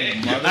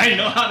 Hey, I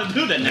know how to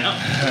do that now.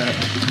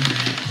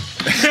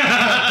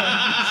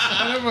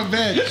 Son of a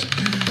bitch.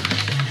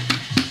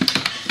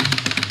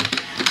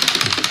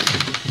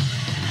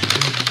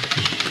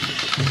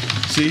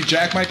 See,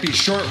 Jack might be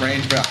short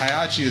range, but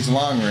Hayachi is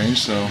long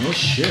range, so... Oh,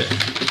 shit.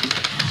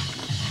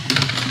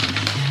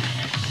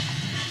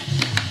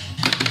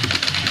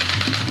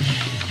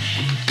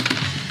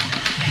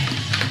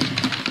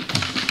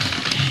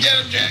 Get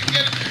him, Jack.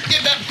 Get him.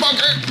 Get that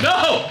fucker.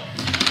 No!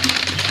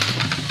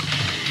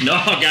 No,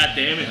 god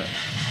damn it. What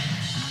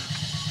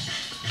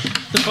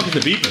the fuck is the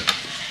beeper?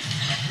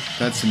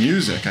 That's the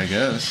music, I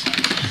guess.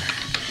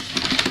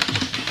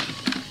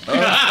 Oh,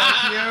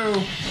 fuck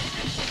you.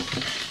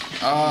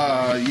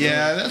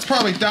 Yeah, that's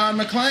probably Don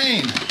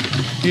McClane.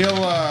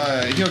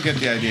 He'll get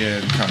the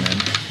idea to come in.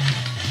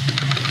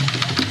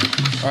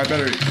 Oh, I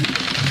better...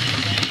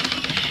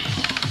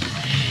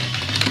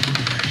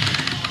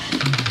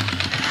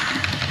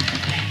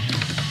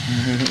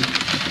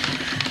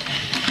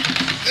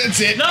 That's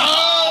it. No!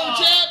 Oh,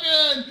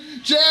 champion!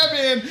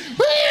 Champion!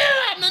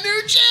 I'm the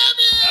new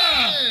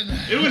champion!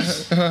 It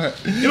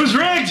was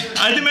rigged.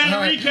 I demand a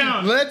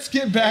recount. Let's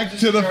get back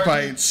to the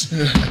fights.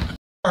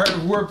 All right,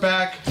 we're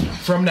back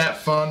from that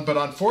fun, but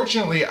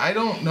unfortunately, I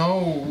don't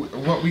know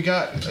what we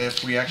got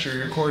if we actually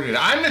recorded it.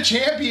 I'm the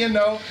champion,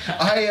 though.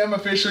 I am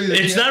officially the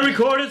champion. It's not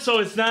recorded, so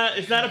it's not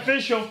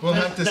official. We'll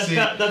have to see.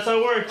 That's how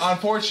it works.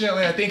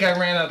 Unfortunately, I think I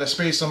ran out of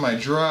space on my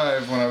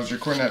drive when I was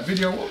recording that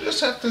video. We'll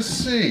just have to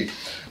see.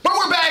 But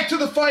we're back to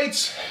the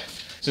fights.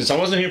 Since I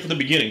wasn't here for the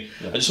beginning,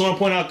 I just want to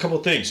point out a couple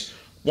of things.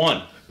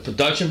 One,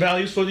 production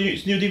values for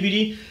the new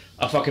DVD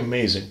are fucking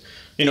amazing.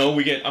 You know,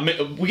 we get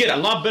a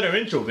lot better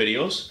intro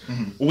videos.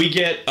 Mm-hmm. We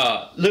get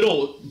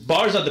little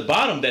bars at the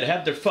bottom that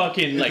have their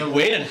fucking like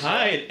weight and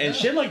height and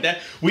shit like that.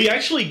 We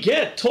actually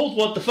get told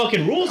what the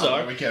fucking rules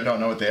are. We don't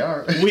know what they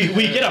are. we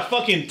get a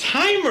fucking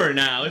timer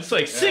now. It's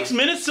like 6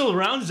 minutes till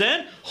round's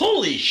end.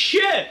 Holy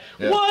shit!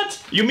 Yeah. What?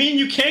 You mean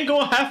you can't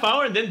go a half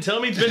hour and then tell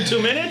me it's been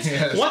 2 minutes?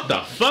 Yes. What the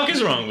fuck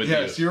is wrong with you?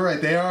 Yes, you're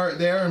right. They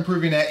are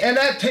improving that, and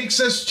that takes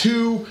us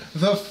to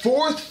the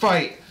fourth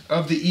fight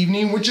of the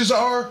evening, which is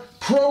our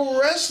pro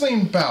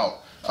wrestling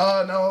bout.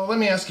 Now, let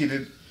me ask you,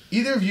 did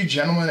either of you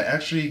gentlemen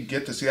actually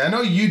get to see it? I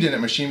know you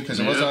didn't, Machine, because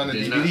it wasn't on the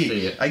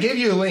DVD. I gave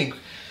you a link.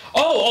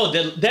 Oh,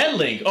 that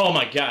link. Oh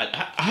my god.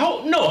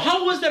 How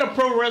was that a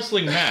pro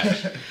wrestling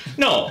match?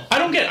 No, I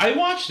don't get it. I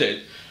watched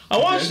it.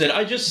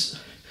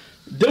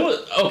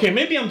 Okay,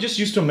 maybe I'm just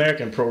used to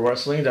American pro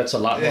wrestling. That's a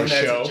lot more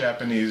show. That's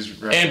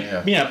Japanese wrestling,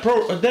 and,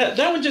 that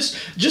one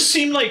just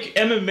seemed like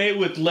MMA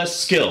with less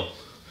skill.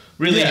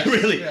 Really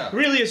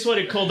is what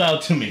it called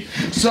out to me.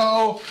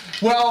 So,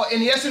 well, in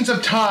the essence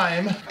of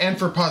time, and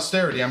for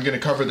posterity, I'm going to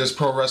cover this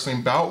pro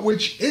wrestling bout,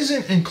 which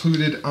isn't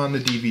included on the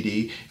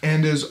DVD,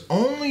 and is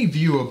only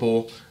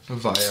viewable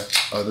via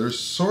other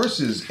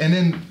sources. And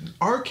in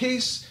our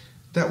case,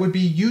 that would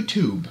be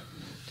YouTube.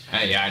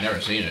 Hey, yeah, I never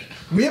seen it.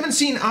 We haven't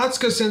seen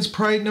Otsuka since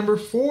Pride number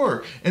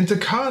 4, and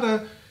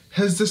Takada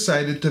has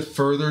decided to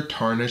further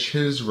tarnish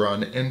his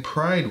run in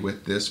Pride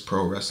with this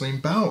pro wrestling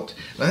bout.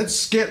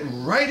 Let's get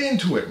right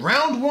into it.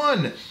 Round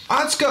 1.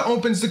 Otsuka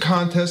opens the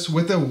contest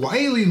with a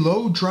wily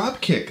low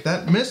drop kick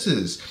that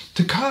misses.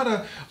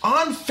 Takada,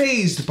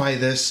 unfazed by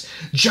this,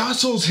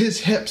 jostles his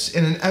hips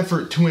in an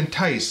effort to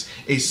entice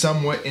a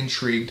somewhat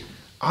intrigued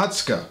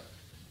Otsuka.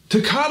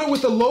 Takada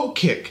with a low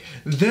kick,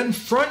 then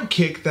front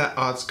kick that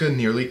Otsuka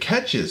nearly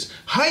catches.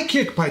 High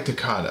kick by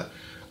Takada.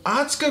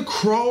 Otsuka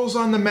crawls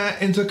on the mat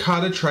and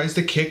Takada tries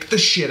to kick the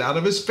shit out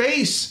of his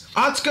face.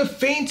 Otsuka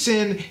feints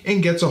in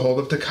and gets a hold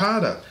of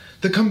Takada.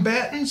 The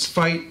combatants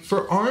fight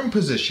for arm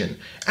position.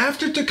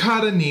 After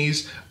Takada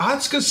knees,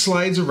 Otsuka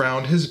slides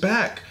around his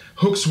back,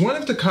 hooks one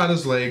of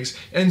Takada's legs,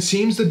 and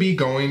seems to be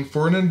going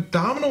for an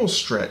abdominal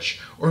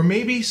stretch, or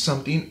maybe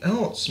something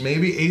else,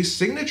 maybe a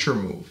signature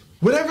move.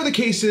 Whatever the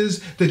case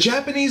is, the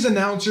Japanese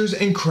announcers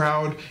and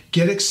crowd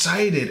get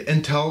excited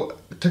until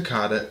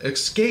Takada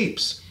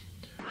escapes.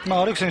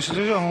 アレク選手と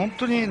しては本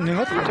当に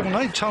願っても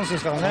ないチャンスで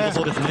すからね。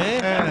そうですね。おっと、な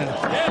ん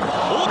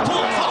とコ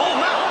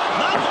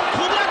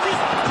ブラツイ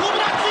スト。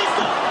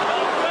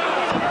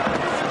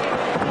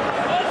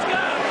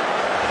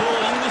今日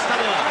リング下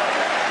では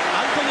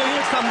アントニオ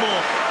猪木さんも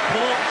こ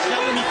の試合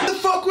を見て。What the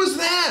fuck was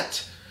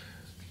that?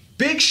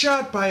 Big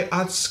shot by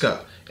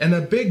Otsuka and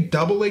a big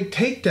double leg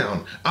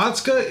takedown.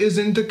 Otsuka is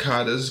in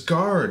Takada's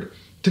guard.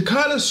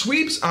 Takada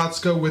sweeps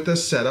Otsuka with a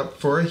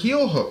setup for a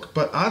heel hook,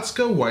 but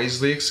Otsuka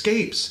wisely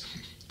escapes.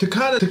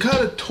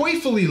 Takada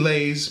toyfully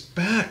lays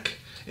back,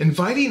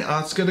 inviting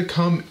Otsuka to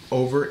come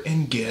over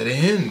and get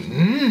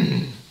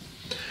in.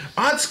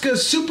 Otsuka,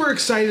 super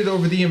excited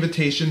over the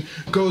invitation,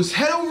 goes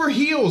head over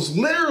heels,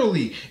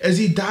 literally, as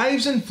he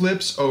dives and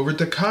flips over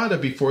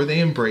Takada before they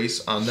embrace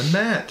on the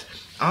mat.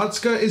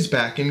 Otsuka is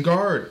back in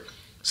guard.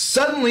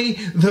 Suddenly,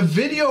 the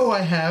video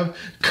I have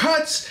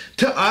cuts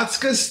to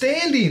Otsuka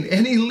standing,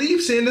 and he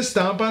leaps in to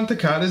stomp on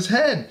Takada's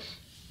head.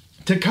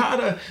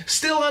 Takada,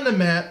 still on the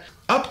mat,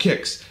 up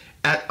kicks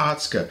at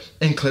Otsuka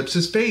and clips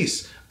his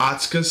face.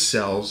 Otsuka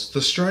sells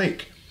the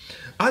strike.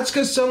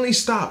 Otsuka suddenly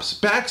stops,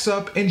 backs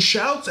up, and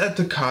shouts at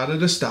Takada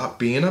to stop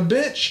being a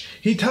bitch.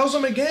 He tells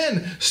him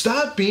again,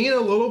 stop being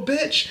a little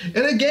bitch.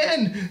 And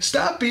again,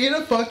 stop being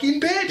a fucking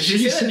bitch. Did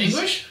you say that in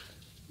English?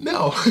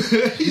 No. To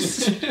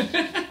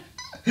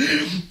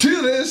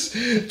this,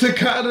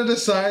 Takada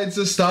decides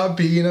to stop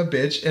being a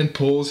bitch and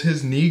pulls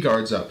his knee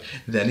guards up.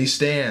 Then he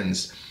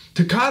stands.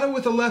 Takada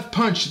with a left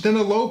punch, then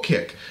a low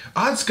kick.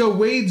 Otsuka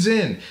wades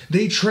in,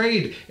 they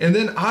trade, and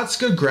then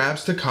Otsuka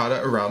grabs Takada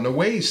around the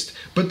waist.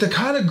 But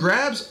Takada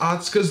grabs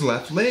Otsuka's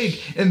left leg,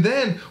 and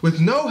then,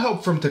 with no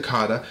help from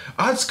Takada,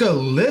 Otsuka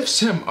lifts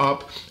him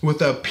up with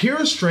a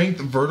pure strength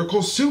vertical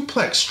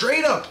suplex,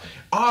 straight up.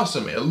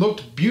 Awesome, it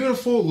looked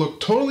beautiful,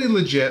 looked totally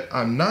legit,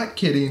 I'm not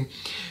kidding.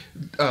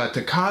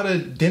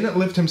 Takada didn't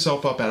lift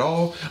himself up at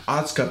all.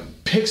 Otsuka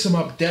picks him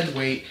up dead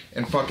weight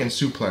and fucking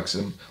suplexes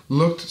him.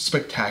 Looked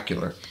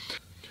spectacular.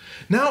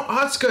 Now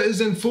Otsuka is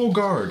in full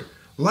guard.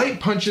 Light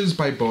punches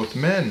by both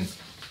men.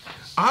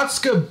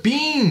 Otsuka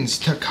beans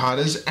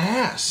Takada's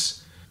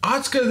ass.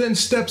 Otsuka then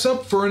steps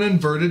up for an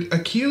inverted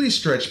Achilles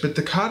stretch, but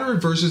Takada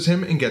reverses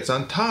him and gets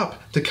on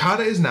top.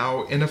 Takada is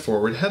now in a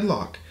forward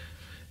headlock.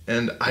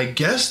 And I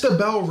guess the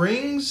bell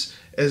rings,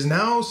 as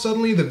now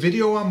suddenly the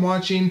video I'm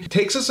watching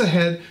takes us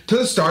ahead to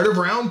the start of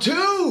round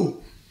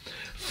 2.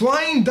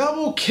 Flying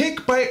double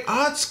kick by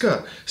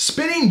Otsuka.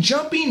 Spinning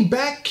jumping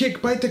back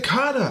kick by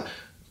Takada.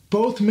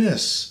 Both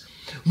miss.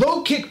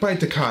 Low kick by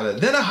Takada,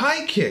 then a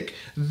high kick,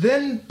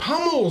 then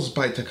pummels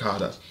by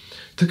Takada.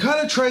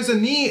 Takada tries a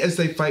knee as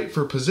they fight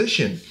for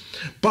position.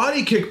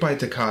 Body kick by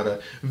Takada,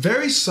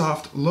 very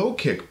soft low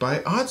kick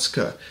by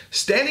Otsuka.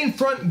 Standing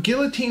front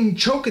guillotine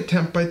choke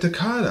attempt by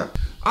Takada.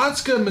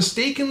 Otsuka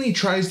mistakenly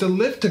tries to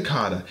lift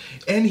Takada,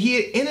 and he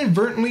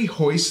inadvertently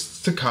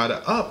hoists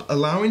Takada up,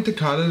 allowing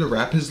Takada to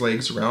wrap his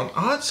legs around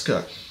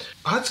Otsuka.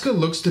 Otsuka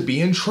looks to be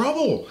in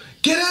trouble.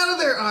 Get out of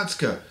there,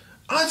 Otsuka!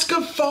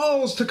 Otsuka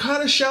falls.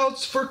 Takada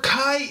shouts for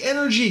Kai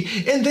energy,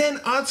 and then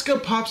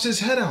Otsuka pops his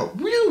head out.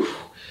 Whew!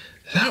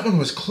 That one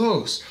was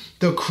close.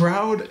 The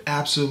crowd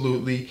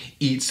absolutely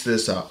eats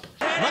this up.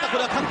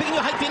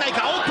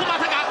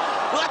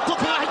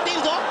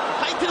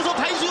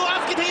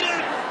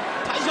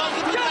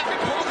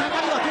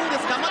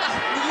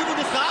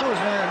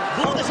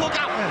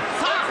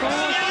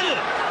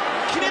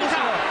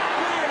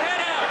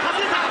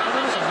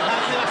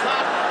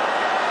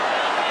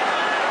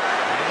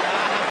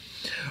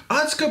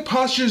 Otsuka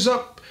postures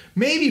up,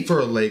 maybe for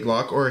a leg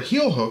lock or a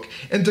heel hook,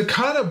 and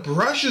Takada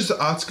brushes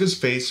Otsuka's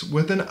face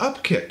with an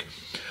up kick.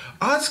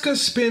 Otsuka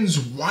spins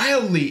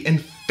wildly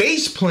and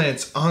face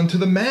plants onto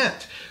the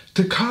mat.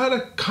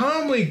 Takada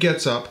calmly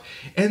gets up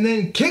and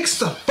then kicks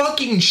the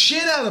fucking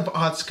shit out of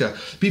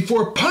Otsuka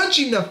before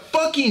punching the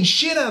fucking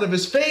shit out of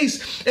his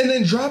face and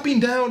then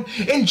dropping down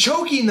and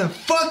choking the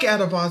fuck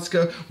out of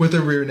Otsuka with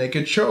a rear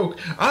naked choke.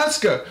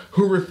 Otsuka,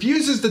 who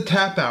refuses to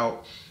tap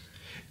out,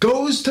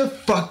 goes to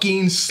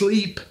fucking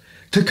sleep.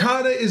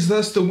 Takada is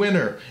thus the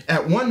winner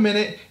at 1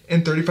 minute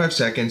and 35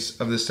 seconds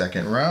of the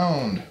second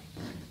round.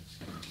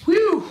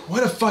 Whew,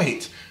 what a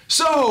fight.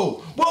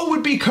 So, what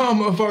would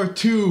become of our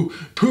two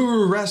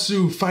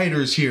Puroresu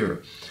fighters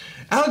here?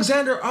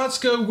 Alexander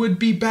Otsuka would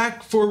be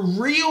back for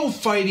real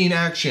fighting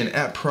action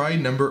at Pride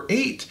number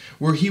 8,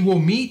 where he will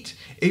meet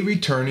a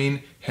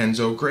returning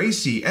Renzo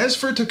Gracie. As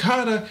for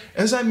Takada,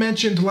 as I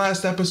mentioned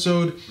last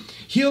episode,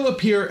 he'll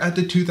appear at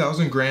the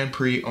 2000 Grand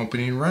Prix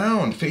opening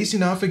round,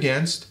 facing off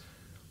against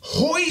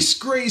Royce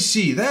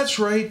Gracie. That's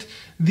right,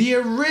 the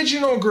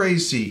original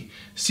Gracie.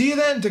 See you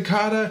then,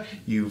 Takada,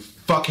 you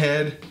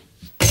fuckhead.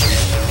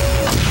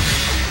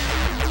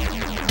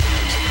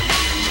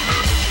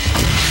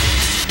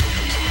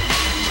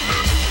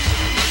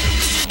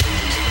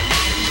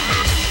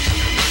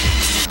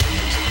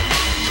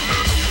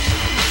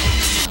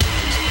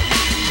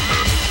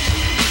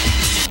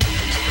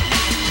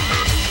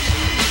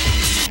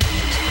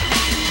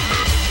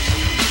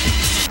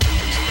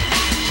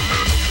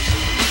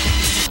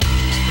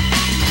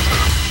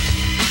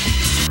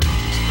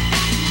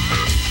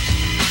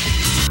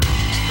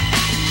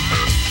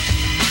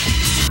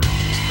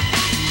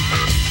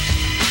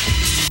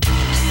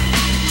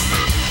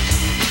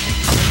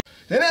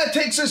 Then that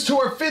takes us to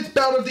our fifth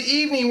bout of the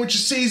evening, which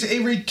sees a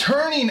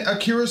returning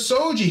Akira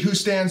Shoji, who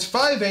stands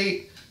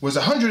 5'8", was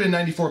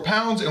 194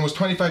 pounds, and was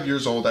 25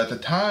 years old at the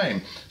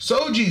time.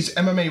 Shoji's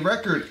MMA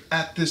record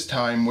at this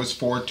time was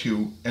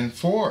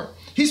 4-2-4.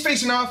 He's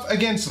facing off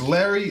against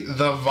Larry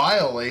the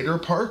Violator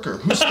Parker,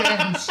 who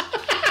stands...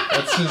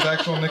 That's his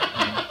actual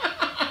nickname.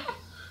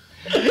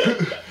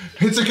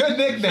 It's a good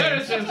nickname.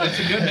 It's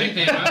a good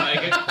nickname. I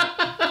like it.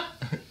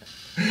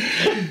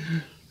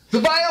 The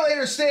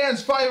Violator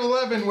stands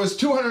 5'11", was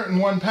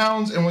 201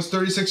 pounds, and was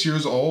 36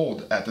 years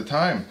old at the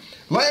time.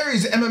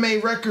 Larry's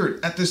MMA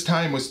record at this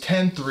time was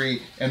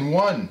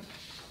 10-3-1.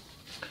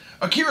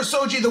 Akira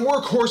Shoji, the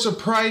workhorse of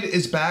Pride,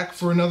 is back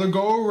for another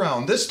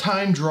go-around, this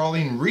time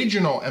drawing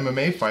regional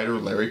MMA fighter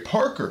Larry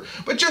Parker.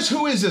 But just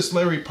who is this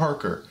Larry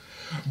Parker?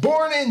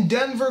 Born in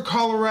Denver,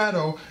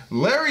 Colorado,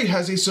 Larry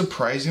has a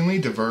surprisingly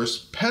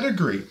diverse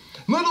pedigree.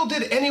 Little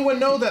did anyone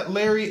know that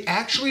Larry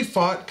actually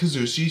fought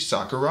Kazushi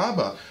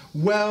Sakuraba.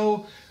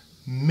 Well,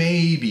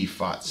 maybe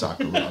fought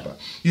Sakuraba.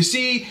 You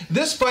see,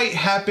 this fight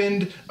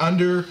happened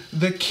under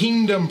the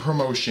Kingdom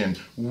promotion,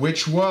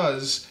 which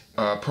was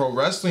a pro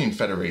wrestling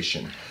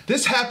federation.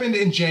 This happened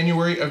in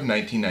January of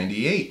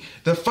 1998.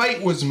 The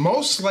fight was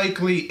most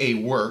likely a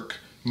work,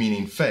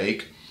 meaning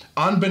fake,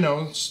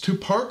 unbeknownst to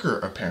Parker,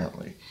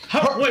 apparently.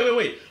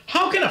 Wait.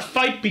 How can a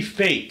fight be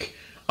fake,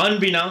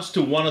 unbeknownst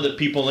to one of the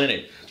people in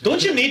it?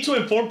 Don't you need to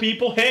inform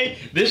people, hey,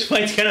 this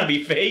fight's gonna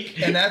be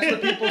fake? And that's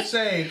what people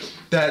say,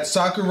 that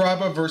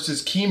Sakuraba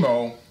versus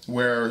Kimo,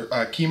 where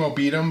Kimo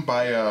beat him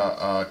by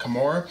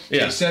Kimura,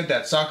 They said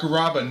that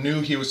Sakuraba knew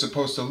he was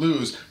supposed to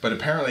lose, but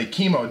apparently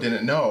Kimo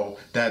didn't know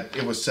that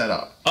it was set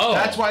up. Oh.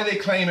 That's why they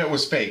claim it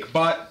was fake.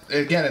 But,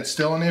 again, it's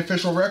still in the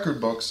official record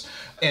books.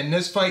 And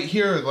this fight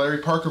here, Larry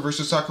Parker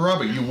versus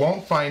Sakuraba, you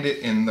won't find it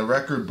in the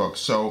record book,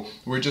 so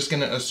we're just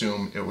going to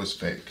assume it was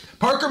fake.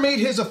 Parker made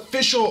his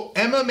official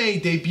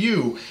MMA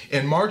debut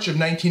in March of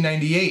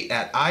 1998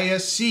 at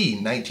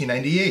ISC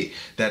 1998.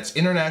 That's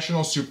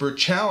International Super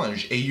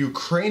Challenge, a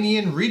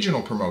Ukrainian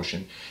regional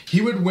promotion. He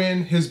would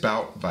win his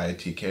bout via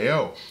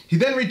TKO. He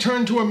then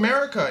returned to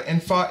America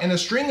and fought in a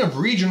string of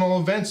regional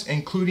events,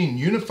 including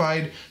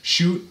Unified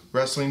Shoot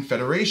Wrestling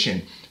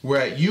Federation,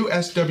 where at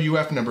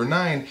USWF number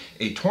 9,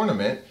 a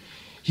tournament,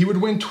 he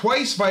would win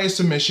twice via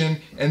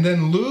submission and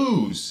then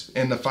lose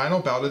in the final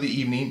bout of the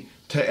evening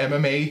to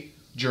MMA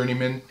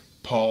journeyman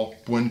Paul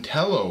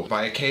Buentello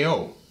via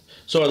KO.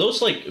 So are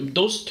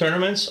those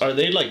tournaments, are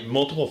they like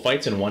multiple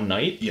fights in one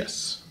night?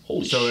 Yes.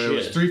 Holy shit. So it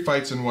was 3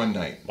 fights in one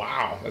night.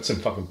 Wow, that's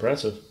fucking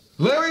impressive.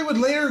 Larry would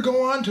later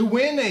go on to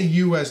win a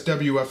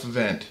USWF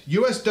event,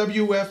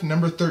 USWF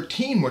number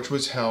 13, which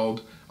was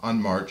held on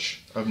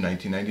March of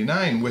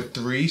 1999 with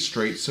 3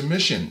 straight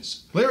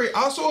submissions. Larry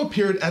also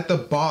appeared at the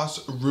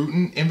Boss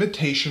Rutan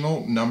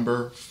Invitational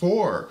number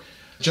 4,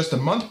 just a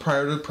month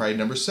prior to Pride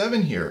number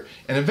 7 here,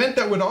 an event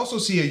that would also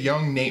see a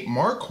young Nate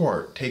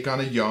Marquardt take on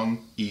a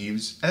young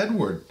Yves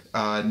Edward.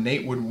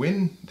 Nate would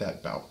win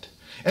that bout.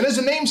 And as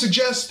the name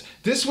suggests,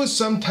 this was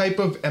some type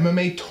of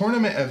MMA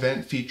tournament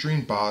event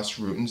featuring Boss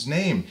Rutan's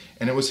name,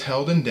 and it was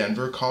held in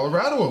Denver,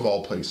 Colorado of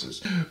all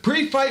places.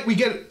 Pre-fight, we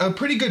get a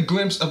pretty good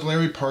glimpse of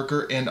Larry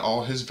Parker and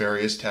all his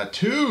various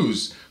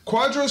tattoos.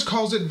 Quadros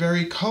calls it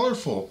very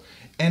colorful.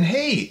 And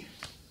hey,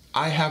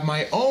 I have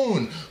my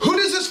own. Who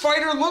does this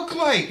fighter look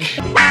like?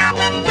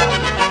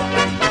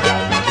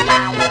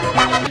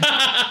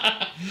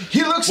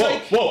 He looks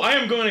like... Whoa, I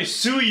am going to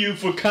sue you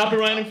for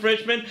copyright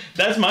infringement.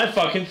 That's my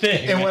fucking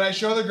thing. And when I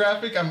show the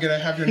graphic, I'm going to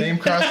have your name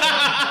crossed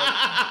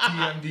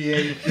out.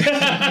 PMDA.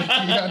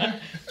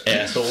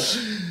 Asshole.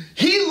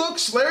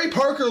 Larry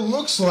Parker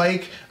looks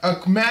like a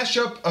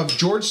mashup of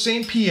George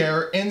St.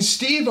 Pierre and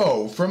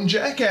Steve-O from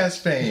Jackass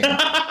fame.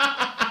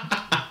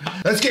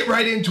 Let's get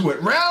right into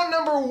it. Round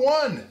number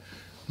 1.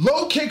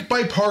 Low kick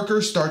by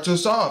Parker starts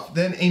us off,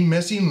 then a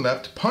missing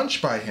left punch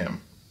by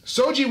him.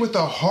 Shoji with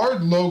a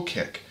hard low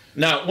kick.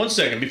 Now, 1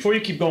 second, before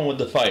you keep going with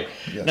the fight.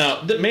 Yes.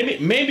 Now,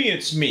 maybe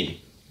it's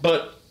me,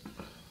 but,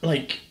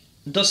 like,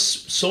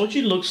 does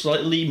Shoji look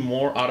slightly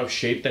more out of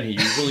shape than he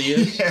usually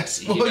is?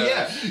 Yes. Well,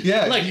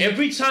 yeah. Like,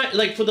 every time,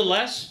 like, for the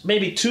last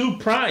maybe 2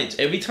 Prides,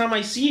 every time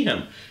I see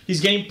him,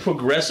 he's getting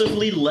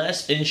progressively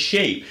less in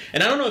shape.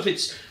 And I don't know if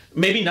it's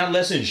maybe not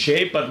less in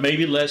shape, but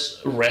maybe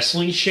less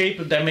wrestling shape,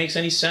 if that makes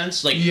any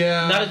sense. Like,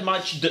 not as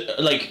much,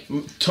 like,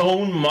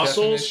 tone,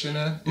 muscles.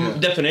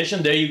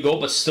 Definition, there you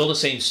go, but still the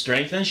same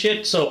strength and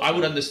shit. So I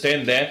would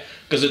understand that,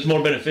 because it's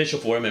more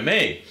beneficial for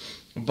MMA.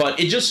 But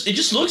it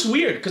just looks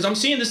weird, because I'm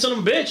seeing this son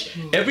of a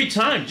bitch every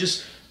time,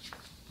 just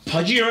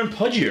pudgier and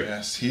pudgier.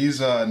 Yes, he's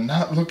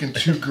not looking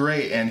too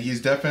great, and he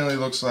definitely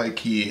looks like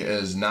he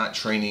is not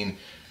training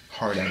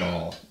hard at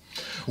all.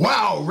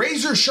 Wow,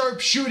 razor sharp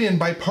shoot in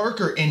by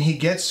Parker, and he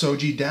gets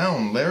Shoji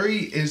down. Larry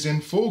is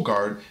in full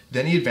guard,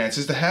 then he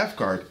advances to half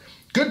guard.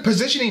 Good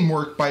positioning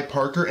work by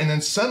Parker, and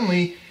then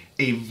suddenly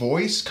a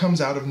voice comes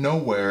out of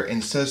nowhere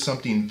and says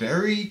something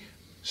very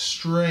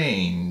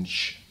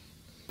strange.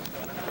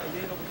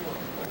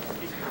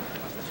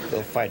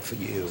 They'll fight for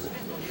you.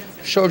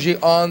 Shoji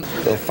on.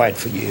 They'll fight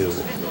for you.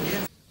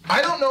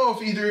 I don't know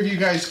if either of you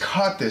guys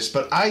caught this,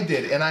 but I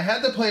did, and I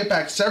had to play it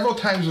back several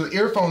times with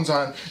earphones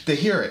on to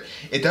hear it.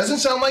 It doesn't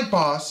sound like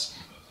Boss.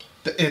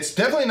 It's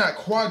definitely not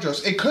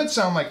Quadros. It could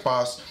sound like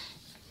Boss,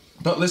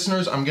 but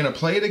listeners, I'm going to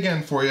play it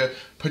again for you.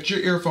 Put your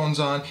earphones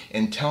on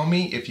and tell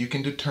me if you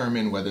can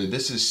determine whether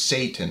this is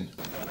Satan.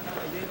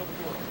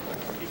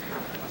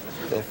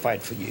 They'll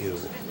fight for you.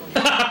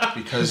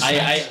 Because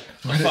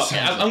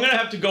I'm going to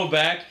have to go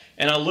back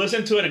and I'll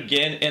listen to it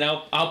again, and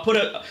I'll put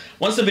it,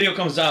 once the video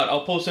comes out,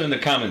 I'll post it in the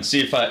comments, see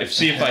if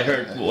I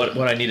heard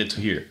what I needed to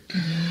hear.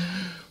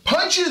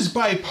 Punches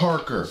by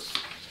Parker.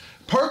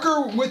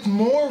 Parker with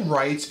more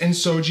rights, and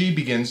Shoji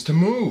begins to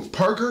move.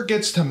 Parker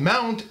gets to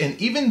mount, and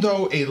even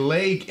though a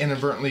leg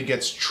inadvertently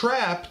gets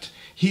trapped,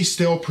 he's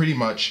still pretty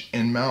much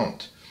in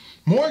mount.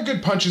 More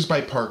good punches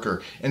by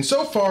Parker, and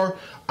so far,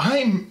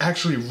 I'm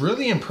actually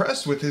really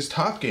impressed with his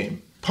top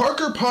game.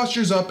 Parker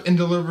postures up and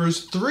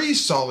delivers 3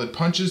 solid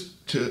punches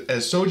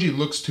as Shoji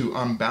looks to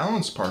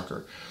unbalance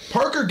Parker.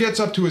 Parker gets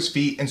up to his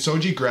feet and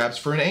Shoji grabs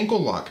for an ankle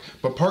lock,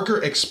 but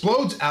Parker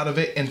explodes out of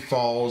it and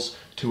falls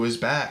to his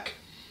back.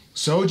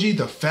 Shoji,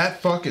 the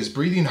fat fuck, is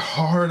breathing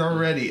hard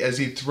already as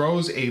he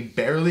throws a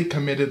barely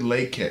committed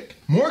leg kick.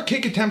 More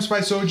kick attempts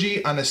by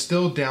Shoji on a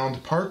still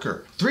downed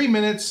Parker. 3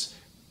 minutes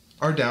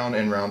are down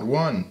in round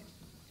 1.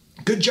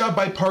 Good job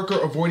by Parker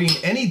avoiding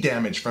any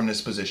damage from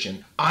this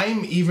position.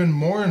 I'm even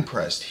more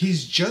impressed.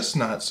 He's just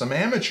not some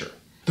amateur.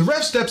 The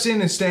ref steps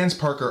in and stands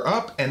Parker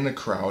up, and the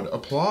crowd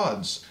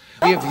applauds.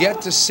 We have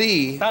yet to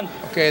see,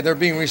 okay, they're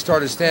being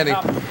restarted standing.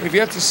 We've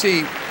yet to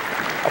see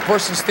a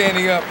person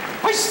standing up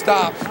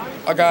stop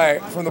a guy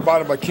from the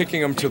bottom by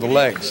kicking him to the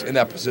legs in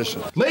that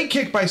position. Leg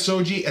kick by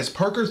Shoji as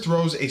Parker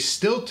throws a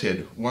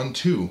stilted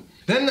 1-2.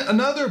 Then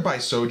another by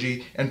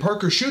Shoji, and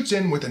Parker shoots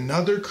in with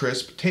another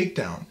crisp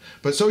takedown.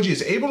 But Shoji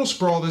is able to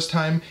sprawl this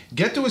time,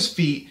 get to his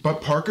feet,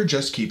 but Parker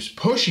just keeps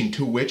pushing,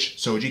 to which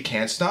Shoji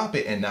can't stop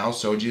it, and now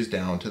Shoji is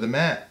down to the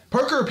mat.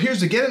 Parker appears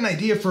to get an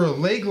idea for a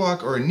leg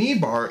lock or a knee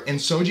bar,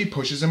 and Shoji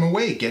pushes him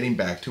away, getting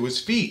back to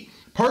his feet.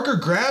 Parker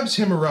grabs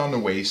him around the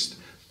waist,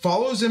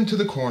 follows him to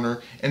the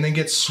corner, and then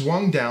gets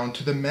swung down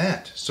to the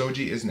mat.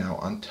 Shoji is now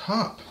on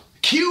top.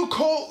 Cue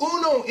Cole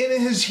Uno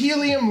in his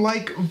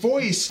helium-like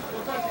voice.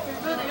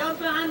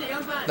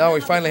 Now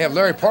we finally have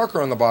Larry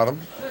Parker on the bottom.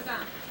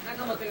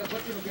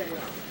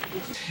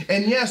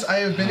 And yes, I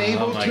have been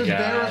able to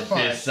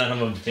verify this son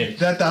of a bitch.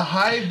 that the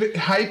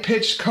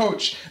high-pitched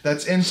coach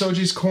that's in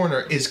Shoji's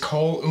corner is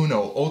Cole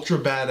Uno, ultra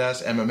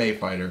badass MMA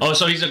fighter. Oh,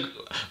 so he's a...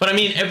 But I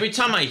mean, every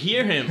time I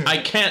hear him, I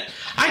can't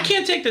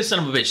take this son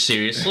of a bitch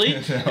seriously.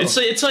 No.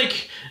 It's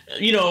like,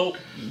 you know,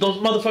 those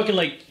motherfucking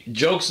like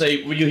jokes where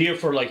you hear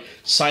for like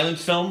silent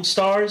film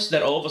stars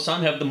that all of a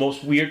sudden have the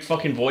most weird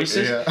fucking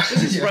voices. Yeah.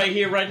 This is right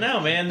here, right now,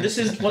 man. This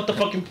is what the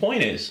fucking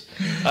point is.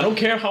 I don't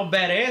care how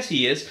badass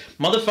he is.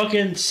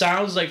 Motherfucking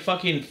sounds like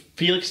fucking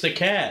Felix the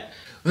Cat.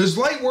 There's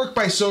light work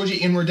by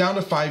Shoji, and we're down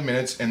to 5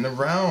 minutes in the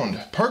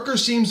round. Parker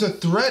seems to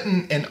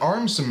threaten an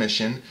arm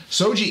submission.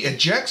 Shoji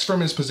ejects from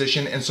his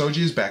position, and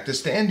Shoji is back to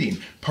standing.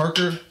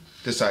 Parker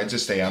decides to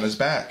stay on his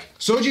back.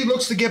 Shoji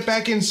looks to get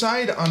back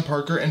inside on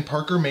Parker, and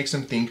Parker makes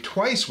him think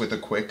twice with a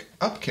quick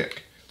up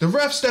kick. The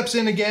ref steps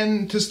in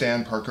again to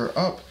stand Parker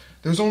up.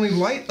 There's only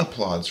light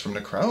applause from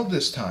the crowd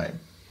this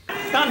time.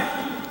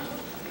 Done.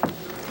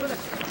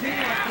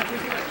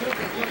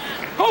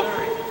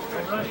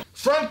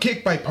 Front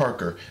kick by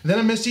Parker, then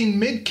a missing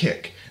mid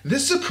kick.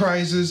 This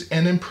surprises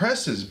and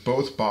impresses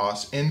both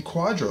Boss and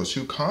Quadros,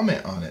 who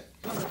comment on it.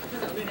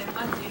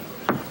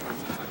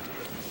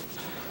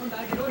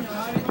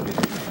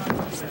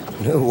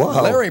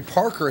 Wow. Larry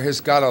Parker has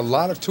got a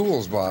lot of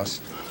tools, boss.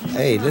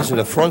 Hey, listen,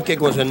 the front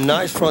kick was a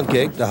nice front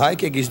kick. The high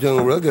kick he's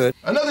doing real good.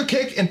 Another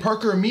kick, and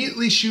Parker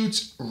immediately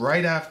shoots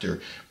right after,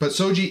 but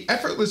Shoji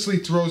effortlessly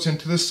throws him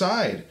to the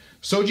side.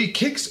 Shoji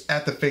kicks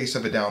at the face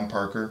of a down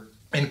Parker,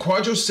 and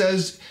Quadros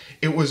says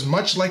it was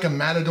much like a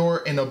matador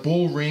in a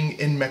bull ring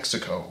in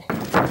Mexico.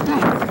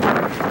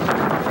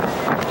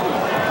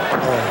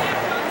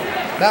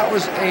 That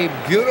was a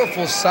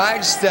beautiful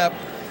sidestep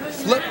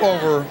flip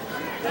over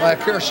by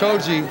Akira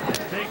Shoji,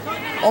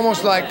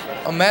 almost like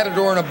a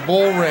matador in a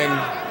bull ring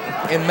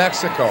in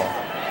Mexico.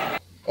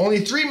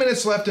 Only 3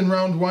 minutes left in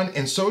round one,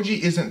 and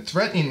Shoji isn't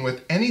threatening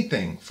with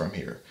anything from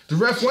here. The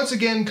ref once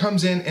again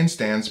comes in and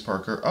stands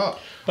Parker up.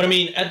 But I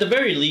mean, at the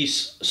very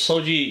least,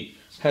 Shoji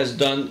has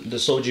done the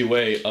Shoji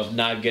way of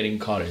not getting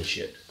caught in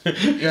shit.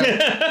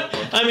 Yeah.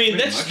 I mean,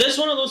 that's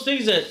one of those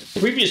things that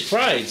previous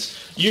prides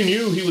you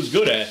knew he was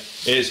good at,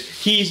 is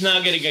he's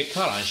not gonna get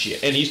caught on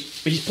shit, and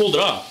he's pulled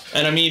it off.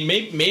 And I mean,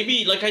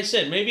 maybe like I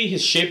said, maybe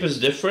his shape is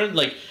different,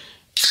 like,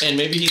 and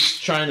maybe he's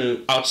trying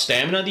to out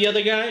stamina the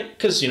other guy,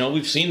 because you know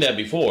we've seen that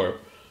before.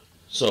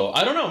 So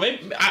I don't know.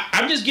 Maybe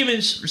I'm just giving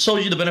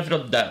Shoji the benefit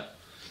of the doubt.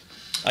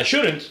 I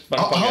shouldn't, but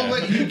I'll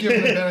let you give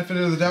him the benefit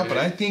of the doubt, but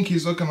I think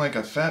he's looking like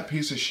a fat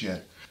piece of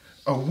shit.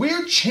 A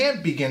weird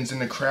chant begins in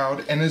the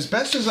crowd, and as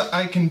best as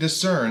I can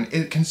discern,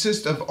 it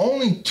consists of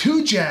only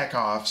 2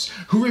 jack-offs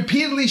who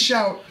repeatedly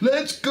shout,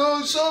 "Let's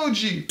go,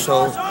 Shoji!"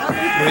 So,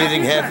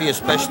 breathing heavy,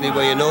 especially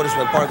where you notice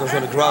when Parker was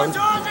on the ground.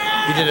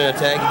 He didn't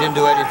attack, he didn't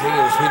do anything, he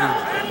was really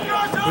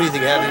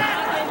breathing heavy.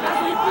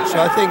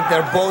 So I think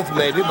they're both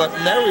maybe, but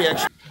Larry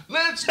actually...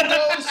 Let's go,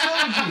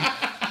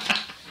 Shoji!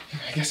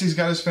 I guess he's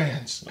got his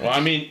fans. Well, I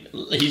mean,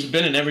 he's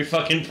been in every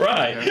fucking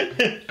pride.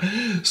 Yeah.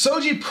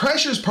 Shoji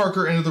pressures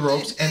Parker into the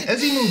ropes, and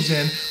as he moves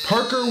in,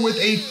 Parker with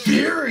a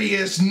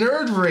furious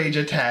nerd rage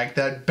attack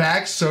that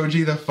backs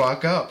Shoji the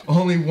fuck up.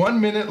 Only 1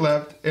 minute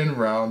left in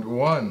round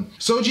one.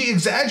 Shoji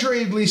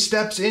exaggeratedly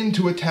steps in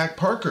to attack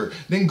Parker,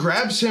 then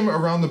grabs him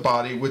around the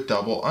body with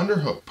double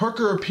underhook.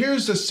 Parker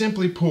appears to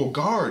simply pull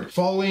guard,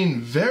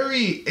 falling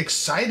very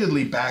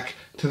excitedly back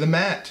to the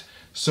mat.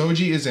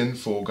 Shoji is in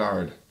full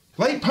guard.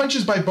 Light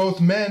punches by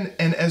both men,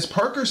 and as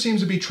Parker seems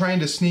to be trying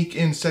to sneak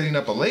in setting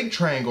up a leg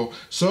triangle,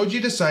 Shoji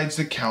decides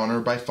to counter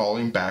by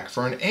falling back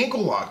for an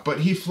ankle lock,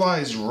 but he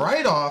flies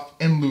right off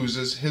and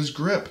loses his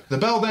grip. The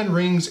bell then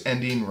rings,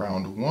 ending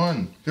round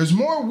one. There's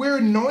more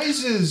weird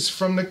noises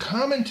from the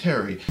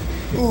commentary.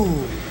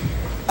 Ooh.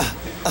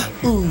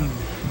 Ooh.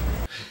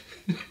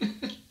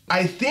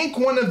 I think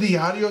one of the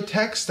audio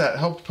techs that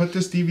helped put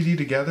this DVD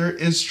together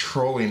is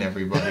trolling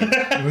everybody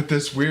with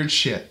this weird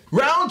shit.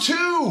 Round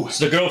two! It's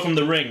the girl from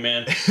The Ring,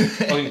 man.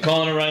 I'm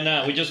calling her right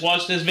now. We just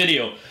watched this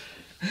video.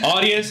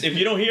 Audience, if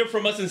you don't hear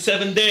from us in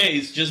 7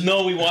 days, just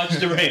know we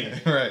watched The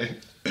Ring. Right.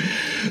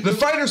 The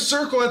fighters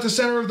circle at the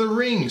center of the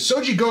ring.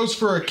 Shoji goes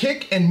for a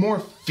kick and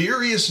more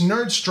furious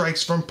nerd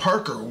strikes from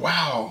Parker.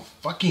 Wow,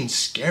 fucking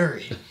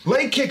scary.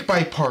 Leg kick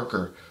by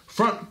Parker.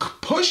 Front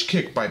push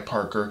kick by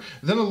Parker,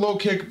 then a low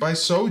kick by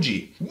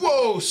Shoji.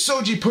 Whoa!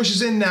 Shoji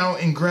pushes in now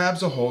and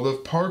grabs a hold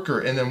of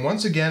Parker, and then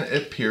once again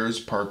it appears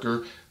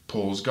Parker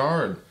pulls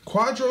guard.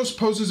 Quadros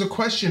poses a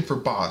question for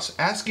Boss,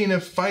 asking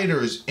if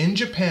fighters in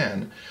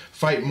Japan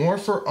fight more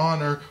for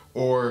honor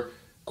or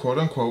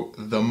quote-unquote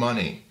the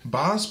money.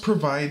 Boss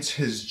provides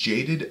his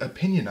jaded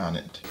opinion on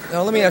it.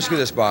 Now let me ask you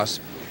this, Boss.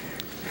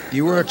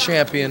 You were a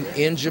champion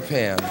in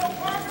Japan.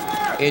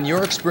 In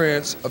your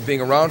experience of being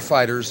around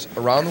fighters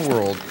around the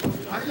world,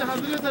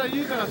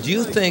 do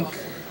you think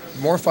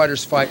more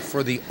fighters fight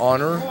for the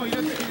honor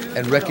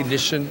and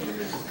recognition,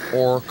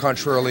 or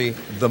contrarily,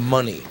 the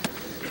money?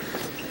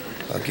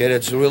 Okay,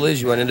 that's a real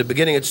issue. And in the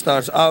beginning, it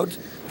starts out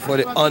for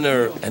the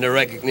honor and the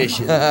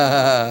recognition.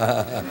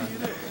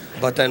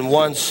 But then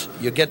once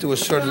you get to a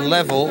certain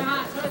level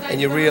and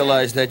you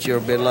realize that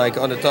you've been like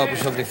on the top of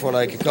something for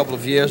like a couple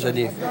of years and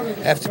you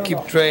have to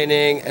keep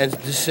training and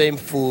the same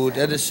food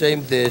and the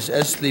same this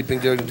and sleeping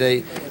during the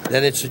day,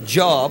 then it's a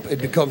job, it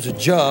becomes a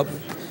job,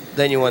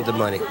 then you want the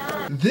money.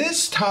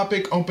 This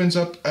topic opens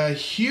up a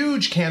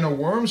huge can of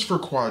worms for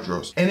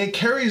Quadros, and it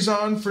carries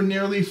on for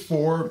nearly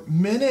 4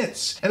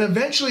 minutes. And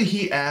eventually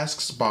he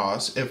asks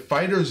Boss if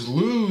fighters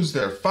lose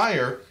their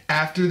fire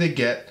after they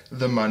get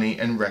the money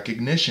and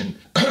recognition.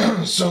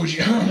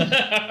 Shoji.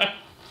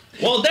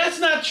 Well, that's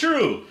not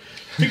true.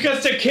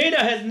 Because Takeda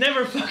has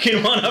never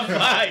fucking won a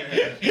fight.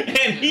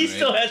 And he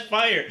still has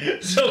fire.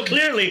 So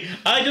clearly,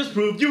 I just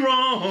proved you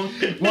wrong.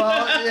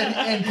 Well,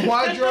 and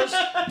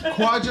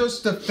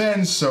Quadros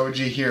defends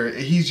Shoji here.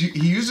 He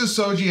uses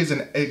Shoji as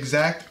an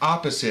exact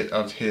opposite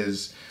of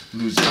his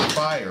losing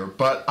fire.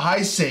 But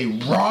I say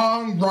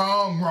wrong,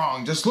 wrong,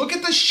 wrong. Just look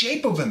at the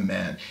shape of him,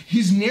 man.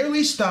 He's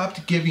nearly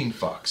stopped giving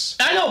fucks.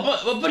 I know,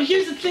 but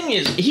here's the thing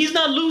is, he's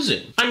not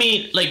losing. I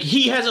mean, like,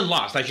 he hasn't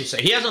lost, I should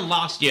say. He hasn't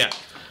lost yet.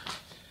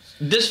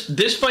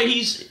 This fight,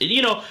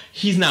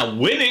 he's not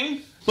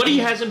winning, but he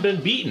hasn't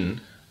been beaten.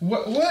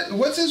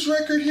 What's his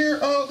record here?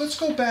 Oh, let's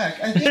go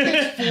back. I think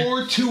it's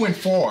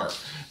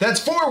 4-2-4. That's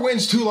 4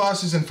 wins, 2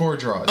 losses, and 4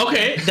 draws.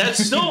 Okay,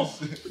 that's still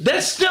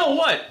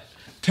what?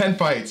 10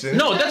 fights.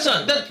 No, that's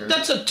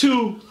a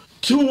two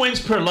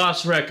wins per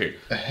loss record.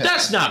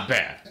 That's not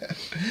bad.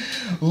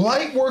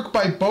 Light work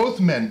by both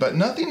men, but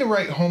nothing to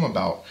write home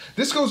about.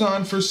 This goes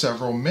on for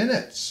several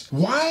minutes.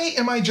 Why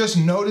am I just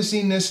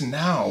noticing this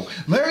now?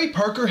 Larry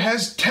Parker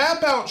has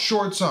tap-out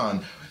shorts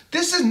on.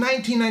 This is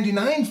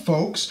 1999,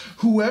 folks.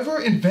 Whoever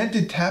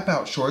invented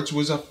tap-out shorts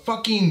was a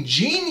fucking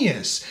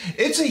genius.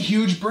 It's a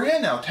huge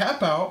brand now,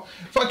 tap-out.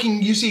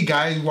 Fucking, you see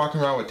guys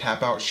walking around with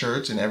tap-out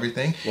shirts and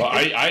everything. Well,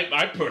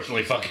 I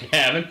personally fucking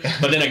haven't.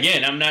 But then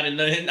again, I'm not in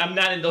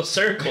those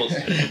circles.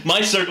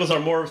 My circles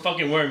are more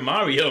fucking wearing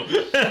Mario.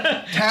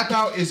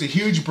 Tap-out is a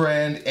huge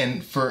brand,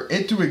 and for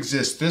it to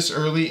exist this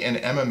early in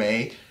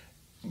MMA,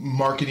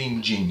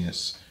 marketing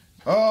genius.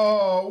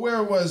 Oh,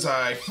 where was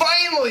I?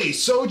 Finally,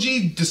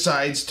 Shoji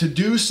decides to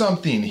do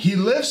something. He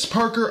lifts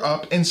Parker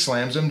up and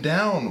slams him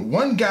down.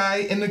 One guy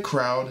in the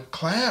crowd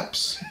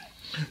claps.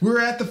 We're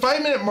at the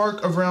 5-minute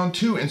mark of round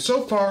 2, and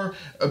so far,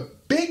 a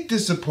big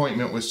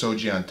disappointment with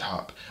Shoji on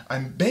top.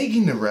 I'm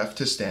begging the ref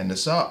to stand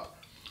us up.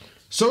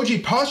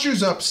 Shoji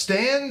postures up,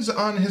 stands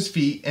on his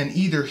feet, and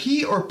either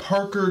he or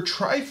Parker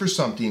try for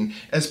something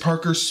as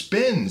Parker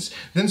spins.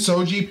 Then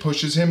Shoji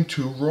pushes him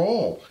to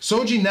roll.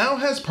 Shoji now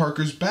has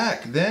Parker's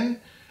back. Then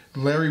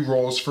Larry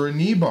rolls for a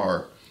knee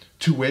bar,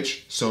 to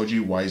which Shoji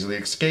wisely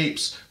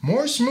escapes.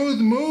 More smooth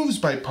moves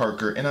by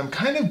Parker, and I'm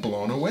kind of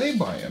blown away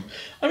by him.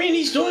 I mean,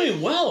 he's doing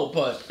well,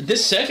 but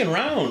this second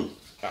round,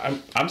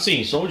 I'm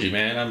seeing Shoji,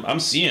 man. I'm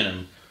seeing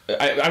him.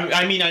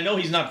 I mean, I know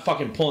he's not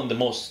fucking pulling the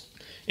most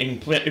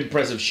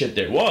impressive shit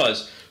there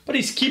was, but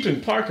he's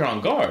keeping Parker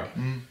on guard.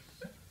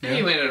 Yeah.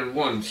 He landed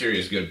one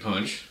serious good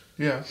punch.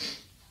 Yeah.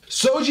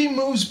 Shoji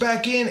moves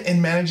back in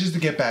and manages to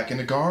get back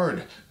into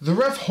guard. The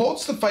ref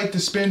halts the fight to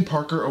spin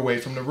Parker away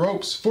from the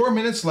ropes. 4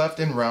 minutes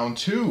left in round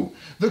 2.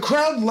 The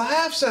crowd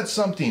laughs at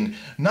something,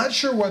 not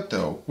sure what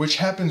though, which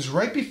happens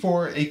right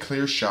before a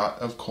clear shot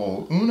of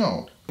Cole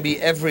Uno.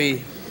 Be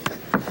every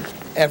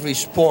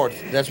sport.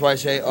 That's why I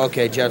say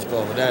okay,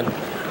 Jetspov. Then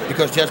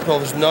because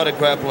Jetspov is not a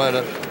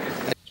grappler.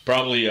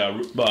 Probably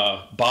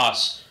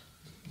Boss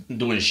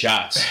doing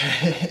shots.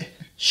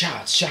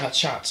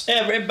 Shots.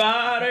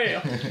 Everybody.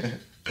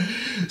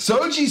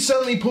 Shoji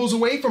suddenly pulls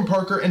away from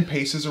Parker and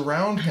paces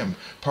around him.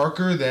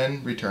 Parker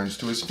then returns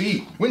to his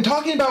feet. When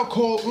talking about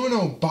Cole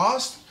Uno,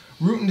 Boss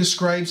Rutan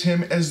describes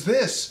him as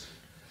this.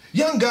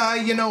 Young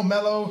guy,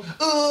 mellow,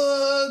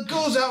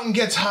 goes out and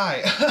gets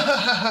high.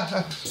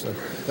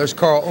 There's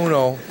Carl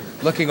Uno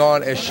looking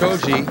on as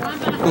Shoji,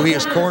 who he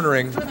is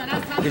cornering,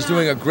 is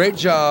doing a great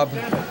job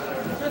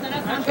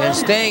and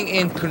staying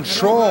in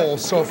control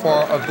so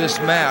far of this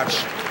match.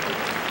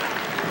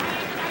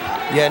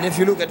 Yeah, and if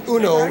you look at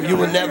Uno, you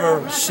will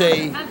never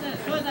say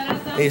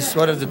he's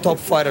one of the top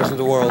fighters in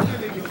the world.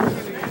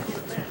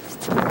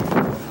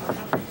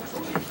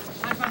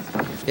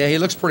 Yeah, he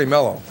looks pretty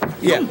mellow.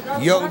 Yeah,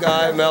 young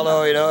guy,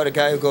 mellow, the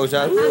guy who goes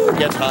out,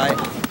 gets high.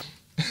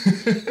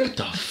 What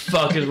the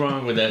fuck is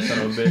wrong with that son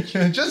of a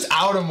bitch? Just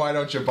out him, why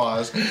don't you,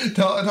 Boss?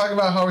 Talk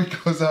about how he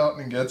goes out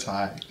and gets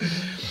high.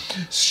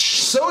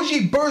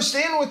 Shoji bursts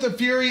in with a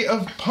fury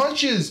of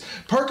punches.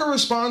 Parker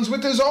responds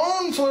with his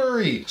own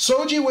flurry.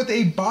 Shoji with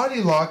a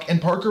body lock,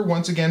 and Parker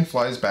once again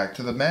flies back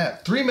to the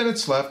mat. 3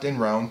 minutes left in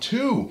round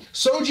 2.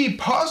 Shoji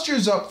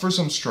postures up for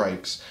some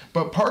strikes,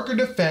 but Parker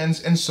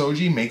defends and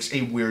Shoji makes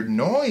a weird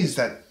noise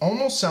that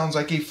almost sounds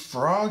like a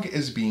frog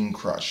is being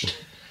crushed.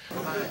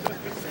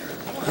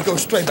 He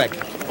goes straight back.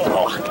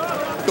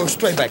 Go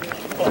straight back.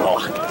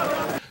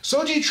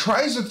 Shoji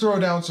tries to throw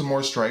down some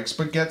more strikes,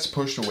 but gets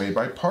pushed away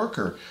by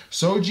Parker.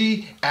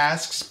 Shoji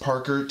asks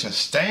Parker to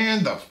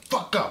stand the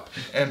fuck up,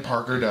 and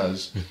Parker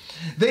does.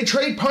 They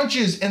trade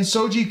punches, and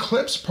Shoji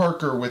clips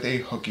Parker with a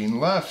hooking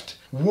left.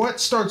 What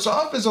starts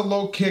off as a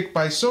low kick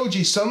by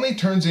Shoji suddenly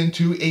turns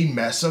into a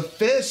mess of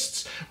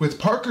fists, with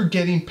Parker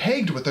getting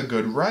pegged with a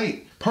good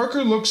right.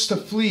 Parker looks to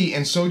flee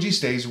and Shoji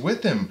stays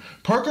with him.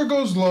 Parker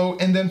goes low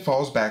and then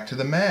falls back to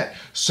the mat.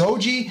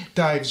 Shoji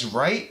dives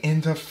right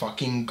into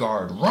fucking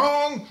guard.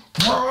 Wrong,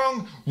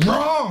 wrong,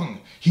 wrong.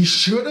 He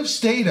should have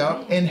stayed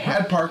up and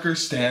had Parker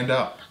stand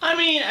up. I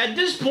mean, at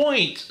this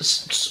point,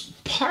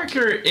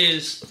 Parker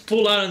is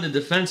full out on the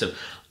defensive.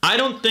 I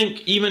don't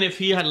think even if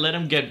he had let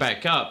him get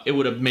back up, it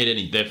would have made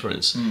any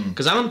difference.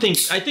 Because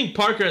I think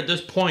Parker at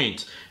this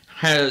point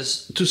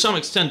has, to some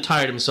extent,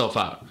 tired himself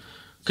out.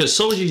 Because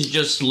Shoji's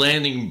just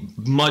landing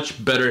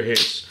much better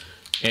hits.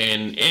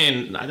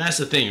 And that's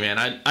the thing, man.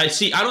 I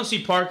don't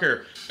see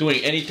Parker doing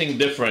anything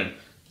different.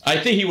 I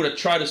think he would have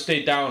tried to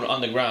stay down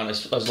on the ground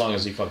as long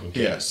as he fucking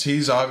can. Yes,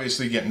 he's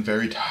obviously getting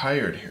very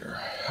tired here.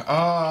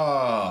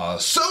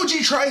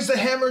 Shoji tries to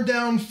hammer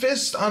down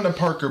fist onto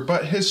Parker,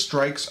 but his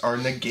strikes are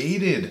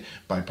negated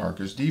by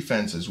Parker's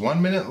defenses.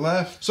 1 minute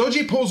left.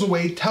 Shoji pulls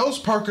away, tells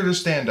Parker to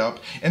stand up,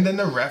 and then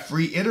the ref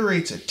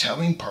reiterates it,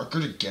 telling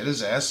Parker to get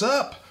his ass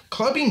up.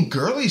 Clubbing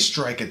girly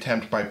strike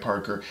attempt by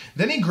Parker.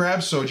 Then he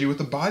grabs Shoji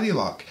with a body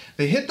lock.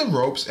 They hit the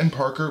ropes and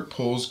Parker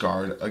pulls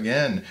guard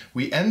again.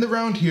 We end the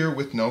round here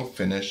with no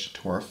finish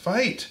to our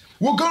fight.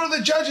 We'll go to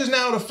the judges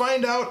now to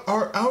find out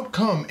our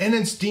outcome, and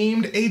it's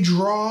deemed a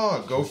draw.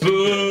 Go for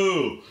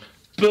Boo!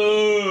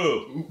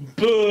 Boo!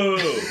 Boo!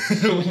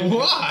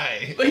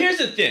 Why? But here's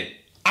the thing.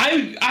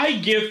 I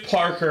give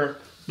Parker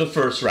the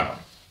first round.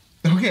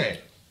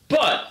 Okay.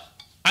 But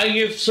I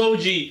give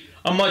Shoji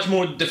a much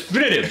more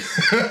definitive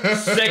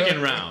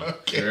second round.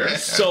 Okay.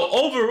 So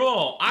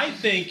overall, I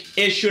think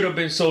it should have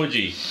been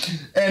Shoji,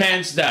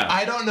 hands down.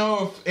 I don't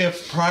know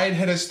if Pride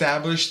had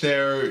established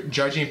their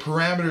judging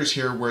parameters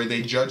here where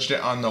they judged it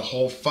on the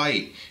whole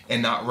fight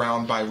and not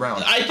round by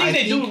round. I think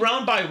they do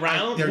round by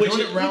round. They're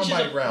doing it round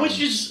by round. Which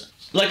is,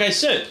 like I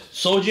said,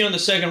 Shoji on the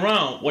second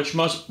round, which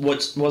was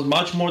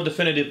much more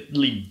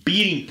definitively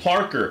beating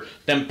Parker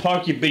than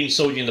Parker beating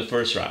Shoji in the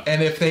first round.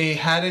 And if they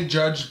had it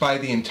judged by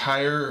the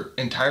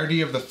entirety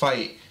of the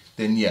fight,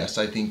 then yes,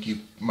 I think you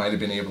might have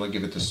been able to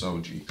give it to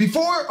Shoji.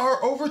 Before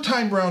our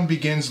overtime round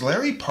begins,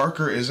 Larry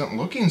Parker isn't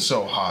looking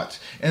so hot.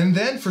 And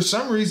then, for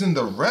some reason,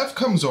 the ref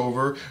comes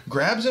over,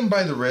 grabs him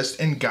by the wrist,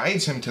 and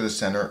guides him to the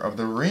center of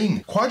the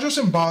ring. Quadros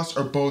and Boss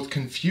are both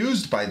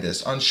confused by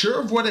this,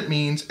 unsure of what it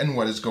means and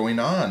what is going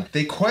on.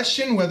 They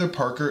question whether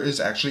Parker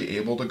is actually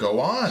able to go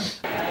on.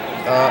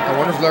 I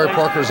wonder if Larry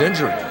Parker is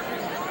injured.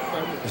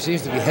 He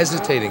seems to be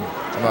hesitating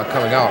about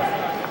coming out.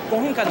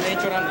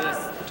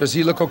 Does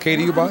he look okay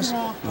to you, Boss?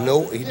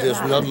 No, he does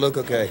not look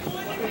okay.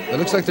 It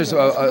looks like there's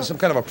some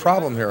kind of a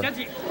problem here.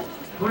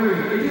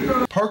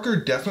 Parker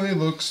definitely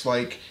looks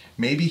like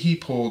maybe he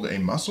pulled a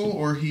muscle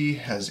or he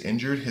has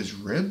injured his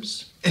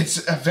ribs.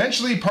 It's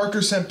eventually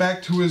Parker sent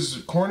back to his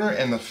corner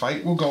and the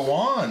fight will go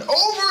on.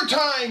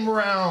 Overtime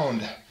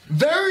round!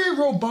 Very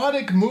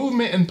robotic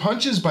movement and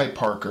punches by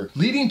Parker,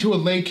 leading to a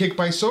leg kick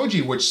by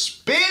Shoji, which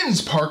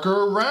spins Parker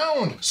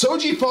around.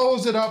 Shoji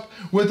follows it up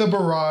with a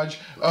barrage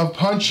of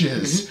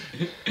punches.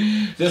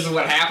 This is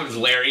what happens,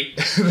 Larry.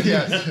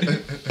 Yes.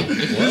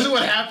 This is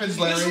what happens,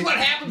 Larry. This is what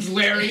happens,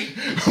 Larry.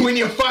 When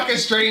you fuck a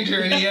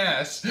stranger in the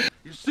ass.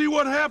 You see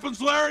what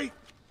happens, Larry?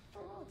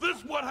 This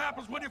is what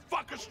happens when you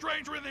fuck a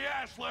stranger in the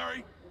ass,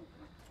 Larry.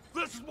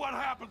 This is what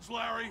happens,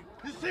 Larry.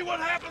 You see what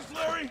happens,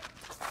 Larry?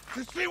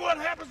 You see what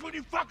happens when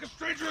you fuck a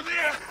stranger in the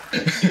ass?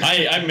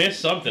 I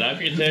missed something. I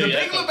forget to tell you. The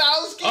Big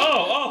Lebowski?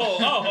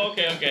 Oh,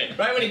 okay.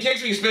 Right when he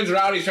kicks me, he spins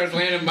around, he starts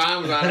landing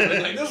bombs on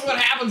him. Like, this is what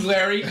happens,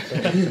 Larry.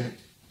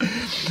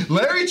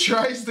 Larry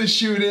tries to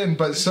shoot in,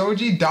 but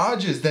Shoji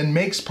dodges, then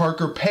makes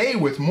Parker pay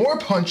with more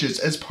punches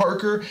as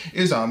Parker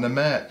is on the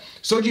mat.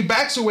 Shoji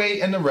backs away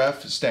and the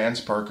ref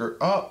stands Parker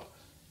up.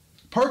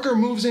 Parker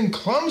moves in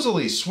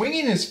clumsily,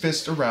 swinging his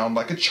fist around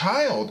like a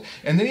child,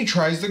 and then he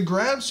tries to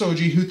grab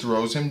Shoji, who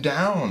throws him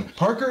down.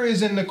 Parker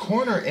is in the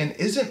corner and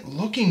isn't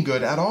looking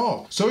good at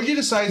all. Shoji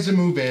decides to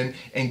move in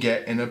and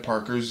get into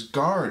Parker's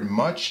guard,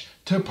 much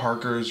to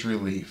Parker's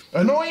relief.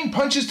 Annoying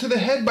punches to the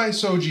head by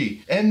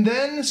Shoji, and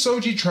then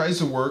Shoji tries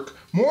to work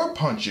more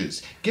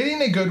punches,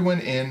 getting a good one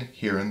in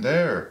here and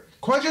there.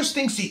 Quadros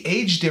thinks the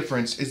age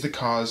difference is the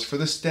cause for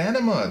the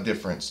stamina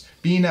difference,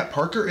 being that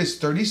Parker is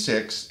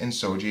 36 and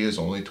Shoji is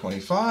only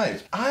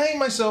 25. I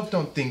myself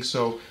don't think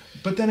so,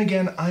 but then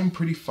again, I'm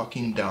pretty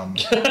fucking dumb.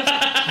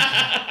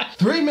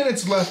 3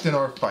 minutes left in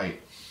our fight.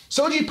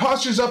 Shoji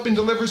postures up and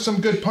delivers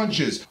some good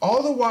punches,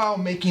 all the while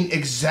making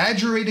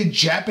exaggerated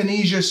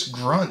Japanese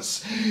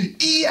grunts.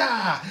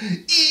 Iya!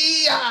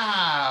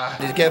 Iya!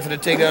 He's going for the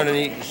takedown and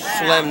he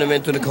slammed him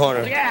into the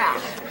corner.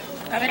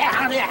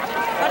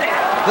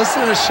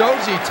 Listen to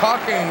Shoji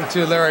talking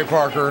to Larry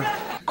Parker.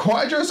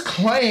 Quadros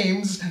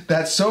claims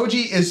that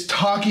Shoji is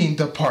talking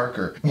to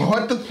Parker.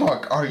 What the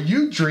fuck? Are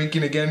you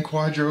drinking again,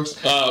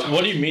 Quadros?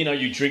 What do you mean, are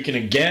you drinking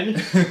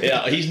again?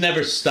 Yeah, he's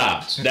never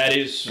stopped. That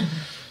is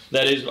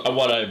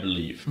what I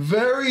believe.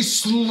 Very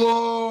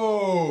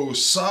slow,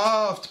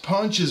 soft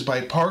punches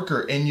by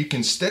Parker, and you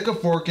can stick a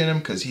fork in him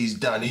because he's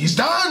done. He's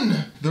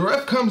done! The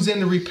ref comes in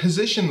to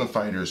reposition the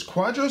fighters.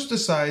 Quadros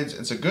decides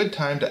it's a good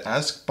time to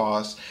ask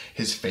Boss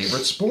his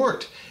favorite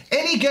sport.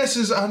 Any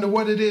guesses on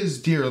what it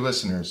is, dear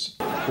listeners?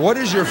 What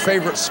is your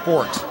favorite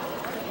sport?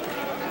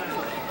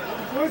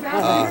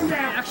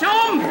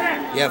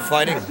 Yeah,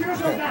 fighting.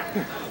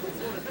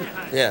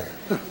 Yeah.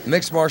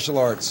 Mixed martial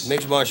arts.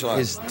 Mixed martial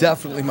arts. Is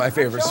definitely my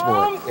favorite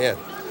sport. Yeah.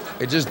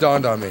 It just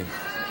dawned on me.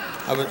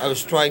 I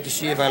was trying to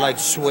see if I like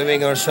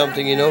swimming or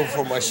something, you know,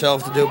 for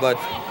myself to do, but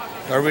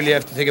I really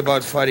have to think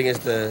about fighting as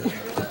the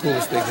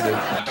coolest thing to do.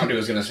 I thought he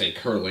was going to say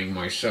curling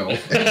myself.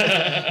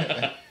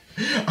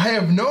 I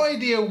have no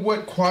idea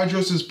what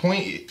Quadros'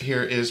 point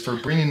here is for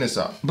bringing this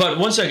up. But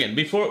one second,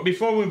 before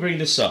we bring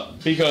this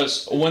up,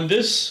 because when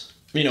this,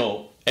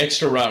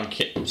 extra round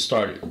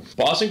started,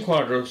 Boss and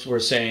Quadros were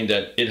saying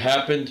that it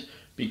happened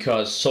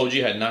because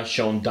Shoji had not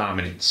shown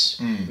dominance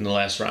in the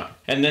last round.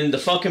 And then the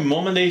fucking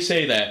moment they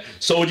say that,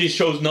 Shoji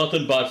shows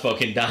nothing but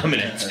fucking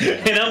dominance.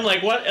 And I'm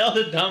like, what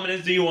other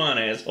dominance do you want,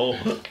 asshole?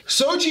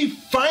 Shoji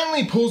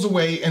finally pulls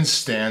away and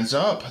stands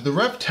up. The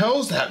ref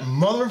tells that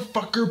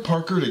motherfucker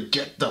Parker to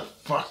get the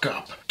fuck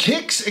up.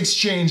 Kicks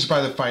exchanged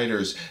by the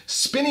fighters.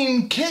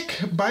 Spinning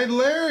kick by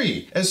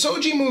Larry. As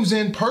Shoji moves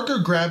in, Parker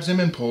grabs him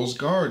and pulls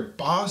guard.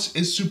 Boss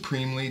is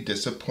supremely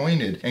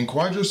disappointed. And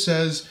Quadros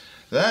says,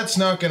 that's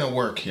not gonna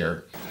work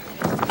here.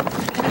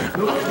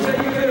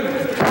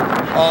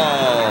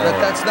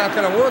 That's not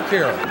gonna work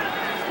here.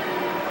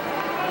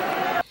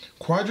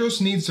 Quadros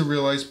needs to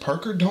realize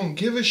Parker don't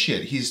give a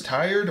shit. He's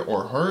tired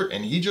or hurt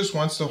and he just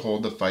wants to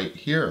hold the fight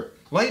here.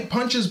 Light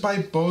punches by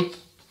both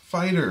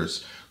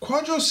fighters.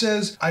 Quadros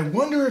says, I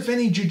wonder if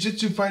any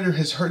jiu-jitsu fighter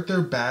has hurt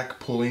their back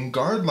pulling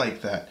guard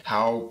like that.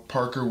 How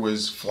Parker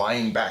was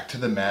flying back to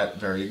the mat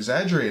very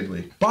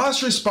exaggeratedly.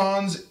 Boss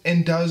responds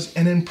and does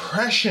an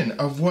impression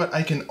of what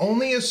I can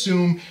only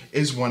assume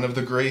is one of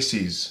the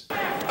Gracies.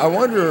 I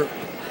wonder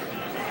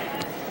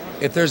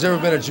if there's ever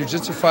been a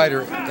jiu-jitsu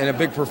fighter in a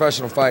big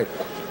professional fight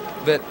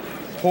that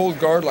pulled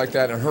guard like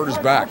that and hurt his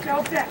back.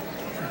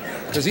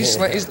 Because he's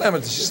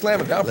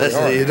slamming down pretty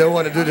hard. You don't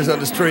want to do this on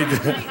the street.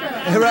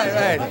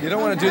 Right. You don't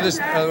want to do this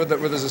where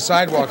there's a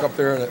sidewalk up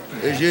there.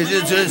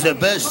 Jiu-jitsu is the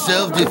best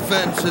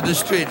self-defense in the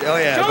street. Oh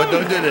yeah, but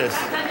don't do this.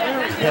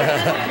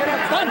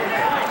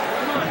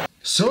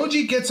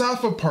 Shoji gets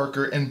off of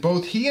Parker and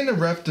both he and the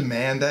ref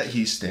demand that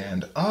he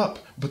stand up.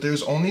 But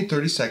there's only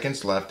 30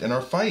 seconds left in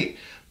our fight.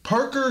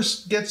 Parker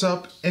gets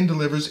up and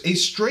delivers a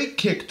straight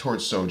kick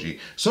towards Shoji.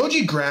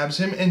 Shoji grabs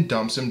him and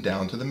dumps him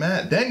down to the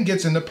mat, then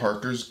gets into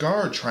Parker's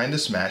guard, trying to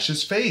smash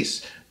his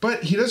face.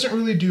 But he doesn't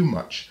really do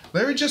much.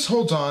 Larry just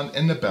holds on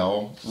and the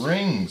bell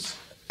rings.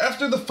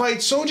 After the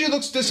fight, Shoji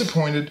looks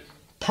disappointed,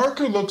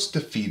 Parker looks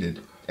defeated,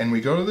 and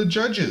we go to the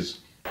judges.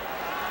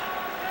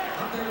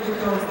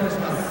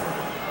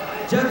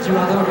 Judge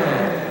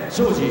Wanderlei,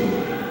 Shoji.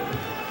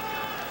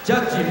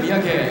 Judge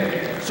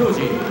Miyake,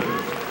 Shoji.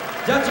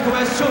 Judge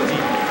Kobayashi, Shoji.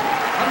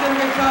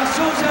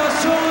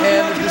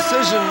 And the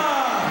decision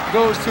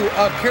goes to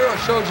Akira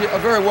Shoji, a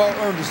very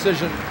well-earned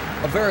decision,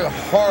 a very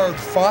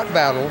hard-fought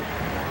battle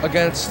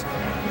against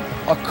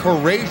a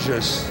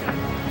courageous...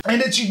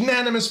 And it's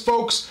unanimous,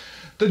 folks.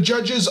 The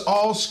judges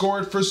all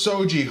scored for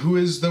Shoji, who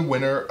is the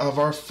winner of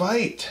our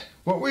fight.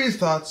 What were your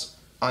thoughts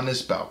on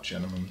this bout,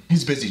 gentlemen?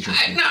 He's busy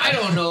drinking. I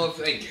don't know if,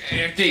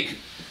 I think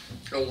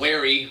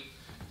Larry,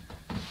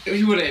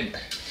 he would have...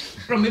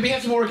 maybe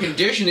have some more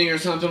conditioning or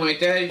something like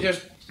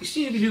that. He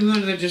seemed to be doing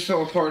good, that just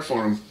fell apart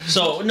for him.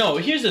 So no,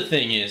 here's the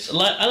thing: is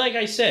like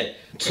I said,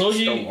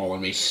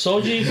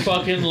 Shoji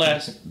fucking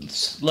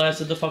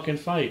lasted the fucking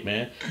fight,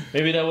 man.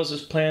 Maybe that was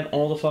his plan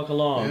all the fuck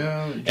along.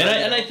 Yeah.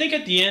 And I think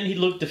at the end he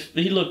looked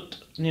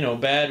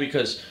bad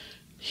because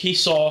he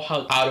saw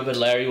how out of it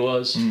Larry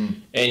was,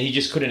 and he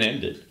just couldn't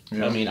end it.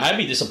 Yeah. I mean, I'd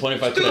be disappointed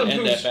if I couldn't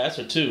end that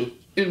faster too.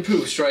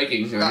 Improved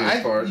striking on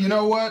his part. You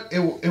know what?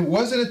 It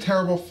wasn't a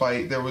terrible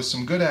fight. There was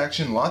some good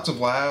action, lots of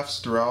laughs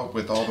throughout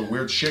with all the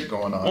weird shit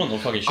going on. Oh, no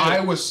fucking shit. I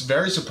was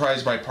very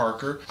surprised by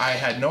Parker. I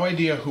had no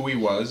idea who he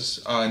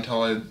was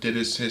until I did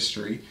his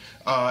history.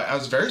 I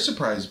was very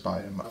surprised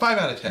by him. 5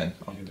 out of 10,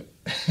 I'll give it.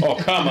 Oh,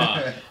 come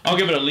on. I'll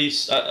give it at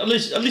least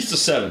a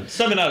 7.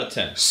 7 out of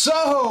 10.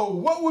 So,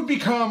 what would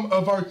become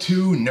of our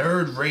two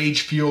nerd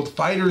rage-fueled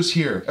fighters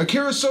here?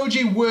 Akira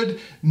Shoji would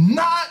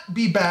not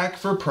be back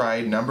for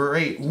Pride number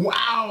 8.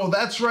 Wow,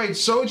 that's right.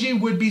 Shoji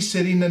would be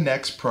sitting the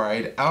next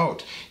Pride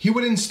out. He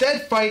would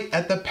instead fight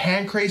at the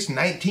Pancrase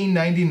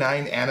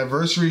 1999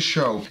 anniversary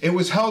show. It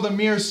was held a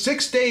mere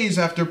 6 days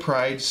after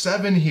Pride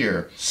 7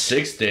 here.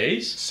 6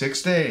 days?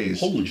 6 days.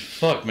 Holy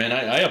fuck, man.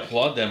 I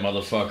applaud that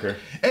motherfucker.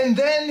 And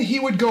then he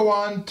would go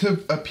on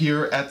to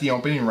appear at the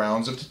opening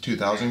rounds of the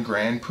 2000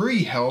 Grand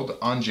Prix held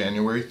on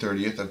January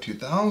 30th of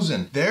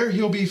 2000. There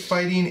he'll be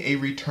fighting a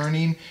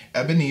returning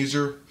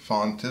Ebenezer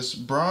Fontes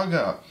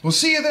Braga. We'll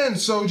see you then,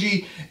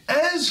 Shoji.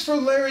 As for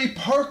Larry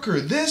Parker,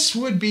 this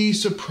would be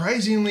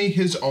surprisingly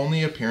his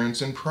only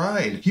appearance in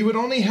Pride. He would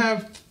only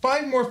have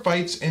 5 more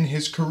fights in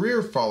his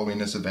career following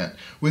this event,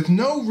 with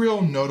no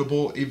real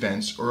notable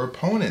events or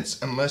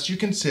opponents, unless you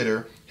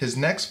consider his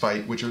next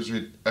fight, which was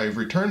a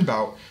return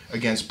bout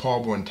against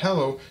Paul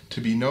Buentello,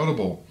 to be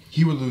notable.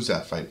 He would lose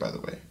that fight, by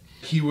the way.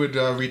 He would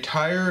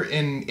retire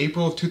in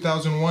April of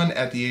 2001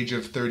 at the age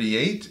of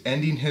 38,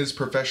 ending his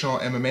professional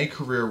MMA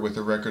career with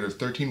a record of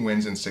 13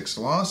 wins and 6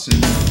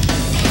 losses.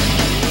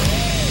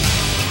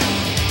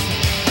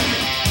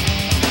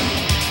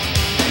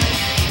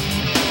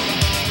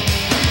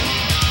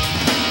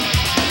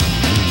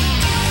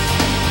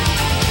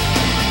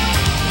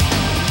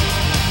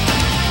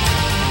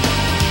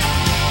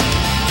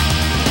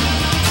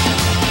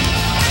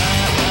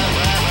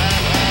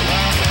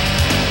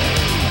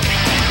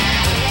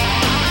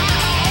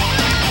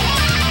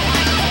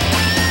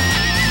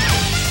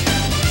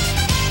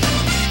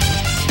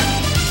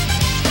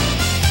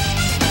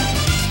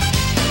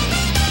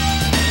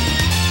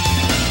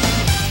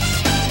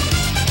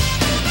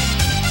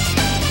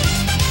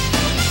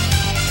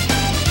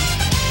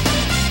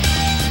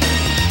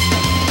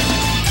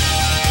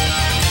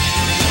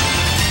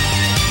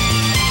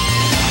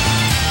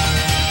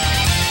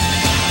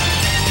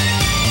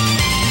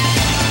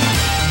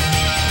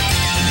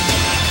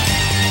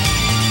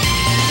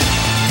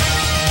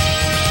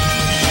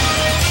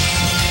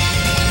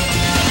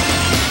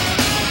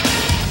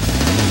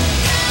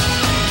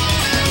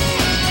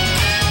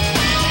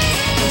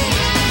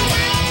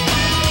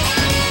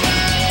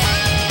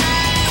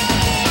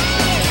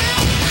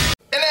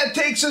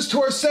 Us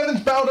to our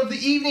 7th bout of the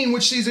evening,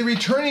 which sees a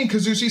returning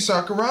Kazushi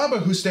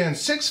Sakuraba, who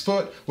stands 6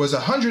 foot, was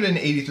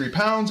 183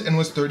 pounds, and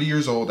was 30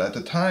 years old at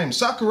the time.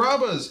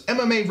 Sakuraba's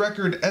MMA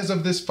record as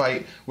of this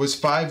fight was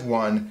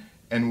 5-1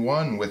 and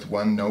 1 with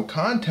 1 no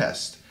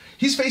contest.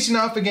 He's facing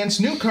off against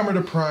newcomer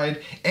to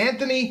Pride,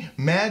 Anthony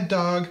Mad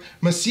Dog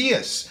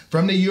Macias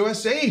from the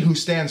USA, who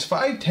stands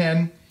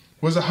 5'10",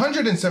 was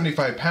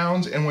 175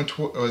 pounds, and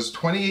was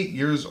 28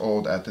 years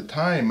old at the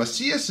time.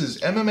 Macias'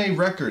 MMA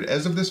record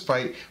as of this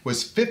fight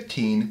was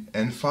 15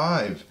 and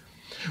 5.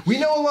 We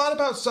know a lot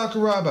about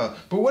Sakuraba,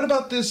 but what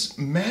about this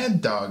Mad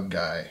Dog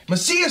guy?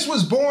 Macias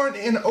was born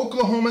in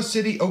Oklahoma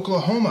City,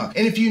 Oklahoma.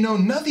 And if you know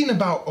nothing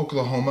about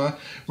Oklahoma,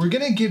 we're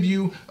going to give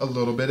you a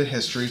little bit of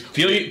history.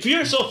 Feel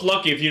yourself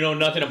lucky if you know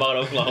nothing about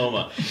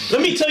Oklahoma.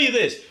 Let me tell you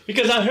this,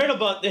 because I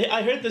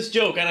heard this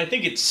joke, and I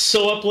think it's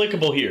so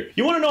applicable here.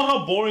 You want to know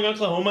how boring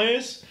Oklahoma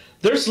is?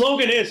 Their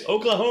slogan is,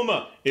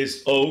 Oklahoma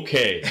is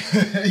okay.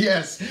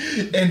 Yes.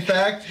 In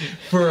fact,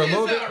 for a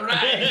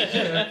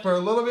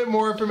little bit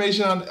more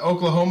information on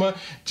Oklahoma,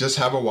 just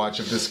have a watch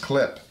of this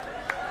clip.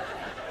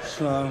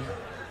 So,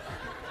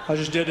 I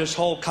just did this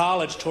whole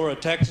college tour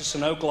of Texas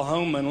and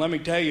Oklahoma, and let me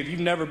tell you, if you've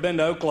never been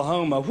to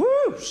Oklahoma,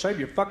 whoo, save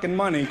your fucking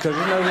money, because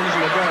there's no reason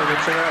to go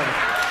whatsoever.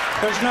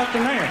 There's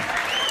nothing there.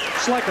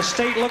 It's like a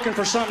state looking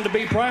for something to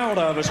be proud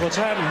of is what's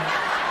happening.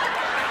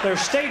 Their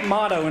state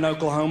motto in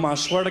Oklahoma, I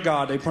swear to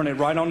God, they printed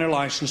right on their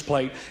license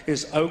plate,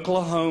 is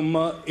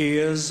Oklahoma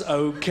is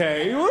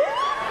okay.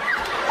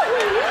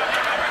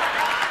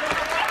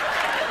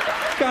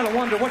 Gotta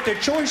wonder what their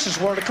choices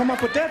were to come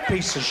up with that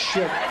piece of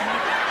shit.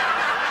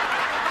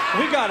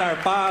 We got our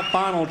 5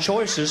 final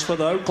choices for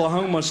the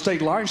Oklahoma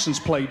State License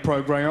Plate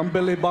Program.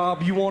 Billy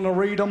Bob, you want to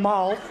read them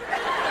off?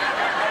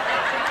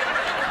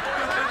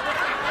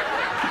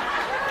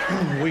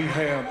 We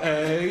have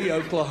A,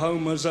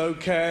 Oklahoma's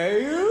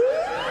okay.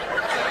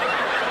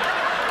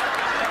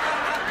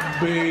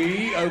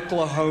 B,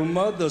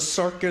 Oklahoma, the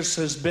circus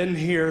has been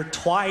here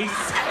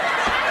twice.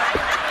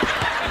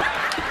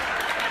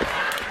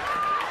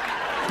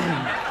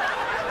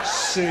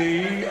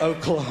 C,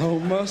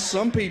 Oklahoma,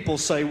 some people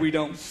say we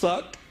don't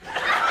suck.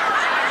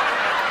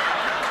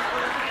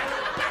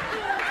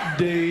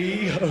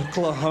 D,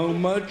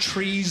 Oklahoma,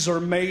 trees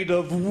are made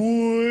of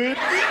wood.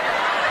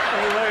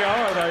 They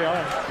are.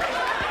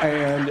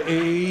 And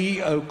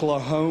E,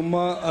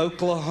 Oklahoma,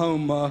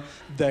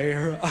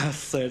 there, I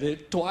said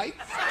it twice.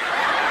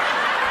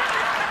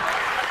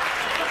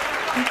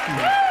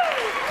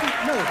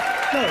 No.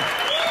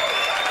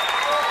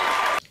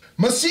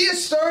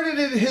 Macias started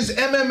his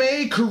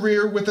MMA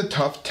career with a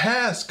tough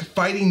task,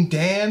 fighting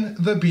Dan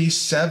the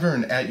Beast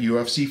Severn at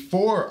UFC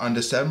 4 on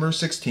December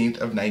 16th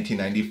of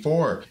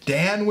 1994.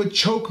 Dan would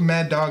choke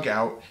Mad Dog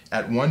out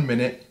at 1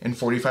 minute and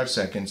 45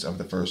 seconds of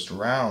the first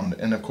round.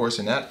 And of course,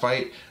 in that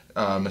fight,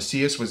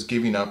 Macias was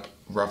giving up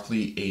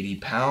roughly 80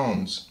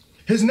 pounds.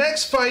 His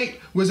next fight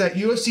was at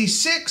UFC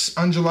 6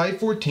 on July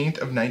 14th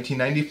of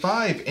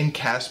 1995 in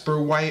Casper,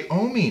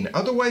 Wyoming,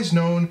 otherwise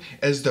known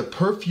as the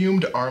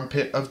perfumed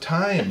armpit of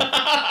time.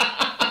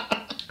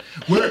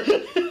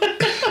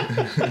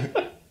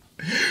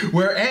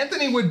 Where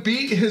Anthony would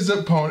beat his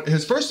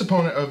first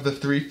opponent of the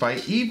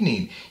 3-fight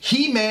evening,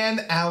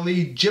 He-Man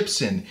Ali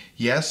Gibson.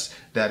 Yes,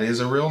 that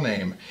is a real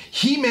name.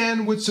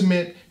 He-Man would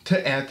submit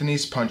to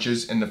Anthony's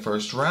punches in the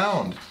first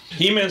round.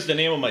 He-Man's the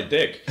name of my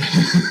dick.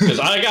 Because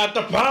I got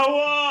the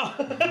power!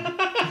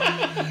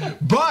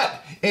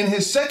 But in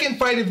his second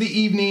fight of the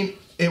evening,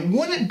 it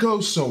wouldn't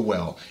go so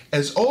well,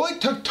 as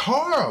Oleg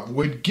Taktarov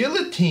would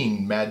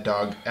guillotine Mad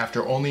Dog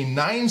after only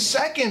 9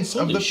 seconds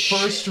of the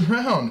first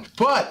round.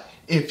 But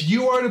if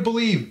you are to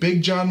believe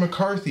Big John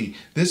McCarthy,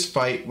 this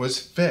fight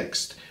was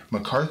fixed.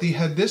 McCarthy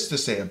had this to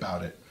say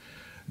about it.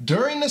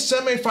 During the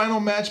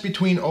semifinal match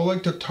between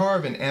Oleg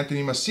Taktarov and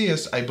Anthony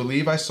Macias, I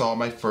believe I saw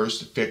my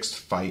first fixed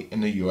fight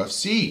in the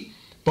UFC.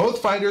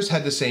 Both fighters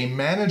had the same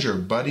manager,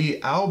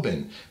 Buddy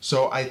Albin,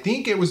 so I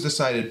think it was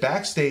decided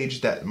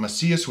backstage that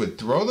Macias would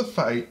throw the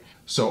fight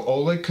so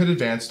Oleg could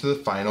advance to the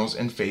finals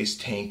and face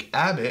Tank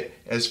Abbott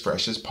as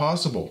fresh as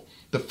possible.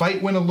 The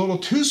fight went a little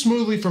too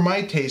smoothly for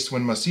my taste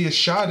when Macias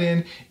shot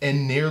in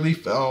and nearly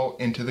fell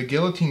into the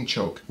guillotine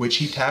choke, which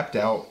he tapped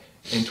out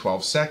in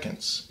 12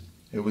 seconds.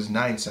 It was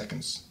 9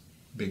 seconds.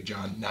 Big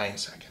John, 9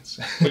 seconds.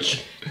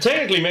 Which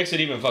technically makes it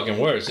even fucking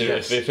worse.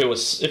 Yes. If it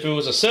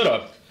was a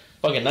setup,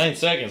 fucking 9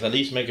 seconds, at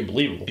least make it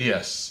believable.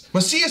 Yes.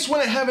 Macias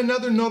wouldn't have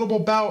another notable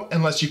bout,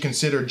 unless you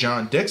consider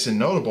John Dixon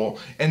notable,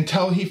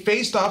 until he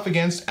faced off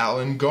against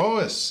Alan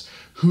Goes,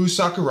 who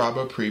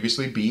Sakuraba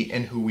previously beat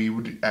and who we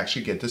would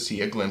actually get to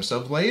see a glimpse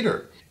of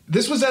later.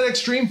 This was at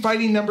Extreme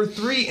Fighting number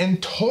 3 in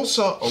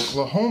Tulsa,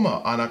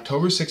 Oklahoma on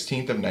October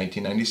 16th of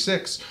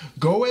 1996.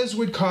 Goes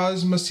would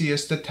cause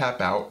Macias to tap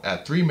out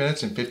at 3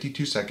 minutes and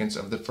 52 seconds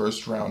of the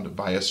first round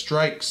via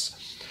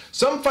strikes.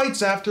 Some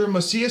fights after,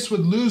 Macias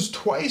would lose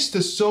twice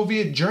to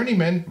Soviet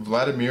journeyman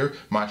Vladimir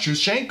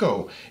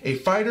Matyushenko, a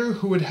fighter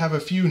who would have a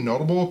few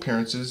notable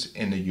appearances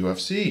in the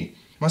UFC.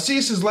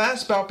 Macias'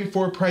 last bout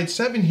before Pride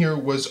 7 here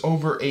was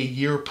over a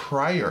year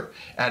prior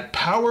at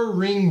Power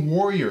Ring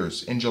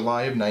Warriors in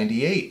July of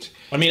 '98.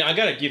 I mean, I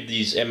gotta give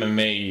these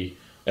MMA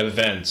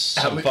events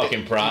some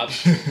fucking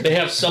props. They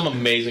have some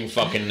amazing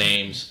fucking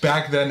names.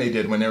 Back then they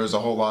did, when there was a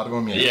whole lot of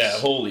them, yes. Yeah,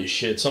 holy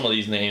shit. Some of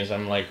these names,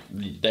 I'm like,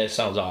 that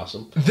sounds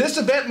awesome. This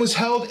event was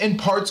held in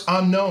parts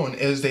unknown,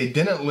 as they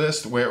didn't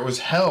list where it was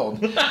held.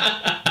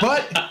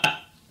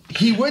 But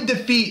he would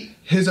defeat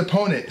his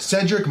opponent,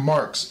 Cedric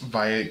Marks,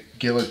 via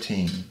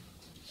guillotine.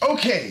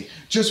 Okay,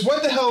 just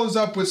what the hell is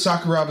up with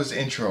Sakuraba's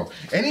intro?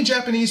 Any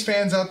Japanese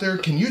fans out there,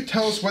 can you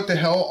tell us what the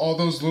hell all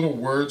those little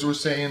words were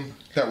saying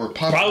that were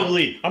popping?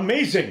 Probably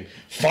amazing,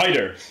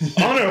 fighter,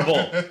 honorable,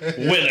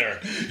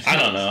 winner. I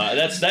don't know.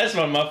 That's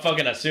what I'm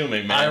fucking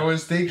assuming, man. I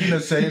was thinking the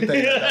same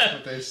thing. That's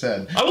what they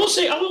said. I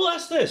will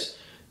ask this.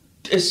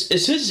 Is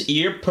his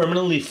ear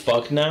permanently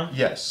fucked now?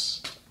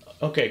 Yes.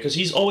 Okay, because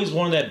he's always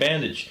worn that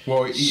bandage.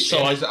 Well,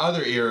 his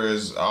other ear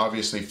is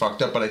obviously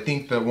fucked up, but I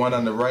think the one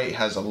on the right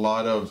has a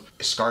lot of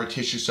scar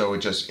tissue, so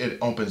it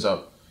opens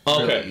up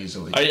really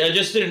easily. I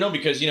just didn't know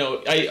because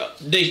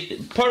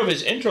part of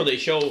his intro they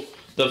show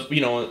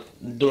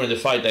during the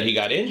fight that he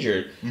got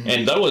injured,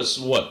 and that was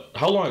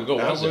how long ago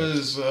was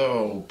it?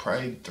 That was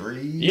Pride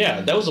 3.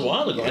 Yeah, that was a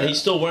while ago, and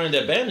he's still wearing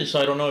that bandage, so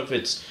I don't know if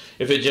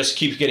it just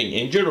keeps getting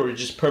injured or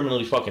just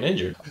permanently fucking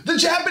injured. The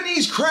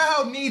Japanese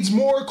crowd needs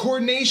more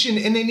coordination,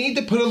 and they need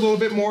to put a little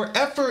bit more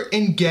effort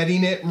in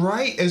getting it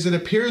right, as it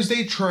appears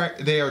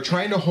they are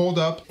trying to hold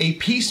up a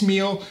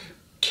piecemeal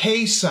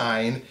K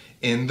sign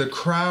in the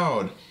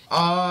crowd.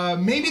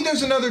 Maybe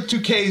there's another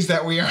 2Ks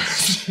that we are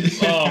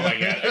seeing. Oh my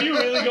god, are you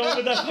really going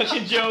with that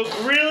fucking joke?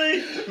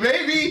 Really?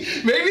 Maybe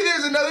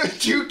there's another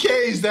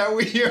 2Ks that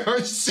we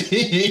are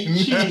seeing.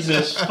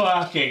 Jesus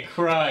fucking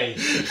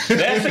Christ.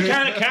 That's the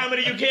kind of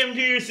comedy you came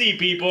here to see,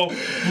 people.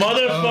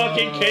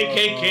 Motherfucking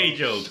KKK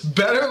jokes.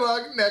 Better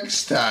luck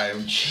next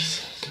time.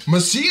 Jesus.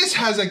 Macias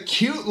has a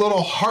cute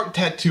little heart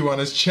tattoo on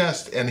his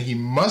chest, and he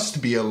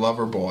must be a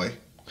lover boy.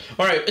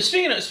 Alright,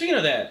 speaking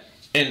of that,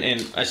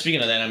 and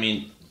speaking of that, I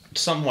mean,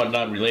 somewhat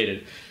not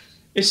related.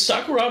 Is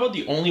Sakuraba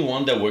the only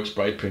one that wears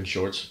bright print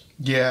shorts?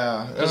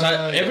 Yeah. Because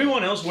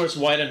everyone else wears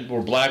white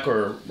or black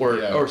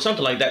or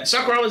something like that.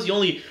 Sakuraba is the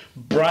only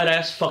bright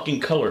ass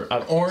fucking color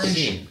I've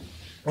seen.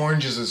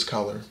 Orange is his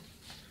color.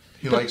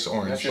 He likes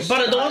orange.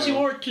 But the ones he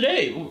wore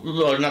today,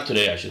 or not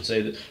today, I should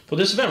say, for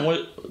this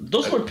event,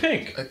 those were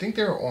pink. I think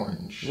they were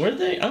orange. Were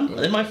they?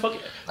 Am I fucking?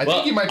 I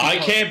think he might be. I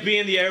can't be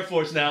in the Air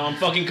Force now. I'm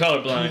fucking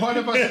colorblind. One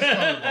of us is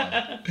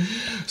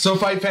colorblind. So,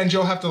 Fight fans,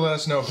 you'll have to let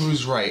us know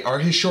who's right. Are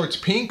his shorts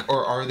pink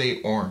or are they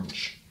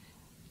orange?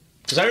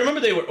 Because I remember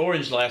they were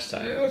orange last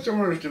time. Yeah, it's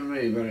orange to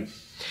me, but...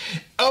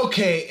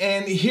 Okay,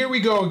 and here we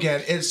go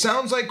again. It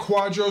sounds like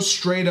Quadros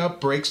straight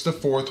up breaks the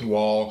fourth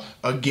wall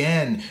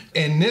again.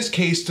 In this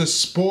case, to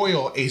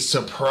spoil a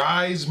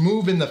surprise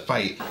move in the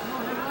fight.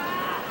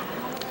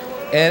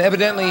 And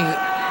evidently,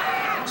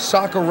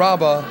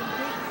 Sakuraba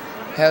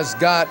has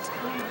got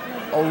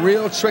a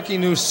real tricky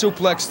new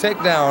suplex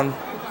takedown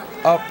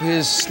up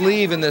his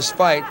sleeve in this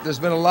fight. There's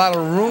been a lot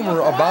of rumor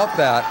about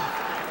that.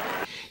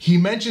 He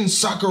mentions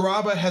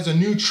Sakuraba has a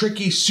new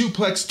tricky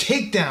suplex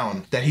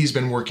takedown that he's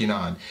been working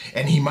on,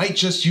 and he might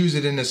just use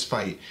it in this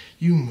fight.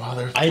 You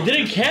motherfucker. I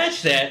didn't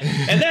catch that,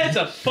 and that's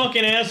a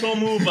fucking asshole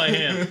move by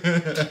him.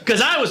 Because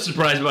I was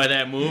surprised by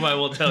that move, I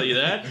will tell you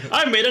that.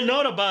 I made a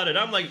note about it.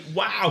 I'm like,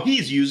 wow,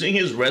 he's using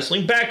his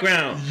wrestling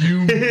background. You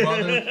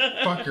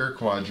motherfucker,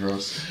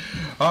 Quadros.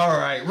 All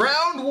right,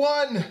 round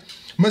one.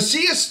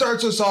 Macias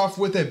starts us off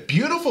with a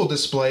beautiful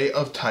display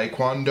of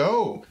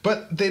Taekwondo,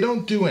 but they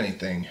don't do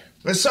anything.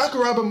 As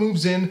Sakuraba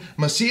moves in,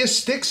 Macias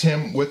sticks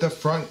him with a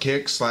front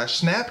kick /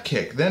 snap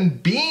kick, then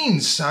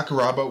beans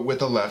Sakuraba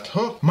with a left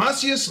hook.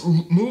 Macias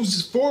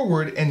moves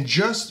forward and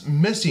just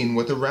missing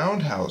with a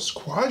roundhouse.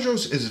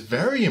 Quadros is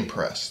very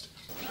impressed.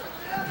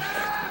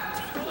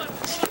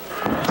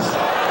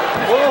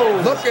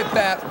 Whoa! Look at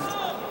that!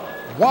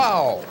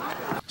 Wow!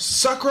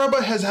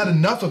 Sakuraba has had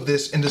enough of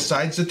this and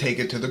decides to take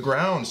it to the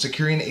ground,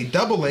 securing a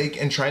double leg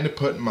and trying to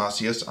put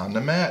Macias on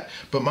the mat.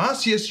 But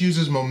Macias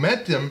uses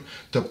momentum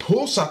to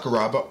pull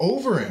Sakuraba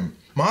over him.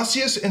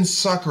 Macias and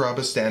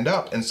Sakuraba stand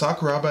up, and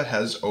Sakuraba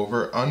has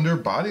over-under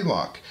body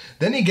lock.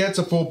 Then he gets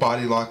a full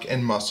body lock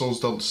and muscles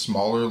the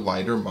smaller,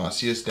 lighter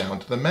Macias down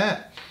to the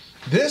mat.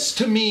 This,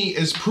 to me,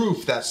 is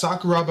proof that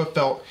Sakuraba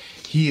felt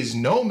he is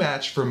no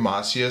match for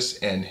Macias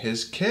and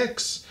his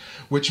kicks,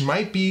 which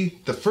might be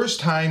the first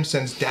time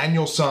since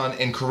Daniel-san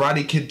in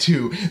Karate Kid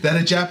 2 that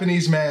a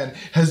Japanese man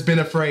has been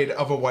afraid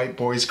of a white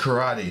boy's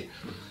karate.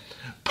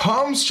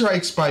 Palm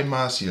strikes by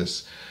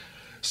Macias.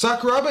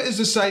 Sakuraba is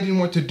deciding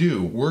what to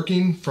do,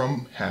 working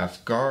from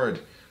half guard.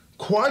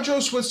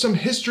 Quadros with some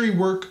history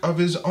work of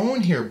his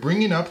own here,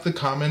 bringing up the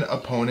common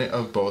opponent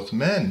of both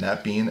men,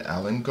 that being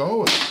Alan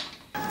Goes.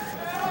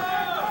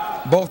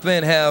 Both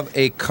men have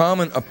a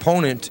common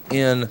opponent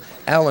in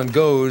Alan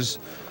Goes.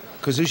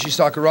 Kazushi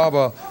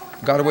Sakuraba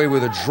got away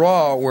with a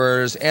draw,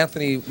 whereas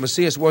Anthony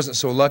Macias wasn't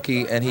so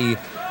lucky, and he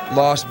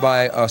lost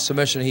by a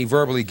submission he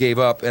verbally gave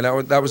up,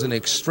 and that was an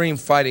extreme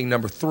fighting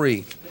number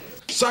 3.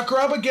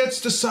 Sakuraba gets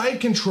the side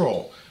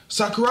control.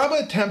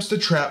 Sakuraba attempts to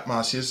trap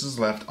Macias'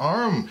 left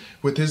arm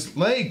with his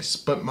legs,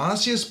 but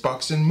Macias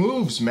bucks and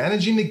moves,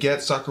 managing to get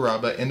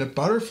Sakuraba in a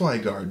butterfly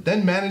guard,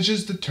 then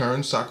manages to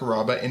turn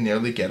Sakuraba and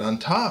nearly get on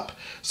top.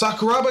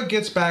 Sakuraba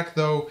gets back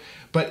though,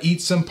 but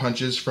eats some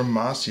punches from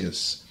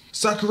Macias.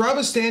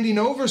 Sakuraba standing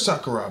over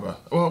Sakuraba.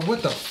 Well,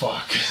 what the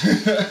fuck?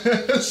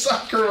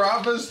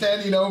 Sakuraba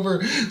standing over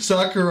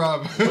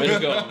Sakuraba. Way to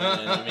go,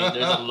 man. I mean,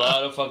 there's a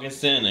lot of fucking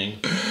standing.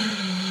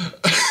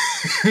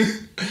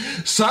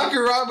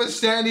 Sakuraba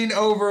standing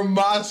over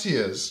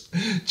Macias,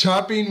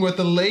 chopping with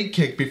a leg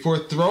kick before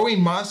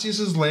throwing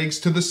Macias' legs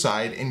to the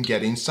side and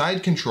getting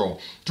side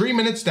control. 3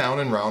 minutes down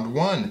in round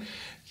 1.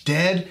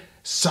 Dead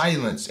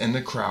silence in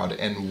the crowd,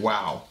 and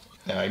wow.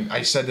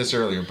 I said this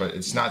earlier, but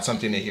it's not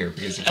something to hear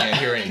because you can't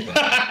hear anything.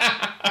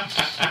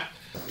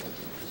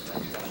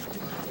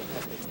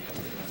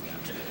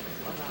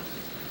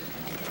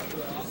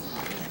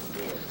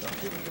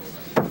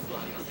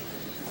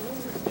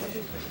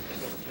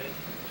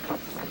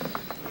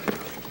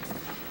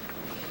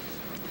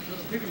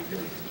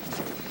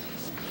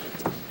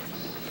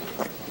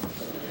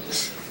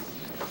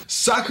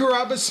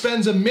 Sakuraba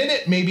spends a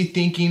minute maybe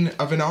thinking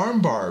of an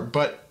armbar,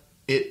 but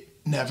it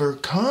never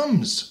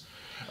comes.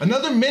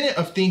 Another minute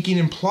of thinking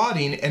and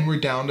plotting, and we're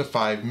down to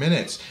 5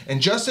 minutes.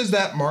 And just as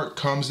that mark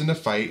comes in the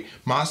fight,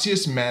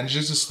 Macias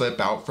manages to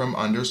slip out from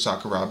under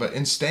Sakuraba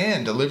and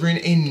stand, delivering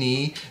a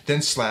knee,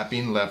 then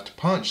slapping left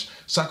punch.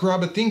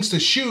 Sakuraba thinks to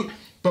shoot,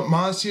 but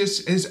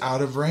Macias is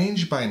out of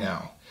range by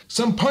now.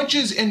 Some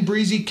punches and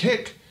breezy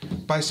kick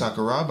by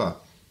Sakuraba.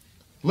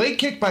 Leg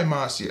kick by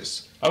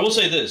Macias. I will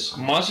say this,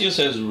 Macias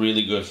has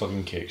really good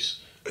fucking kicks.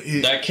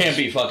 That can't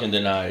be fucking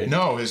denied.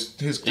 No, his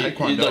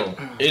taekwondo.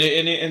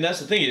 And that's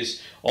the thing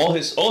is, all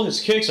his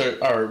kicks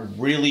are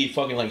really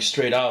fucking like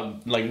straight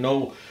out, like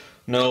no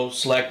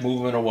slack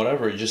movement or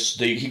whatever.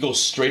 He goes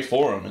straight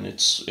for him, and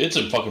it's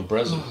a fucking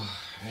present.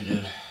 I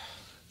did.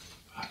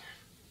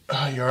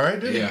 You alright,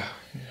 dude? Yeah.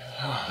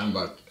 I'm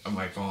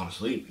like falling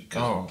asleep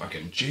because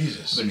fucking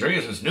Jesus. I've been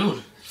drinking since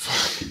noon.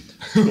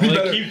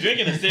 Well, keep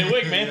drinking and stay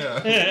awake, man.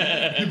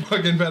 Yeah. You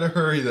fucking better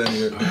hurry then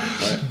here.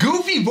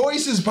 Goofy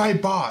voices by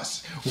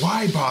Boss.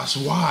 Why, Boss?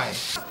 Why?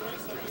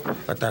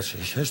 But that's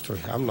his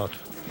history. I'm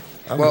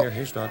Well, here,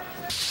 he's not.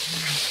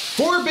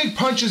 4 big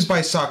punches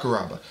by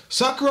Sakuraba.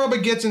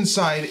 Sakuraba gets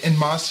inside and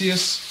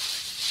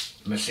Macias...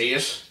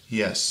 Macias?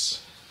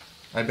 Yes.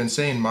 I've been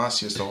saying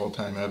Macias the whole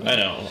time. I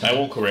know. I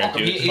won't correct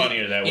you. It's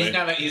funnier that way.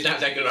 He's not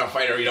that good of a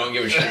fighter. You don't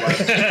give a shit about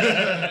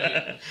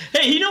it.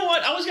 Hey, you know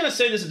what? I was gonna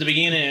say this at the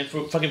beginning and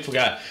fucking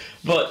forgot.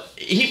 But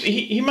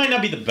he might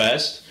not be the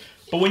best.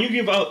 But when you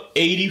give out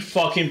 80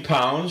 fucking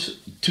pounds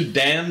to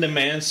Dan the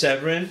Man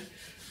Severin,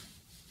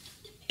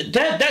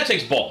 that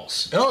takes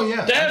balls. Oh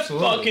yeah, that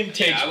absolutely. Fucking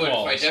takes balls. I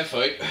wouldn't fight that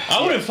fight.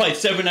 I wouldn't fight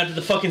Severin after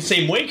the fucking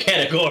same weight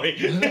category.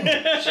 Shit,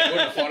 I would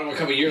have fought him a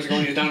couple years ago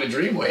when he was down to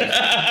dream weight.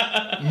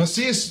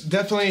 Macias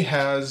definitely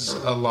has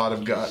a lot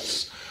of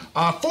guts.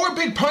 4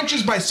 big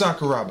punches by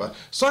Sakuraba.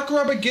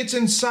 Sakuraba gets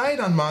inside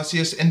on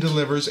Macias and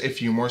delivers a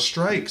few more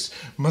strikes.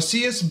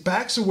 Macias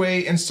backs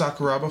away and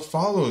Sakuraba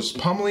follows,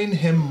 pummeling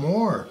him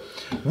more.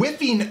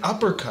 Whiffing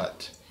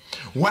uppercut.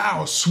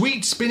 Wow,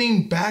 sweet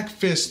spinning back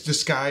fist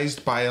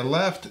disguised by a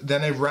left,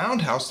 then a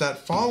roundhouse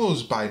that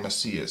follows by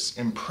Macias.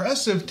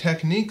 Impressive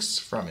techniques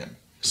from him.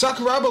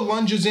 Sakuraba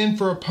lunges in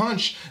for a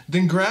punch,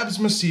 then grabs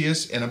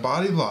Macias in a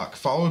body lock,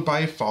 followed by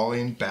a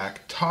falling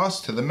back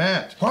toss to the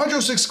mat.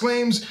 Quadros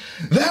exclaims,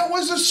 "That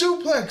was a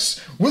suplex!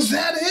 Was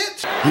that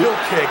it?" Heel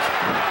kick.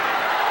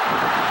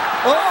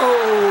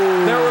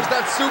 Oh! There was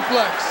that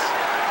suplex.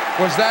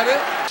 Was that it?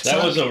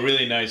 That was a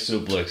really nice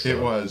suplex. It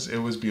was. It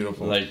was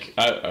beautiful. Like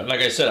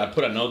I said, I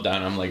put a note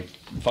down. I'm like,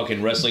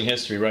 fucking wrestling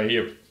history right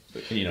here.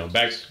 You know,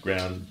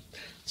 background.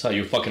 That's how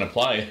you fucking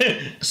apply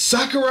it.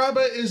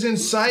 Sakuraba is in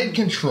side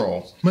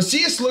control.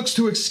 Macias looks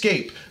to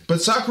escape, but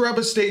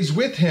Sakuraba stays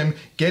with him,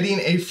 getting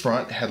a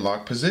front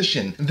headlock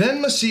position. Then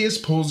Macias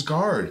pulls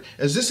guard.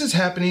 As this is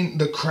happening,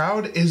 the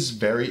crowd is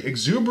very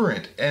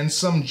exuberant, and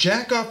some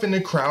jackoff in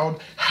the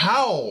crowd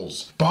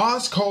howls.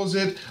 Boss calls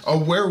it a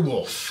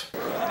werewolf.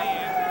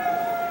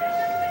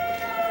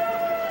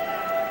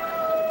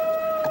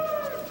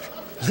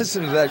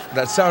 Listen to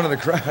that sound of the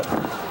crowd.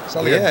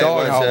 Sounds like a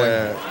dog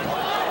howling.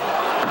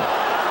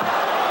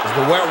 It's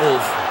the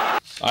werewolf.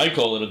 I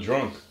call it a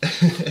drunk.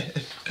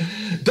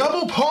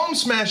 Double palm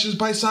smashes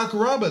by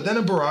Sakuraba, then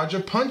a barrage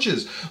of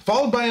punches,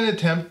 followed by an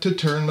attempt to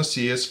turn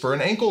Macias for an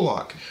ankle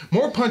lock.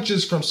 More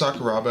punches from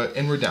Sakuraba,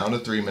 and we're down to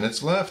 3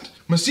 minutes left.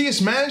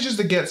 Macias manages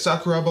to get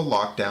Sakuraba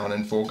locked down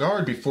in full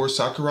guard before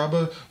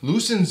Sakuraba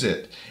loosens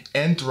it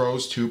and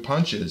throws 2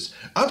 punches.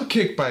 Up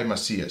kick by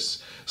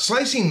Macias.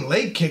 Slicing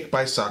leg kick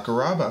by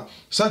Sakuraba.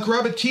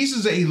 Sakuraba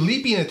teases a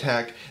leaping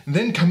attack,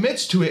 then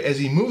commits to it as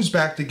he moves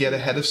back to get a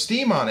head of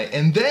steam on it.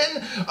 And then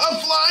a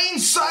flying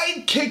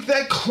side kick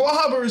that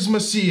clobbers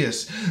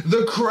Macias.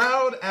 The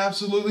crowd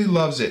absolutely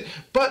loves it,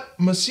 but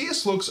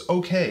Macias looks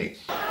okay.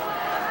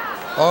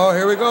 Oh,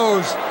 here he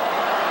goes. He's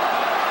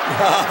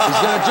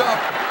gonna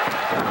jump.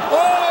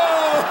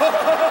 Oh!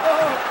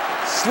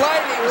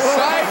 Sliding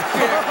side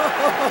kick.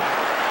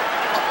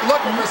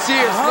 Look,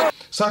 Macias. Look.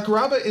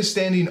 Sakuraba is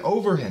standing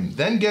over him,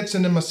 then gets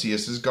into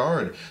Macias'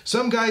 guard.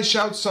 Some guy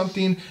shouts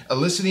something,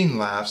 eliciting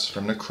laughs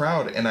from the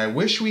crowd, and I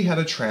wish we had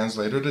a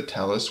translator to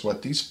tell us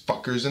what these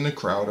fuckers in the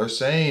crowd are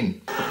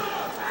saying.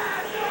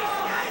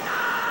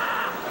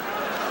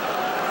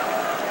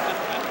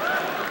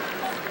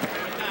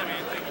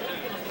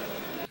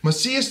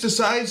 Macias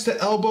decides to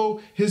elbow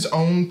his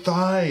own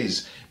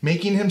thighs,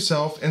 making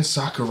himself and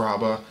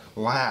Sakuraba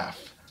laugh.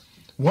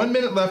 1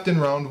 minute left in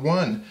round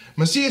 1.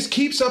 Macias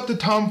keeps up the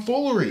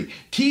tomfoolery,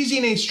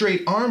 teasing a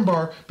straight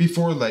armbar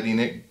before letting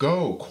it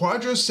go.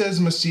 Quadros says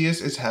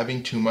Macias is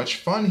having too much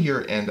fun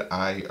here, and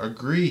I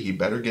agree, he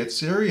better get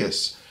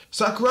serious.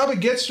 Sakuraba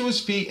gets to his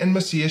feet and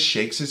Macias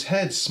shakes his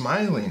head,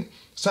 smiling.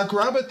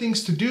 Sakuraba thinks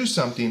to do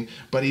something,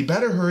 but he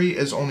better hurry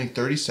as only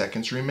 30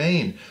 seconds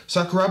remain.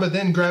 Sakuraba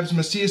then grabs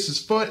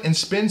Macias' foot and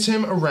spins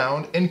him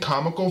around in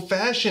comical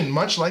fashion,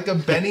 much like a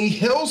Benny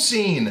Hill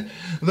scene.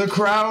 The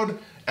crowd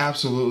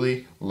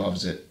absolutely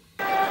loves it.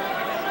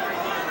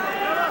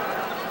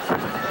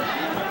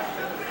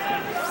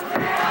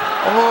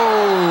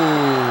 Oh!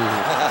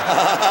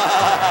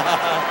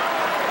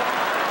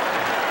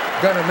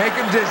 Gonna make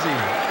him dizzy.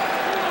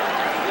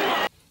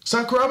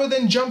 Sakuraba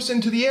then jumps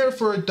into the air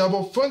for a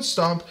double foot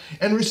stomp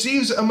and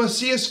receives a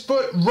Macias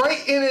foot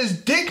right in his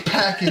dick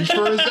package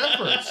for his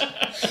efforts.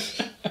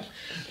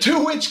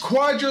 To which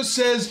Quadros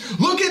says,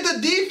 "Look at the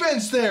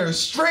defense there,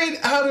 straight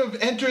out of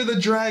Enter the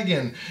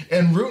Dragon."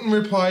 And Rutan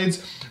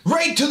replies,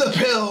 "Right to the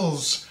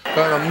pills."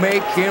 Gonna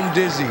make him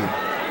dizzy.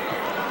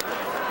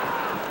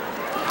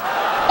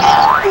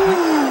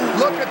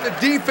 Look at the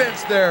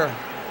defense there.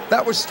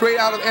 That was straight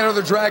out of Enter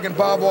the Dragon,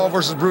 Bob Wall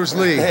versus Bruce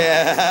Lee.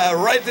 Yeah,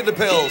 right to the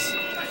pills.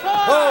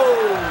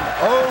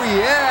 Oh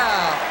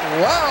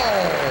yeah,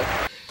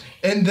 wow.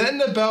 And then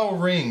the bell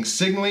rings,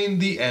 signaling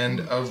the end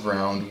of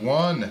round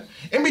 1.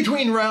 In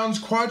between rounds,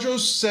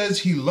 Quadros says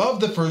he loved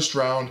the first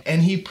round,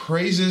 and he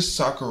praises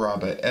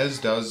Sakuraba, as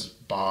does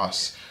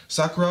Boss.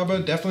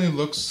 Sakuraba definitely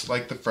looks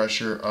like the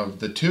fresher of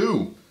the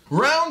two.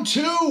 Round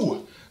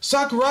 2!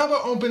 Sakuraba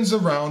opens the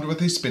round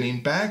with a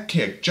spinning back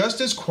kick, just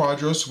as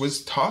Quadros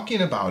was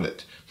talking about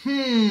it.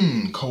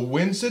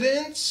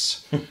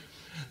 Coincidence?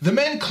 The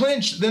men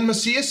clinch, then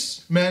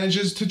Macias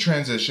manages to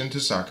transition to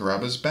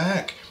Sakuraba's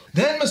back.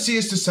 Then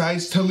Macias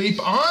decides to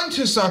leap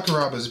onto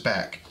Sakuraba's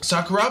back.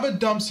 Sakuraba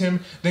dumps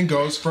him, then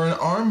goes for an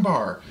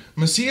armbar.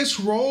 Macias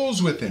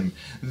rolls with him,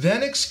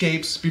 then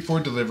escapes before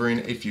delivering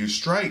a few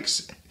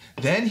strikes.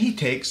 Then he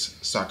takes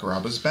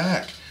Sakuraba's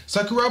back.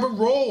 Sakuraba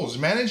rolls,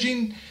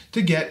 managing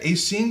to get a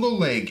single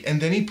leg,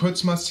 and then he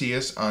puts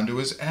Macias onto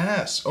his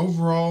ass.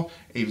 Overall,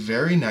 a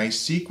very nice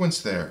sequence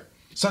there.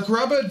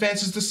 Sakuraba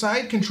advances to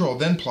side control,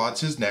 then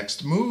plots his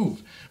next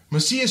move.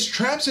 Macias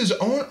traps his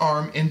own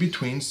arm in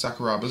between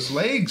Sakuraba's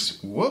legs.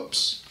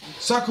 Whoops.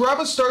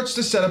 Sakuraba starts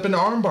to set up an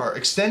armbar,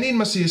 extending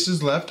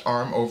Macias' left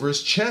arm over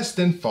his chest,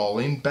 then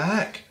falling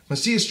back.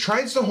 Macias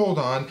tries to hold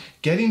on,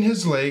 getting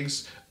his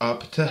legs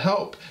up to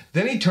help.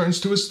 Then he turns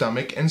to his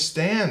stomach and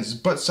stands,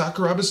 but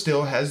Sakuraba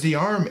still has the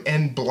arm,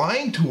 and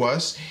blind to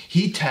us,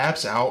 he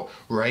taps out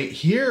right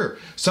here.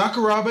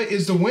 Sakuraba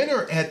is the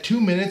winner at 2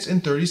 minutes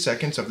and 30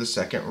 seconds of the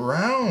second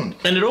round.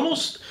 And it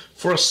almost,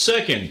 for a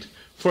second,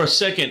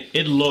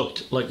 it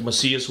looked like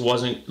Macias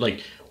was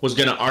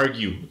gonna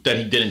argue that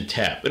he didn't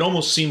tap. It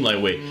almost seemed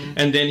that way.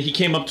 And then he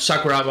came up to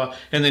Sakuraba,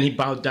 and then he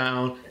bowed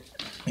down.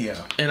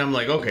 Yeah. And I'm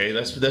like, okay,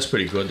 that's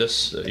pretty good.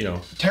 That's,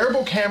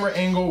 Terrible camera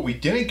angle. We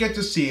didn't get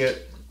to see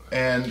it,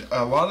 and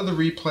a lot of the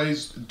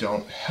replays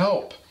don't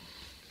help.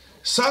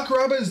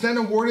 Sakuraba is then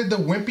awarded the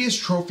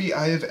wimpiest trophy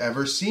I have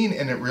ever seen,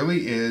 and it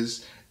really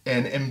is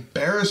an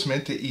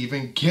embarrassment to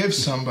even give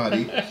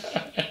somebody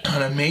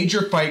on a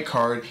major fight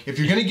card. If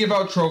you're going to give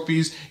out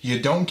trophies,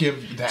 you don't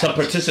give that. It's a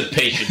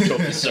participation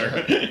trophy,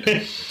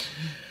 sir.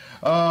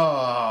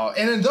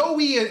 And though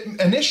we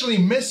initially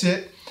miss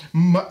it,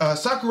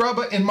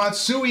 Sakuraba and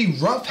Matsui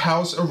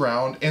roughhouse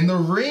around in the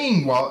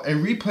ring while a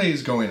replay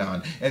is going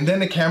on, and then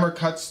the camera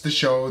cuts to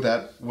show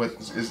that what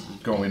is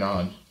going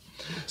on.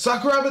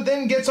 Sakuraba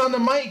then gets on the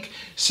mic,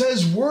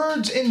 says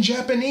words in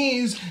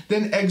Japanese,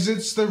 then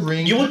exits the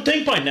ring. You would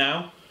think by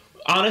now,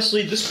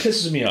 honestly, this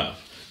pisses me off,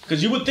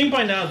 because you would think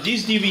by now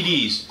these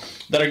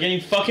DVDs that are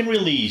getting fucking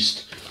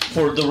released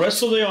for the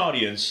rest of the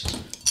audience,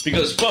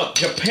 because fuck,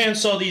 Japan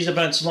saw these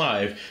events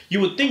live,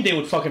 you would think they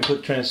would fucking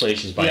put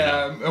translations by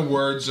now. Yeah,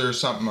 words or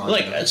something on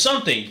like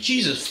something.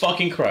 Jesus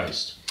fucking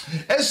Christ.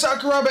 As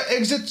Sakuraba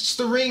exits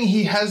the ring,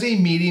 he has a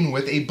meeting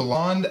with a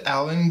blonde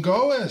Alan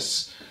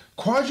Goes.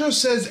 Quadro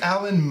says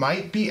Alan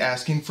might be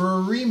asking for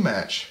a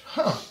rematch.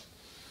 Huh.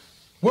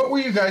 What were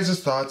you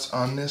guys' thoughts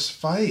on this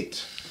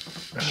fight?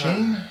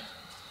 Shane?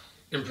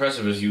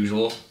 Impressive as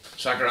usual.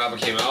 Sakuraba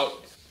came out.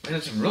 And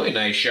it's some really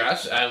nice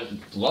shots. I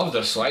love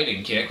the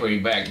sliding kick where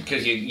you back,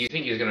 because you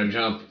think he's going to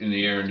jump in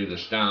the air and do the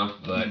stomp,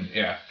 but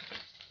yeah.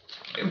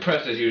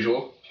 Impressed as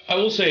usual. I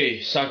will say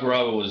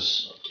Sakuraba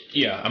was,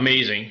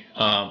 amazing.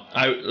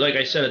 Like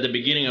I said at the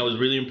beginning, I was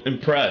really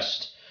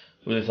impressed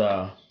with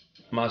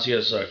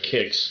Macias'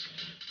 kicks,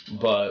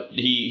 but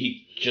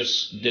he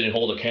just didn't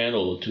hold a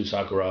candle to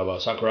Sakuraba.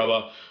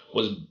 Sakuraba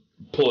was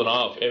pulling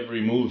off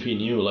every move he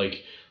knew,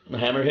 like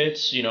hammer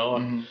hits,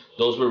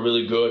 those were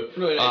really good.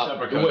 Really nice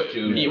uppercuts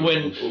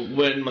too.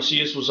 When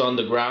Macias was on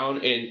the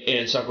ground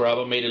and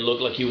Sakuraba made it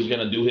look like he was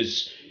gonna do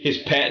his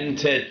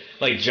patented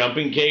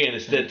jumping kick and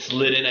instead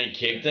slid in and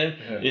kicked him,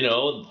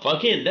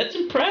 fucking that's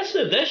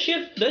impressive. That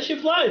shit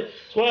flies.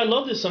 That's why I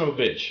love this son of a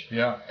bitch.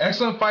 Yeah,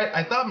 excellent fight.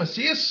 I thought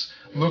Macias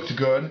looked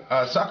good.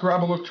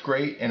 Sakuraba looked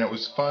great, and it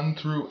was fun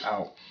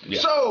throughout. Yeah.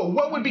 So,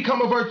 what would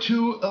become of our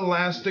two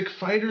elastic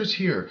fighters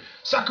here?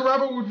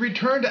 Sakuraba would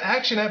return to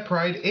action at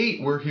Pride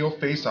 8, where he'll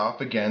face off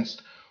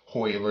against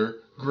Royler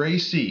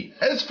Gracie.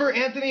 As for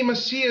Anthony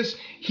Macias,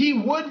 he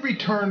would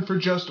return for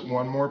just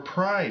one more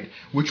Pride,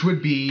 which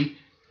would be,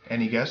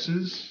 any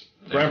guesses?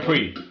 Grand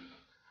Prix.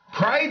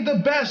 Pride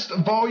the Best,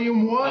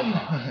 Volume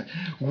 1.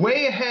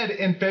 Way ahead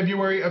in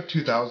February of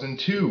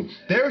 2002.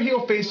 There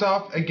he'll face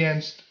off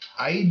against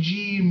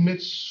Eiji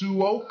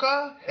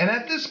Mitsuoka, and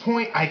at this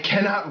point I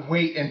cannot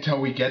wait until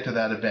we get to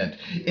that event.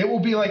 It will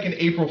be like an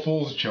April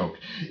Fool's joke.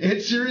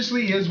 It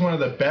seriously is one of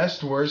the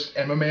best worst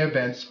MMA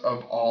events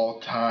of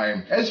all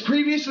time. As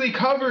previously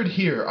covered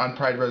here on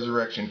Pride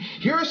Resurrection,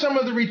 here are some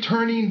of the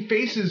returning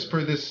faces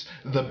for this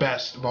The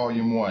Best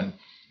Volume 1.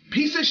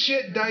 Piece of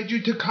shit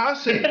Daiju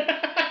Takase,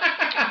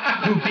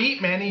 who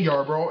beat Manny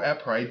Yarbrough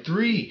at Pride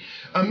 3.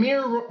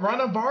 Amir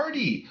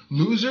Ranavardi,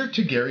 loser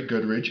to Gary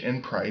Goodridge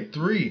in Pride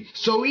 3.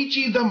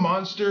 Soichi the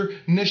Monster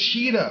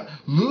Nishida,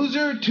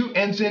 loser to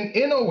Enson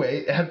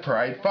Inoue at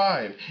Pride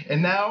 5.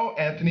 And now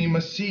Anthony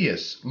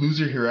Macias,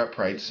 loser here at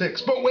Pride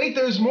 6. But wait,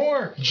 there's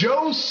more.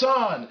 Joe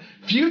Son,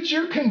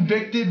 future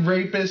convicted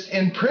rapist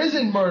and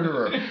prison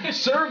murderer,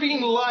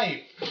 serving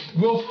life,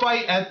 will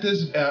fight at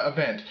this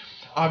event.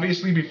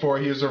 Obviously before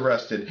he was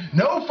arrested.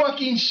 No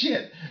fucking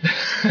shit.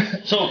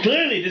 So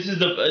clearly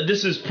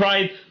this is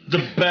Pride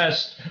the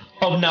Best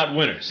of not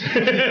winners.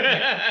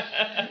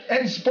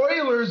 And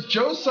spoilers,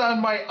 Joe-san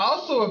might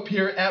also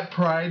appear at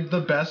Pride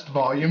the Best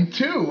Volume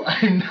 2.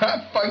 I'm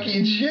not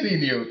fucking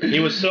shitting you. He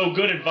was so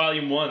good at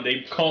Volume 1,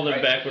 they called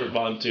him back for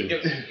Volume 2.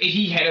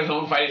 He had his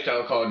own fighting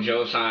style called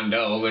Joe-san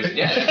Do, but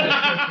yes.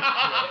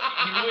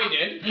 He really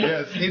did.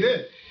 Yes, he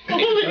did.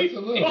 He's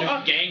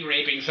just gang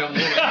raping some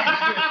woman.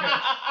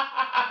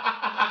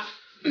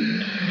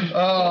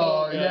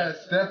 Oh,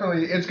 yes,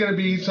 definitely. It's going to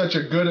be such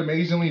a good,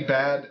 amazingly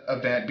bad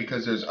event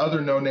because there's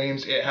other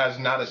no-names. It has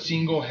not a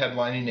single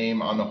headlining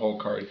name on the whole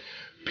card.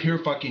 Pure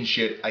fucking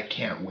shit. I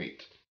can't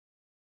wait.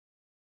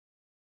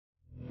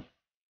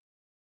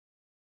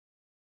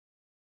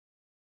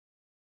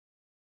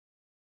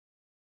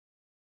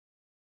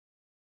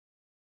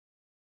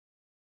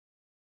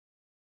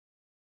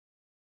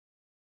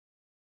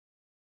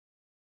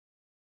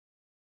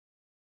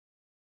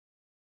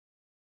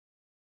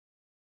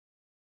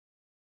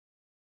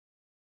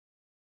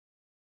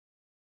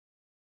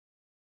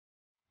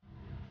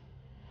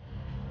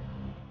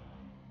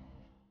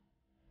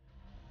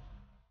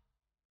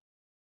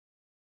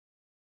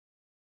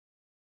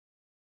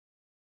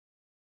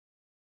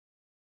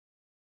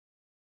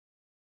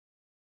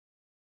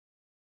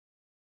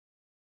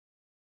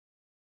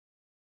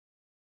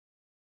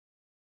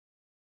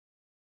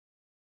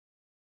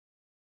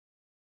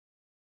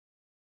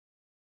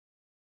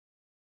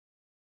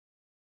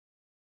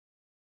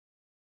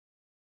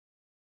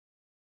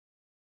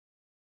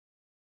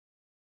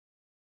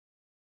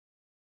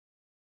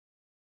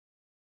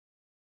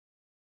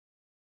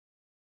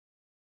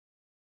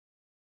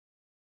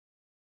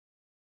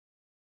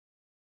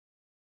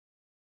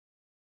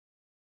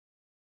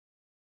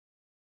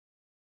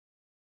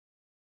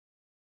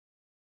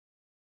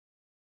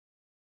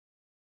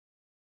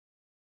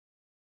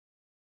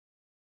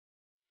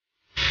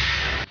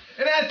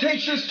 And that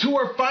takes us to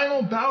our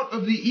final bout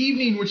of the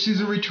evening, which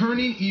is a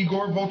returning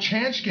Igor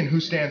Vovchanchyn, who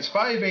stands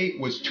 5'8",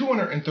 was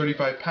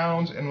 235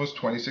 pounds, and was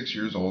 26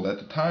 years old at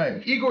the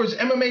time. Igor's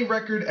MMA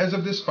record as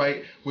of this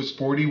fight was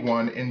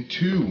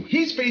 41-2.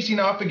 He's facing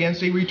off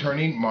against a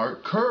returning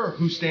Mark Kerr,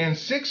 who stands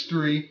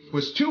 6'3",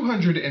 was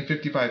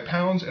 255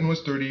 pounds, and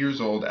was 30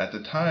 years old at the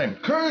time.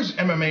 Kerr's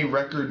MMA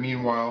record,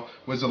 meanwhile,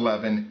 was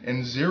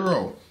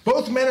 11-0.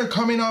 Both men are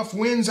coming off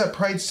wins at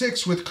Pride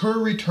 6, with Kerr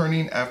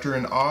returning after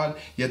an odd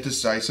yet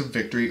decisive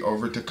victory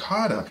over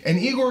Takaba, and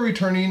Igor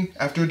returning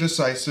after a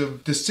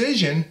decisive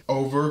decision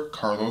over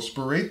Carlos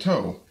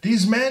Barreto.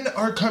 These men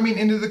are coming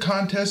into the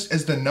contest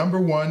as the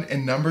 #1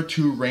 and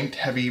 #2 ranked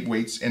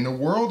heavyweights in the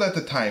world at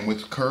the time,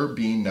 with Kerr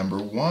being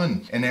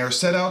 #1, and they are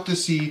set out to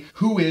see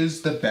who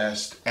is the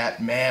best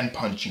at man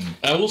punching.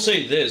 I will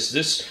say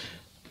this,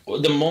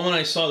 the moment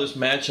I saw this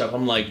matchup,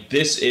 I'm like,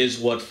 this is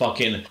what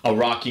fucking a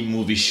Rocky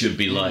movie should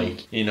be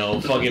like. You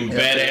know, fucking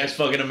badass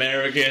fucking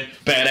American,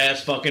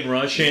 badass fucking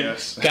Russian.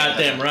 Yes.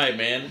 Goddamn right,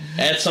 man.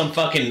 Add some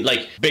fucking,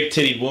 like,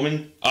 big-titted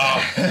woman.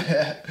 Oh,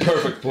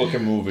 perfect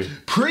fucking movie.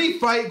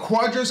 Pre-fight,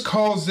 Quadros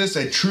calls this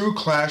a true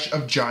clash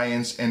of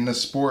giants in the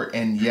sport,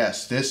 and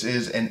yes, this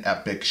is an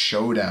epic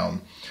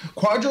showdown.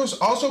 Quadros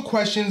also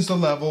questions the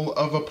level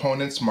of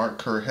opponents Mark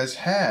Kerr has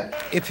had.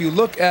 If you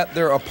look at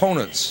their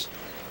opponents,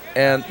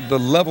 and the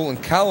level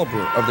and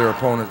caliber of their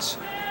opponents,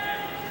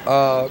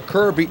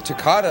 Kerr beat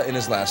Takaba in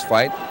his last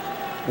fight,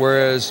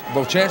 whereas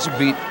Vovchanchyn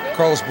beat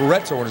Carlos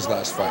Barreto in his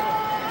last fight.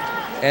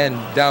 And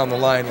down the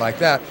line like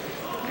that,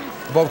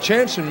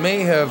 Vovchanchyn may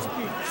have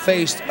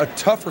faced a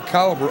tougher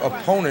caliber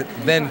opponent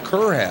than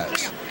Kerr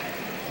has.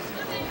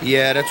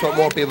 Yeah, that's what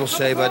more people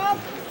say, but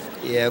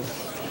yeah.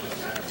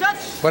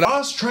 But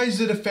Oz tries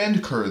to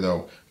defend Kerr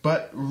though,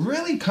 but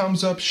really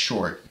comes up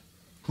short.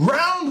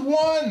 Round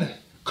 1!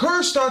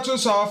 Kerr starts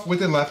us off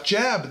with a left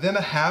jab, then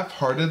a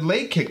half-hearted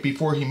leg kick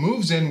before he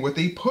moves in with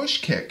a push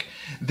kick.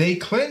 They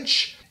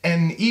clinch,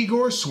 and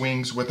Igor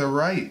swings with a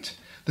right.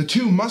 The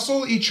two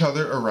muscle each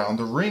other around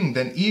the ring,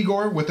 then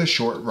Igor with a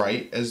short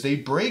right as they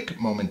break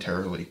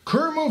momentarily.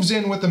 Kerr moves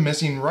in with a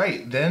missing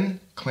right, then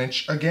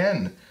clinch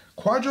again.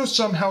 Quadros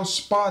somehow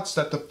spots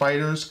that the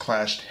fighters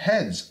clashed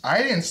heads.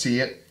 I didn't see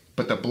it,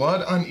 but the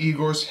blood on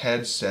Igor's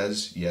head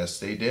says yes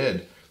they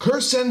did. Kerr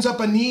sends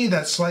up a knee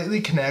that slightly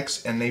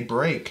connects and they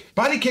break.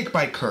 Body kick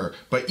by Kerr,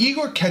 but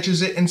Igor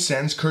catches it and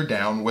sends Kerr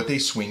down with a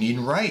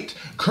swinging right.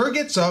 Kerr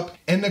gets up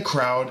and the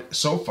crowd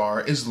so far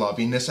is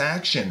loving this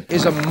action.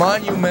 It's a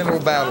monumental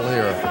battle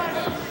here.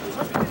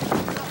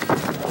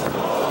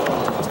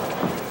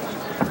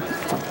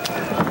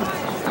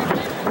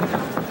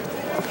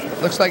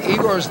 Looks like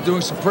Igor is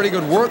doing some pretty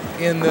good work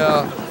in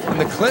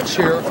the clinch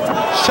here.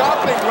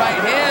 Chopping right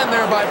hand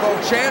there by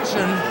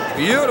Vovchanchyn.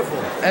 Beautiful.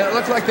 And it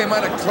looks like they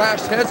might have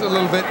clashed heads a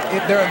little bit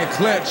there in the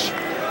clinch.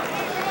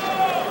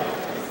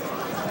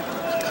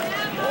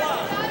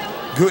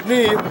 Good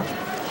knee.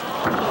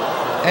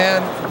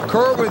 And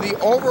Kerr with the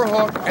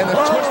overhook and the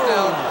twist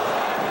down.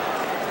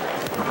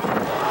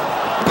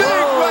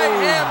 Big right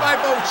hand by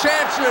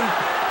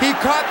Vovchanchyn. He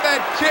caught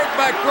that kick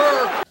by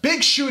Kerr.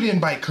 Big shoot in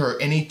by Kerr,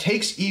 and he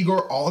takes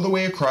Igor all the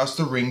way across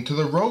the ring to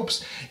the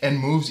ropes and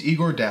moves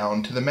Igor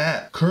down to the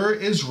mat. Kerr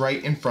is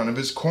right in front of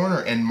his corner,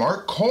 and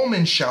Mark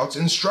Coleman shouts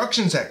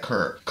instructions at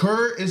Kerr.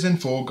 Kerr is in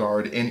full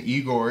guard, and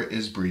Igor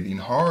is breathing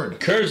hard.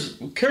 Kerr's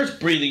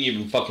breathing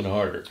even fucking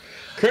harder.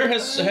 Kerr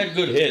has had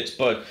good hits,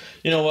 but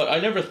you know what? I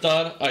never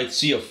thought I'd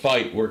see a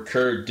fight where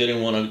Kerr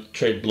didn't want to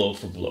trade blow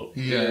for blow.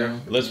 Yeah.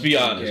 Let's be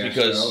honest,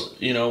 because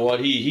you know what?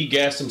 He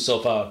gassed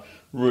himself out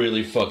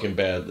really fucking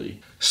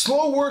badly.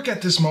 Slow work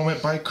at this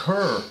moment by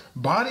Kerr.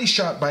 Body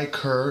shot by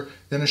Kerr,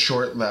 then a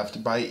short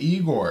left by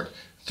Igor.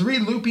 3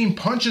 looping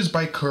punches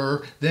by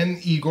Kerr, then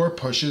Igor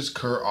pushes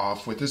Kerr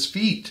off with his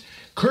feet.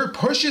 Kerr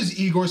pushes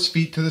Igor's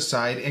feet to the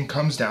side and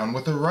comes down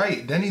with a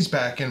right, then he's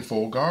back in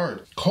full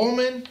guard.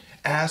 Coleman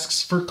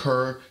asks for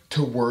Kerr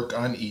to work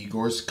on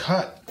Igor's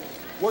cut.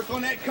 Work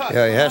on that cut.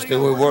 Yeah, he has to.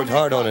 We worked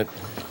hard on it.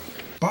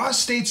 Boss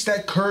states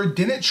that Kerr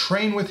didn't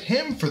train with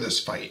him for this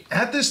fight.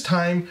 At this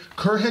time,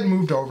 Kerr had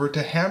moved over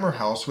to Hammer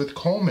House with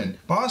Coleman.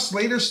 Boss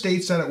later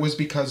states that it was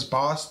because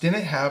Boss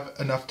didn't have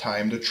enough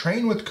time to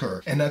train with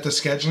Kerr, and that the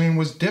scheduling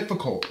was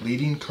difficult,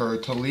 leading Kerr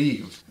to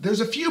leave.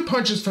 There's a few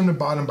punches from the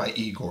bottom by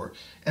Igor,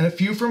 and a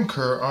few from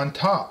Kerr on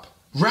top.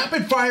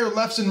 Rapid fire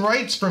lefts and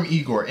rights from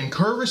Igor, and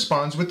Kerr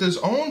responds with his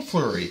own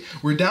flurry.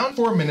 We're down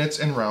 4 minutes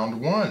in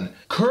round 1.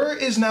 Kerr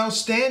is now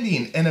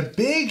standing, and a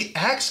big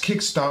axe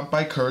kick stomp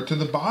by Kerr to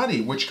the body,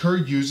 which Kerr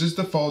uses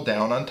to fall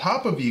down on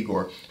top of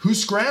Igor, who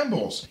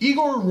scrambles.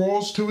 Igor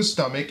rolls to his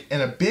stomach,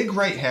 and a big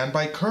right hand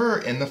by Kerr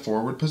in the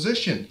forward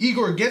position.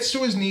 Igor gets to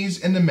his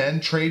knees, and the men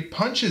trade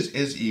punches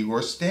as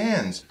Igor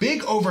stands.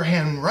 Big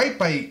overhand right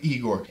by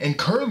Igor, and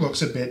Kerr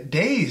looks a bit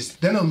dazed.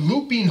 Then a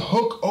looping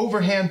hook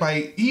overhand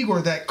by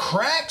Igor that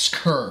cracks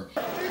Kerr.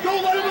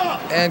 Don't let him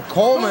up! And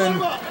Coleman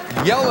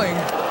yelling.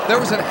 There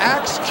was an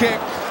axe kick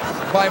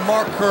by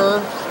Mark Kerr.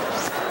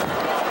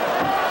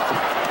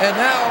 And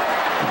now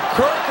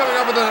Kerr coming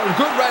up with a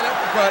good right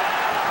uppercut.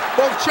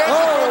 Vovchanchyn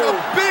throwing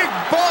a big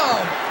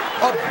bomb.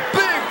 A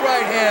big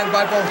right hand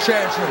by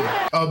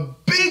Vovchanchyn. A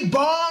big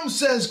bomb,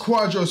 says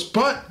Quadros,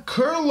 but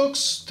Kerr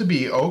looks to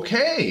be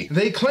okay.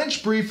 They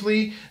clinch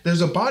briefly,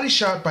 there's a body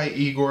shot by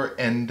Igor,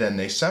 and then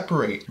they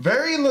separate.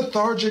 Very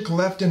lethargic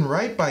left and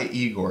right by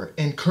Igor,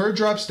 and Kerr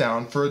drops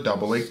down for a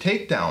double leg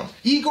takedown.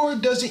 Igor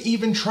doesn't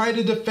even try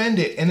to defend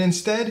it, and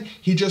instead,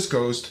 he just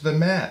goes to the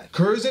mat.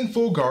 Kerr's in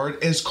full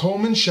guard as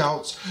Coleman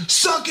shouts,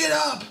 "Suck it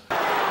up!"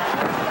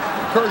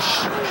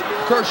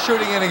 Kerr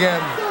shooting in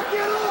again.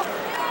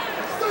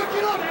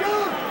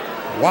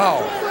 Wow,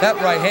 that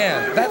right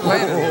hand, that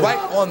landed right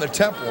on the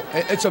temple.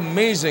 It's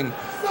amazing.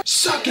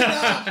 Suck it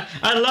up!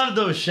 I love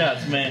those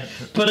shots, man.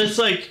 But it's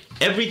like,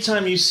 every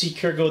time you see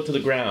Kerr go to the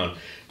ground,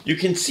 you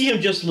can see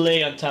him just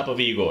lay on top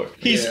of Igor.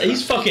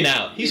 He's fucking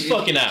out. He's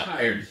fucking out.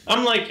 Tired.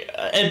 I'm like,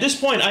 at this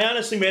point, I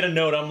honestly made a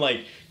note. I'm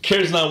like,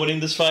 Kerr's not winning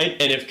this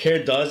fight, and if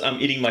Kerr does,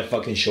 I'm eating my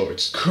fucking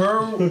shorts.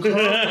 Kerr would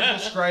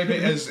describe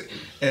it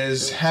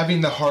as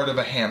having the heart of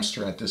a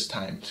hamster at this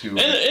time, too.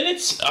 And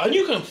it's,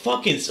 you can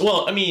fucking,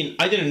 well, I mean,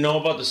 I didn't know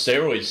about the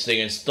steroids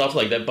thing and stuff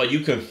like that, but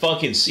you can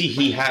fucking see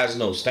he has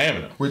no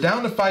stamina. We're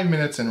down to 5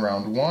 minutes in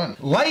round 1.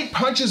 Light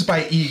punches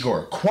by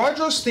Igor.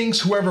 Quadros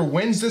thinks whoever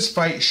wins this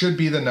fight should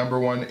be the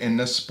 #1 in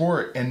the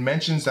sport, and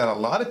mentions that a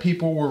lot of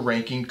people were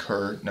ranking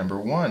Kerr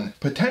 #1.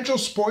 Potential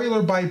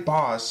spoiler by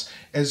Boss,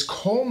 as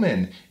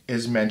Coleman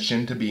is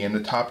mentioned to be in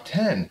the top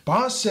 10.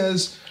 Boss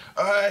says,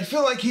 I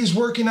feel like he's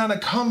working on a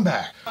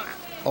comeback.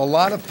 A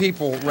lot of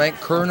people rank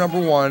Kerr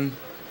 #1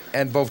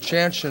 and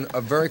Vovchanchyn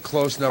a very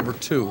close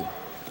 #2.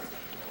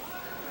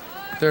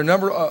 There are a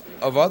number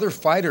of other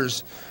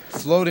fighters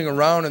floating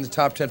around in the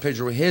top 10 page.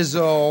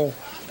 Hizzo,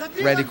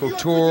 Randy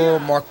Couture,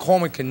 Mark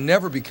Coleman can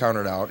never be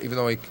counted out, even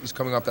though he's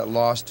coming off that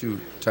loss to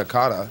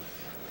Takaba.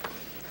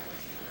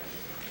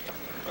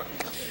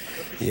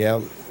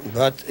 Yeah,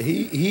 but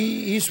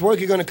he's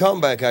working on a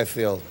comeback, I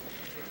feel.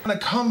 On a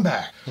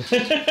comeback.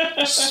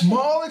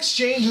 Small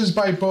exchanges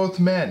by both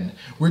men.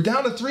 We're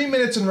down to 3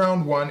 minutes in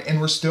round 1, and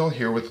we're still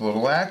here with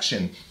little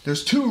action.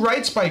 There's 2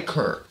 rights by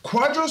Kerr.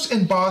 Quadros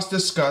and Boss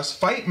discuss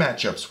fight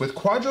matchups, with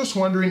Quadros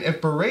wondering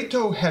if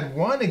Barreto had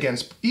won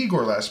against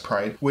Igor last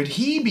Pride, would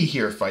he be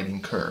here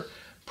fighting Kerr?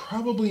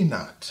 Probably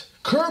not.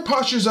 Kerr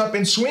postures up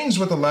and swings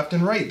with a left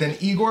and right, then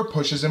Igor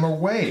pushes him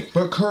away.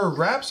 But Kerr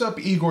wraps up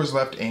Igor's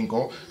left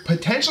ankle,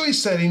 potentially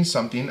setting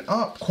something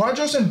up.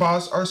 Quadros and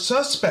Boss are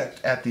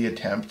suspect at the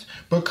attempt,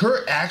 but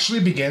Kerr actually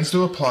begins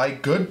to apply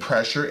good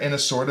pressure in a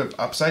sort of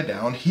upside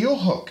down heel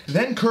hook.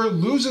 Then Kerr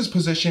loses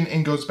position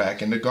and goes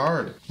back into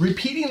guard.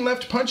 Repeating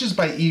left punches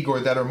by Igor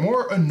that are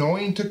more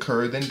annoying to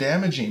Kerr than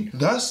damaging.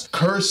 Thus,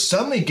 Kerr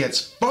suddenly gets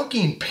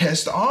fucking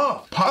pissed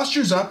off,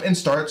 postures up and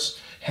starts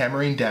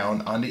hammering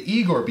down onto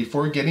Igor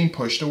before getting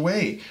pushed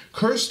away.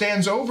 Kerr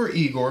stands over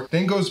Igor,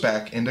 then goes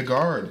back into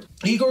guard.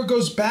 Igor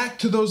goes back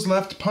to those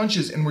left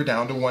punches, and we're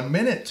down to 1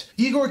 minute.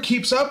 Igor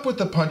keeps up with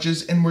the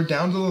punches, and we're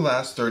down to the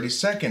last 30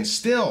 seconds.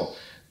 Still,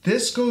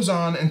 this goes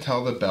on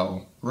until the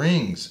bell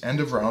rings. End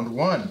of round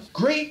 1.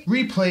 Great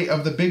replay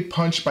of the big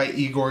punch by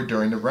Igor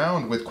during the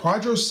round, with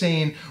Quadros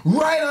saying,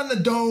 "Right on the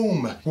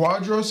dome!"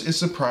 Quadros is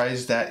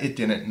surprised that it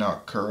didn't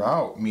knock Kerr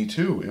out. Me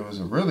too. It was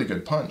a really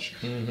good punch.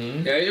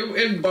 Mm-hmm. Yeah,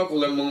 it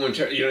buckled him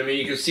momentarily. You know what I mean?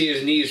 You could see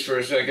his knees for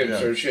a second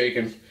start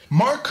shaking.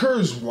 Mark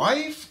Kerr's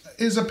wife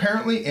is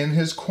apparently in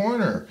his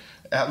corner.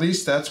 At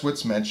least that's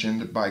what's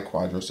mentioned by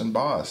Quadros and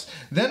Boss.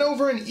 Then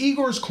over in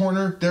Igor's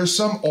corner, there's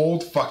some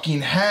old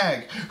fucking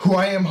hag, who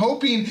I am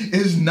hoping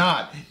is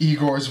not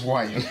Igor's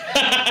wife.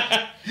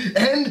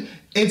 And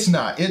It's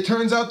not. It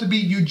turns out to be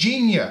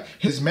Eugenia,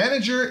 his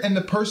manager and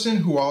the person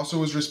who also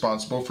was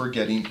responsible for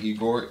getting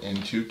Igor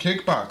into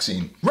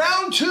kickboxing.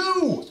 Round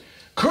 2!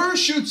 Kerr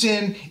shoots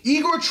in,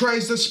 Igor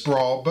tries to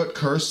sprawl, but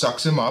Kerr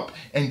sucks him up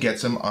and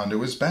gets him onto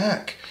his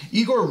back.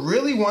 Igor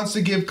really wants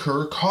to give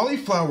Kerr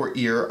cauliflower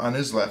ear on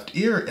his left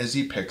ear as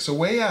he picks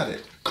away at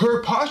it.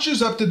 Kerr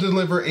postures up to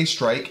deliver a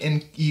strike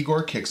and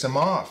Igor kicks him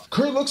off.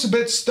 Kerr looks a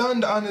bit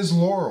stunned on his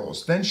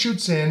laurels, then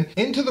shoots in,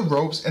 into the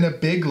ropes and a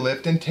big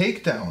lift and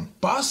takedown.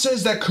 Boss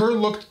says that Kerr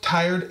looked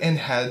tired and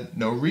had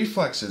no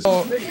reflexes.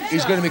 Oh,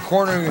 he's going to be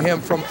cornering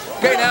him from...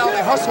 Okay, now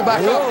they hustle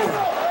back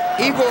up.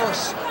 Igor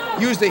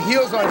used the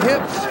heels on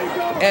hips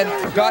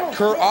and got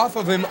Kerr off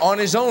of him on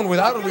his own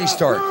without a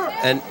restart.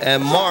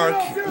 And Mark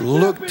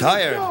looked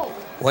tired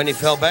when he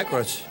fell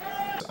backwards.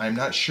 I'm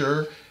not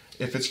sure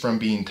if it's from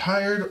being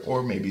tired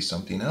or maybe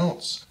something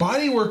else.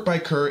 Body work by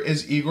Kerr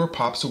as Igor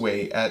pops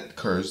away at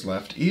Kerr's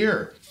left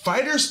ear.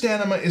 Fighter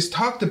stamina is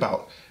talked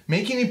about,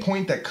 making a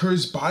point that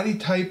Kerr's body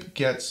type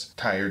gets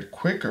tired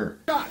quicker.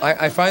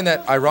 I find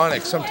that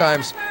ironic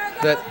sometimes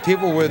that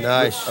people with,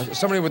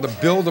 somebody with the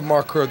build of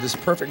Mark Kerr, this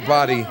perfect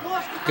body,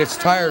 gets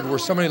tired, where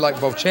somebody like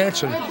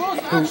Vovchanchyn,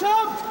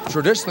 who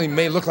traditionally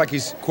may look like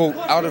he's, quote,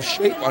 out of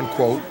shape,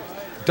 unquote,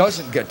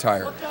 doesn't get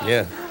tired.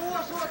 Yeah.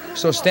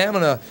 So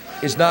stamina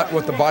is not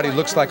what the body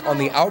looks like on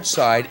the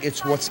outside,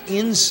 it's what's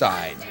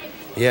inside.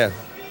 Yeah.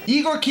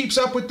 Igor keeps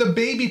up with the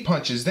baby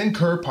punches, then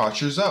Kerr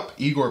postures up.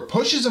 Igor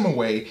pushes him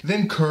away,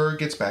 then Kerr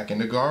gets back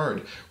into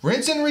guard.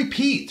 Rinse and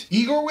repeat.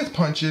 Igor with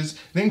punches,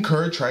 then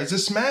Kerr tries to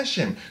smash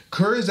him.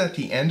 Kerr is at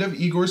the end of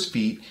Igor's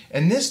feet,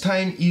 and this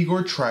time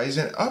Igor tries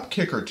an up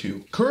kick or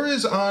two. Kerr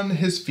is on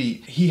his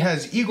feet. He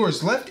has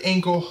Igor's left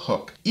ankle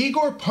hook.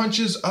 Igor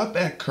punches up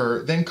at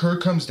Kerr, then Kerr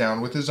comes down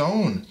with his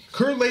own.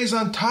 Kerr lays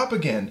on top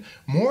again.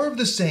 More of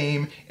the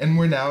same, and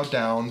we're now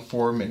down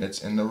 4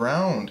 minutes in the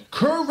round.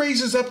 Kerr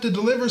raises up to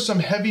deliver some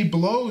heavy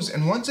blows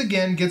and once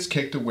again gets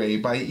kicked away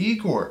by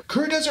Igor.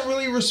 Kerr doesn't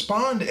really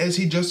respond as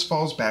he just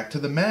falls back to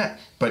the mat,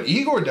 but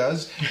Igor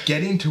does,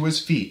 getting to his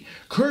feet.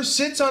 Kerr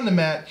sits on the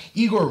mat,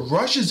 Igor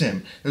rushes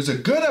him. There's a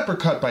good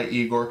uppercut by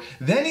Igor,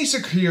 then he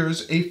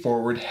secures a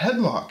forward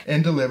headlock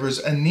and delivers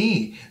a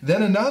knee,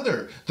 then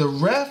another. The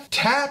ref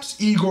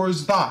taps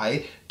Igor's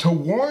thigh to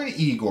warn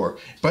Igor,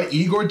 but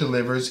Igor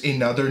delivers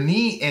another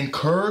knee and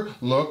Kerr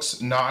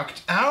looks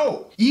knocked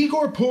out.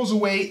 Igor pulls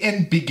away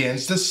and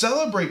begins to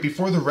celebrate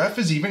before the ref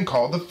has even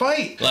called the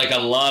fight. Like a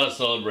lot of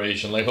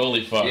celebration, like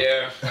holy fuck.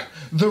 Yeah.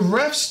 The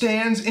ref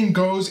stands and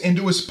goes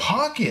into his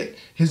pocket,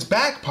 his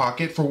back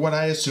pocket, for what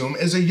I assume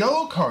is a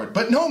yellow card,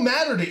 but no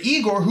matter to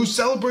Igor, who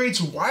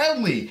celebrates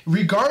wildly,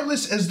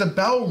 regardless, as the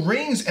bell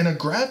rings and a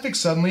graphic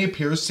suddenly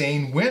appears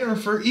saying winner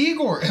for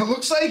Igor. It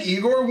looks like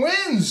Igor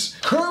wins.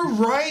 Kerr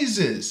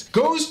rises,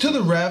 goes to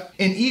the ref,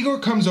 and Igor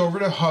comes over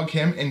to hug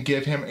him and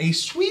give him a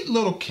sweet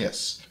little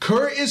kiss.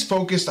 Kerr is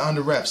focused on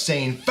the ref,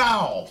 saying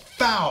foul,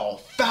 foul,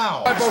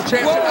 foul. By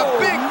Vovchanchyn, a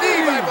big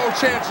knee by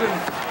Vovchanchyn.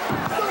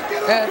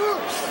 And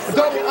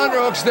double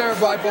underhooks there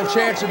by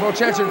Vovchanchyn.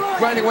 Vovchanchyn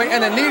grinding away,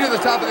 and a knee to the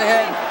top of the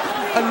head.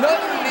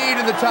 Another knee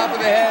to the top of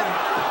the head.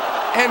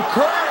 And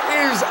Kerr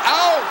is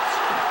out.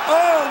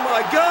 Oh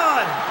my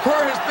God!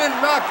 Kerr has been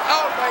knocked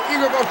out by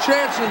Igor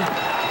Vovchanchyn.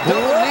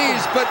 Double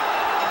knees, but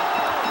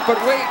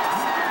wait.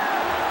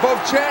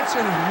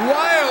 Vovchanchyn,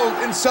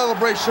 wild in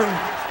celebration.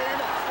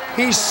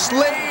 He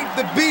slayed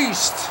the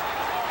beast.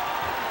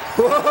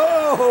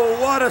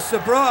 Whoa, what a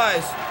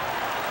surprise.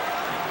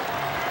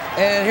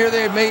 And here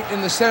they meet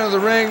in the center of the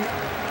ring.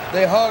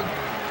 They hug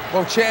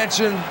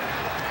Vovchanchyn.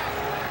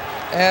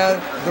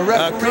 And the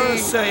referee... Kerr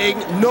saying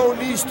no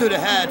knees to the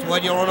head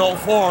when you're on all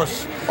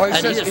fours. Oh, he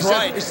said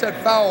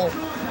foul.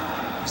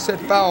 He said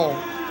foul.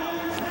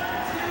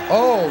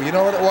 Oh, you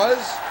know what it was?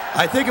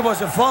 I think it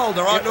was a foul.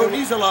 There are no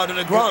knees allowed on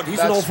the ground. He's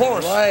on all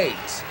fours.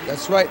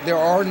 That's right. There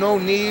are no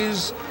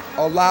knees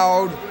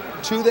allowed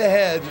to the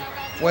head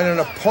when an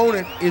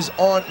opponent is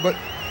on.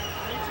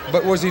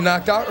 But was he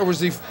knocked out, or was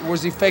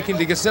he faking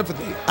to get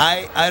sympathy?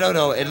 I don't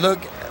know. It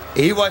looked,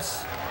 if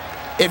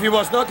he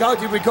was knocked out,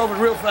 he recovered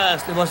real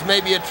fast. It was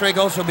maybe a trick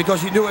also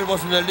because he knew it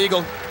wasn't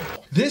illegal.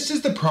 This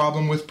is the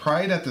problem with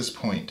Pride at this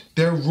point.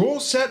 Their rule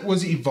set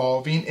was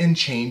evolving and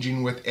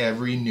changing with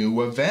every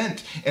new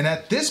event. And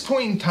at this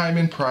point in time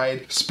in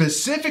Pride,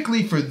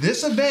 specifically for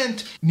this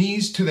event,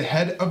 knees to the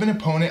head of an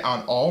opponent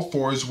on all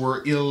fours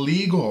were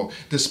illegal,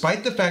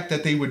 despite the fact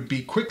that they would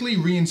be quickly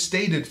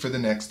reinstated for the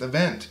next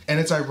event. And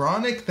it's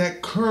ironic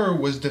that Kerr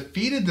was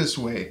defeated this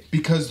way,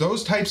 because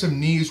those types of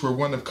knees were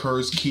one of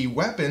Kerr's key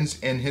weapons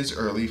in his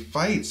early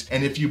fights.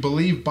 And if you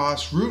believe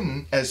Boss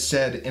Rutan, as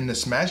said in the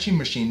Smashing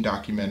Machine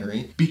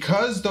documentary,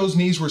 because those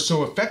knees were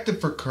so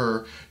effective for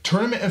Kerr,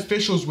 tournament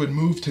officials would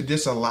move to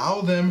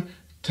disallow them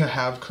to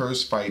have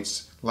Kerr's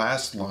fights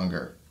last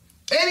longer.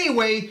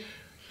 Anyway,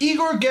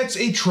 Igor gets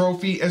a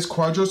trophy as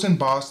Quadros and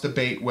Boss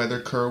debate whether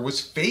Kerr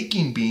was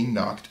faking being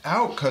knocked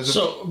out because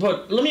of...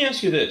 But let me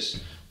ask you this.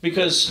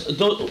 Because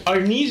are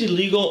knees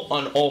illegal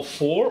on all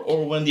four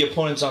or when the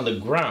opponent's on the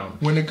ground?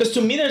 Because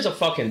to me there's a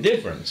fucking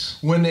difference.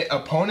 When the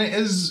opponent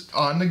is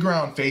on the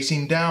ground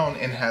facing down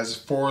and has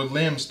 4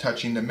 limbs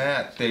touching the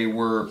mat, they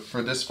were,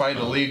 for this fight,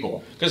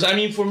 illegal. Because I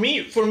mean, for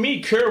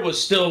me, Kerr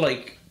was still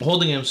like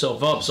holding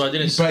himself up, so I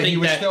didn't think he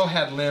that... still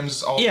had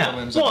limbs, all 4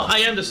 limbs. Well,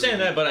 I understand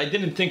that, but I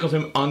didn't think of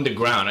him on the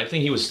ground. I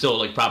think he was still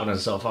like propping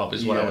himself up,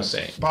 is what I was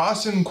saying.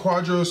 Boss and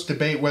Quadros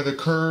debate whether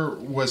Kerr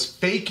was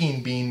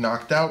faking being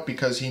knocked out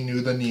because he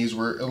knew the knees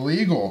were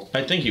illegal.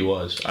 I think he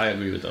was. I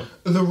agree with them.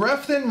 The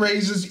ref then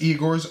raises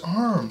Igor's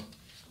arm.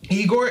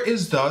 Igor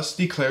is thus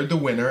declared the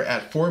winner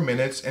at 4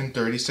 minutes and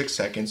 36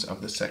 seconds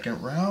of the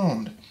second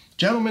round.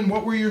 Gentlemen,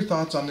 what were your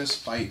thoughts on this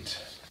fight?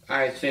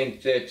 I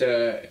think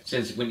that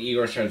since when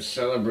Igor started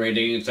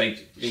celebrating, it's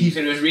like he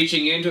said he was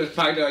reaching into his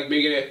pocket to like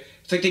make it.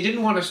 It's like they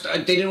didn't want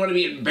to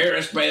be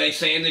embarrassed by like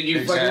saying that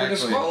you fucking were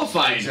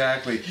disqualified.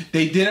 Exactly.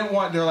 They didn't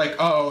want. They're like,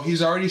 oh,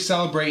 he's already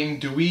celebrating.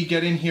 Do we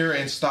get in here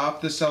and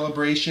stop the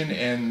celebration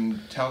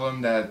and tell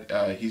him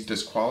that he's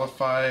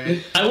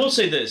disqualified? I will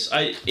say this: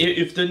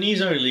 if the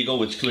knees are illegal,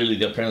 which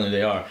clearly apparently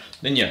they are,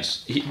 then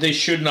yes, they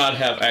should not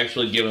have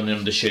actually given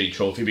him the shitty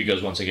trophy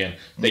because once again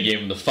they gave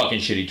him the fucking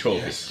shitty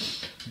trophy.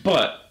 Yes.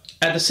 But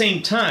at the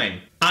same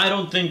time, I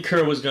don't think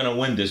Kerr was gonna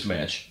win this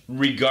match,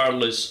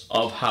 regardless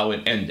of how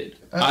it ended.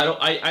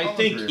 I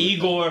think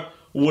Igor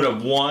would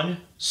have won.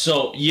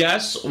 So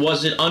yes,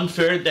 was it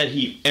unfair that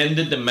he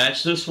ended the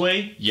match this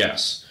way?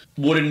 Yes.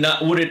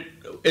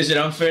 Is it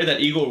unfair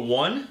that Igor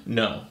won?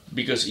 No.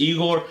 Because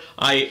Igor,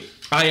 I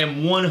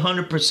am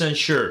 100%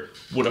 sure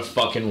would have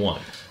fucking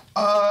won.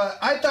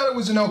 I thought it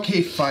was an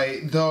okay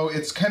fight, though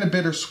it's kind of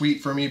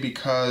bittersweet for me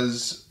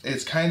because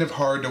it's kind of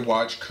hard to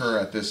watch Kerr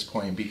at this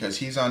point because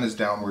he's on his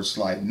downward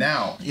slide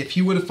now. If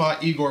he would have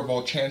fought Igor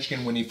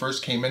Vovchanchyn when he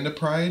first came into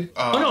Pride...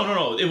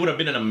 No. It would have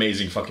been an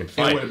amazing fucking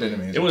fight. It would have been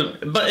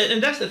amazing.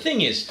 And that's the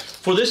thing is,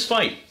 for this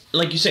fight,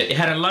 like you said, it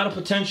had a lot of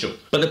potential.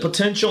 But the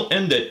potential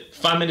ended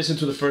 5 minutes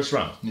into the first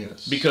round.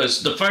 Yes.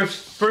 Because the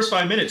first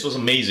 5 minutes was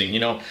amazing,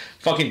 you know.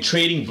 Fucking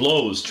trading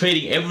blows,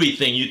 trading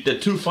everything. The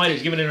two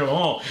fighters giving it them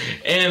all.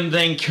 And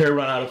then Kerr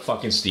ran out of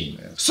fucking steam.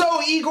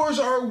 So Igor's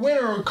our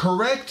winner,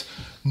 correct?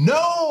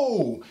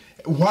 No!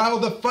 While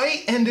the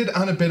fight ended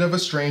on a bit of a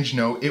strange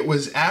note, it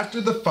was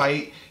after the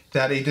fight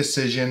that a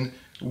decision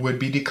would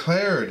be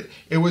declared.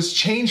 It was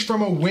changed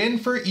from a win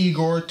for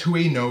Igor to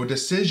a no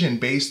decision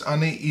based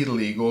on the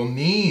illegal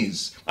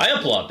knees. I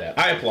applaud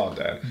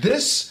that.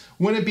 This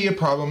wouldn't be a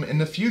problem in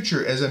the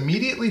future, as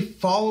immediately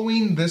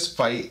following this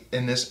fight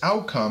and this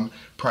outcome,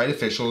 Pride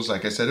officials,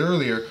 like I said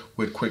earlier,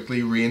 would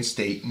quickly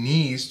reinstate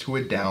knees to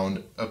a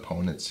downed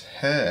opponent's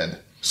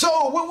head.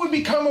 So, what would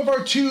become of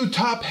our 2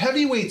 top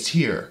heavyweights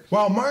here?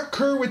 While Mark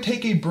Kerr would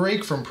take a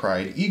break from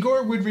Pride,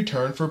 Igor would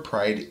return for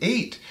Pride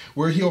 8,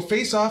 where he'll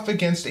face off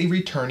against a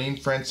returning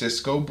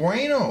Francisco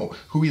Bueno,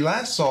 who we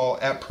last saw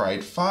at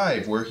Pride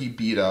 5, where he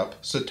beat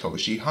up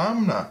Satoshi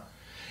Hamna.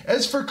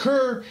 As for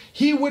Kerr,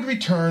 he would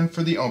return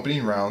for the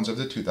opening rounds of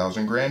the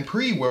 2000 Grand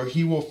Prix, where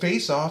he will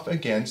face off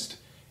against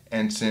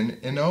Enson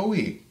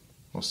Inoue.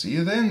 We'll see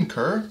you then,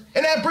 Kerr.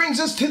 And that brings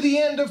us to the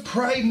end of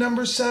Pride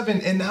number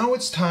 7, and now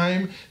it's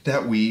time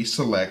that we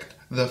select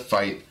the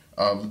fight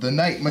of the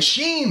night.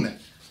 Machine,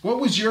 what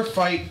was your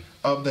fight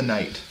of the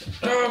night?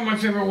 Oh, my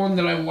favorite one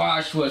that I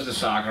watched was the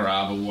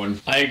Sakuraba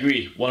one. I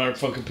agree,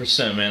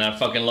 100%, man. I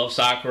fucking love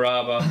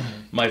Sakuraba.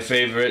 My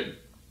favorite.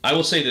 I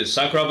will say this: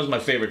 Sakuraba is my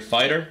favorite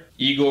fighter.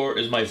 Igor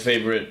is my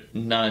favorite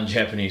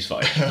non-Japanese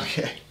fighter.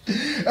 Okay.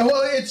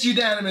 Well, it's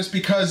unanimous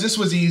because this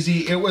was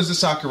easy. It was the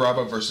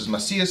Sakuraba versus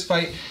Macias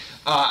fight.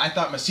 I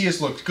thought Macias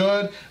looked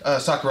good.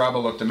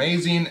 Sakuraba looked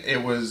amazing.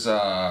 It was,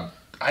 I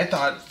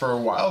thought for a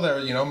while there,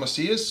 you know,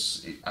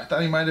 Macias, I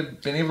thought he might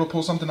have been able to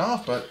pull something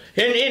off, but...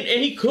 And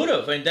he could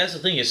have, and that's the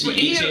thing. Is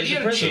he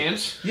had a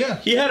chance. Yeah.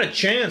 He had a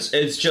chance.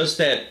 It's just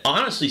that,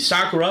 honestly,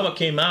 Sakuraba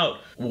came out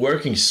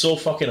working so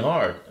fucking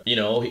hard. You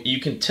know, you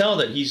can tell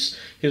that he's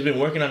been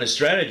working on his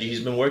strategy.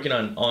 He's been working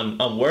on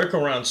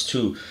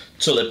workarounds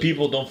so that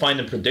people don't find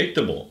him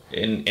predictable,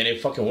 and it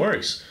fucking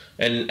works.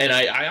 And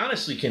I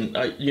honestly can,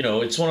 you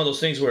know, it's one of those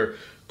things where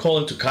call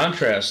into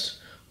contrast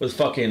with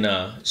fucking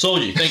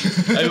Shoji.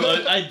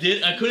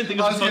 I couldn't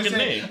think of the fucking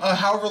name.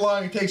 However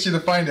long it takes you to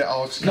find it,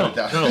 I'll just cut it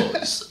down. No,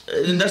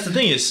 and that's the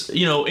thing is,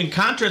 you know, in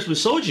contrast with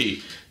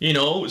Shoji, you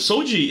know,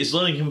 Shoji is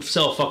letting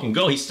himself fucking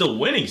go. He's still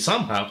winning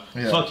somehow.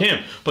 Yeah. Fuck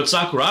him. But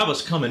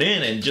Sakuraba's coming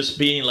in and just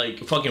being like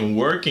fucking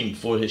working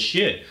for his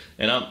shit.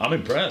 And I'm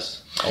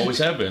impressed. Always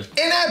have been.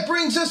 And that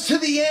brings us to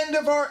the end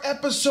of our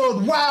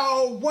episode.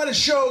 Wow, what a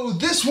show.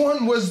 This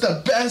one was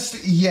the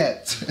best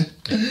yet.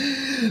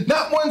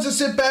 Not ones to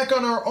sit back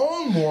on our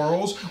own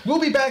laurels. We'll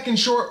be back in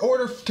short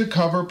order to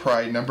cover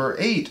Pride number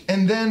 8.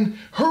 And then,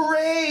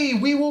 hooray,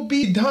 we will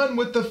be done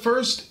with the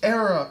first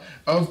era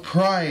of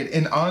Pride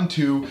and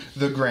onto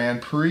the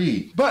Grand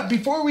Prix. But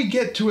before we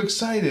get too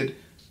excited,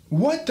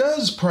 What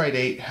does Pride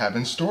 8 have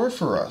in store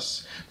for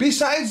us?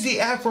 Besides the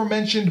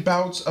aforementioned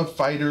bouts of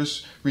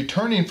fighters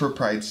returning for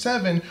Pride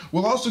 7,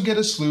 we'll also get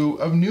a slew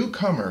of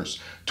newcomers.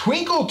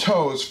 Twinkle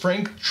Toes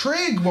Frank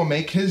Trigg will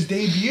make his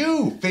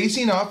debut,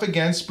 facing off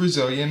against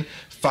Brazilian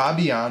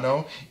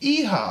Fabiano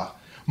Iha.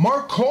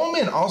 Mark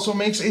Coleman also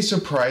makes a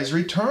surprise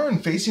return,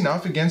 facing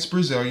off against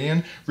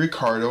Brazilian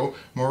Ricardo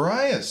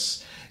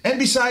Maurice. And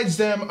besides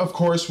them, of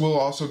course, we'll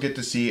also get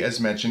to see,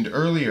 as mentioned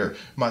earlier,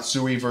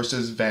 Matsui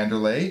versus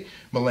Wanderlei,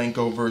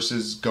 Malenko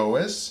versus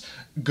Goes,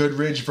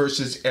 Goodridge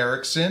versus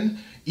Erickson,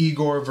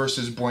 Igor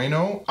versus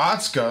Bueno,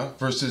 Otsuka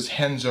versus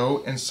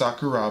Henzo, and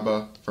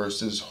Sakuraba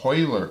versus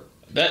Hoyler.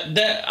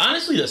 That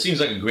honestly, that seems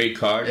like a great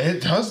card.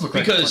 It does look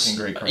like a fucking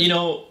great card. You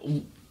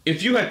know,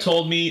 if you had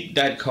told me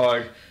that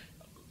card,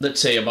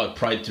 let's say about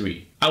Pride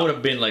 3, I would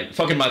have been like,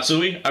 fucking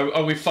Matsui?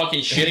 Are we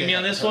fucking shitting me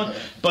on this one?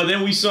 But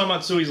then we saw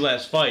Matsui's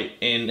last fight,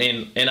 and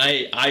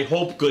I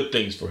hope good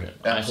things for him.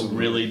 Absolutely. I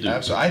really do.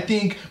 Absolutely. I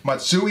think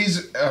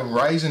Matsui's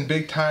rising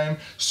big time.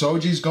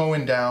 Shoji's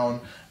going down.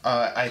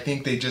 I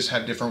think they just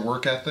have different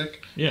work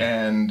ethic,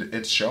 and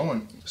it's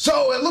showing.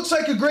 So it looks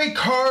like a great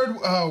card.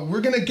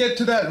 We're going to get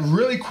to that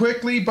really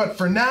quickly, but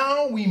for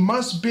now, we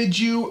must bid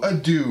you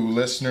adieu,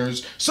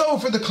 listeners. So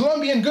for the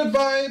Colombian Good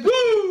Vibe,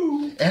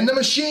 woo, and the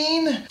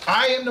Machine,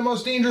 I am the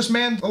most dangerous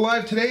man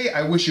alive today.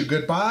 I wish you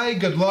goodbye,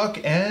 good luck,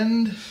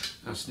 and...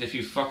 I'll sniff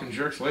you fucking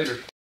jerks later.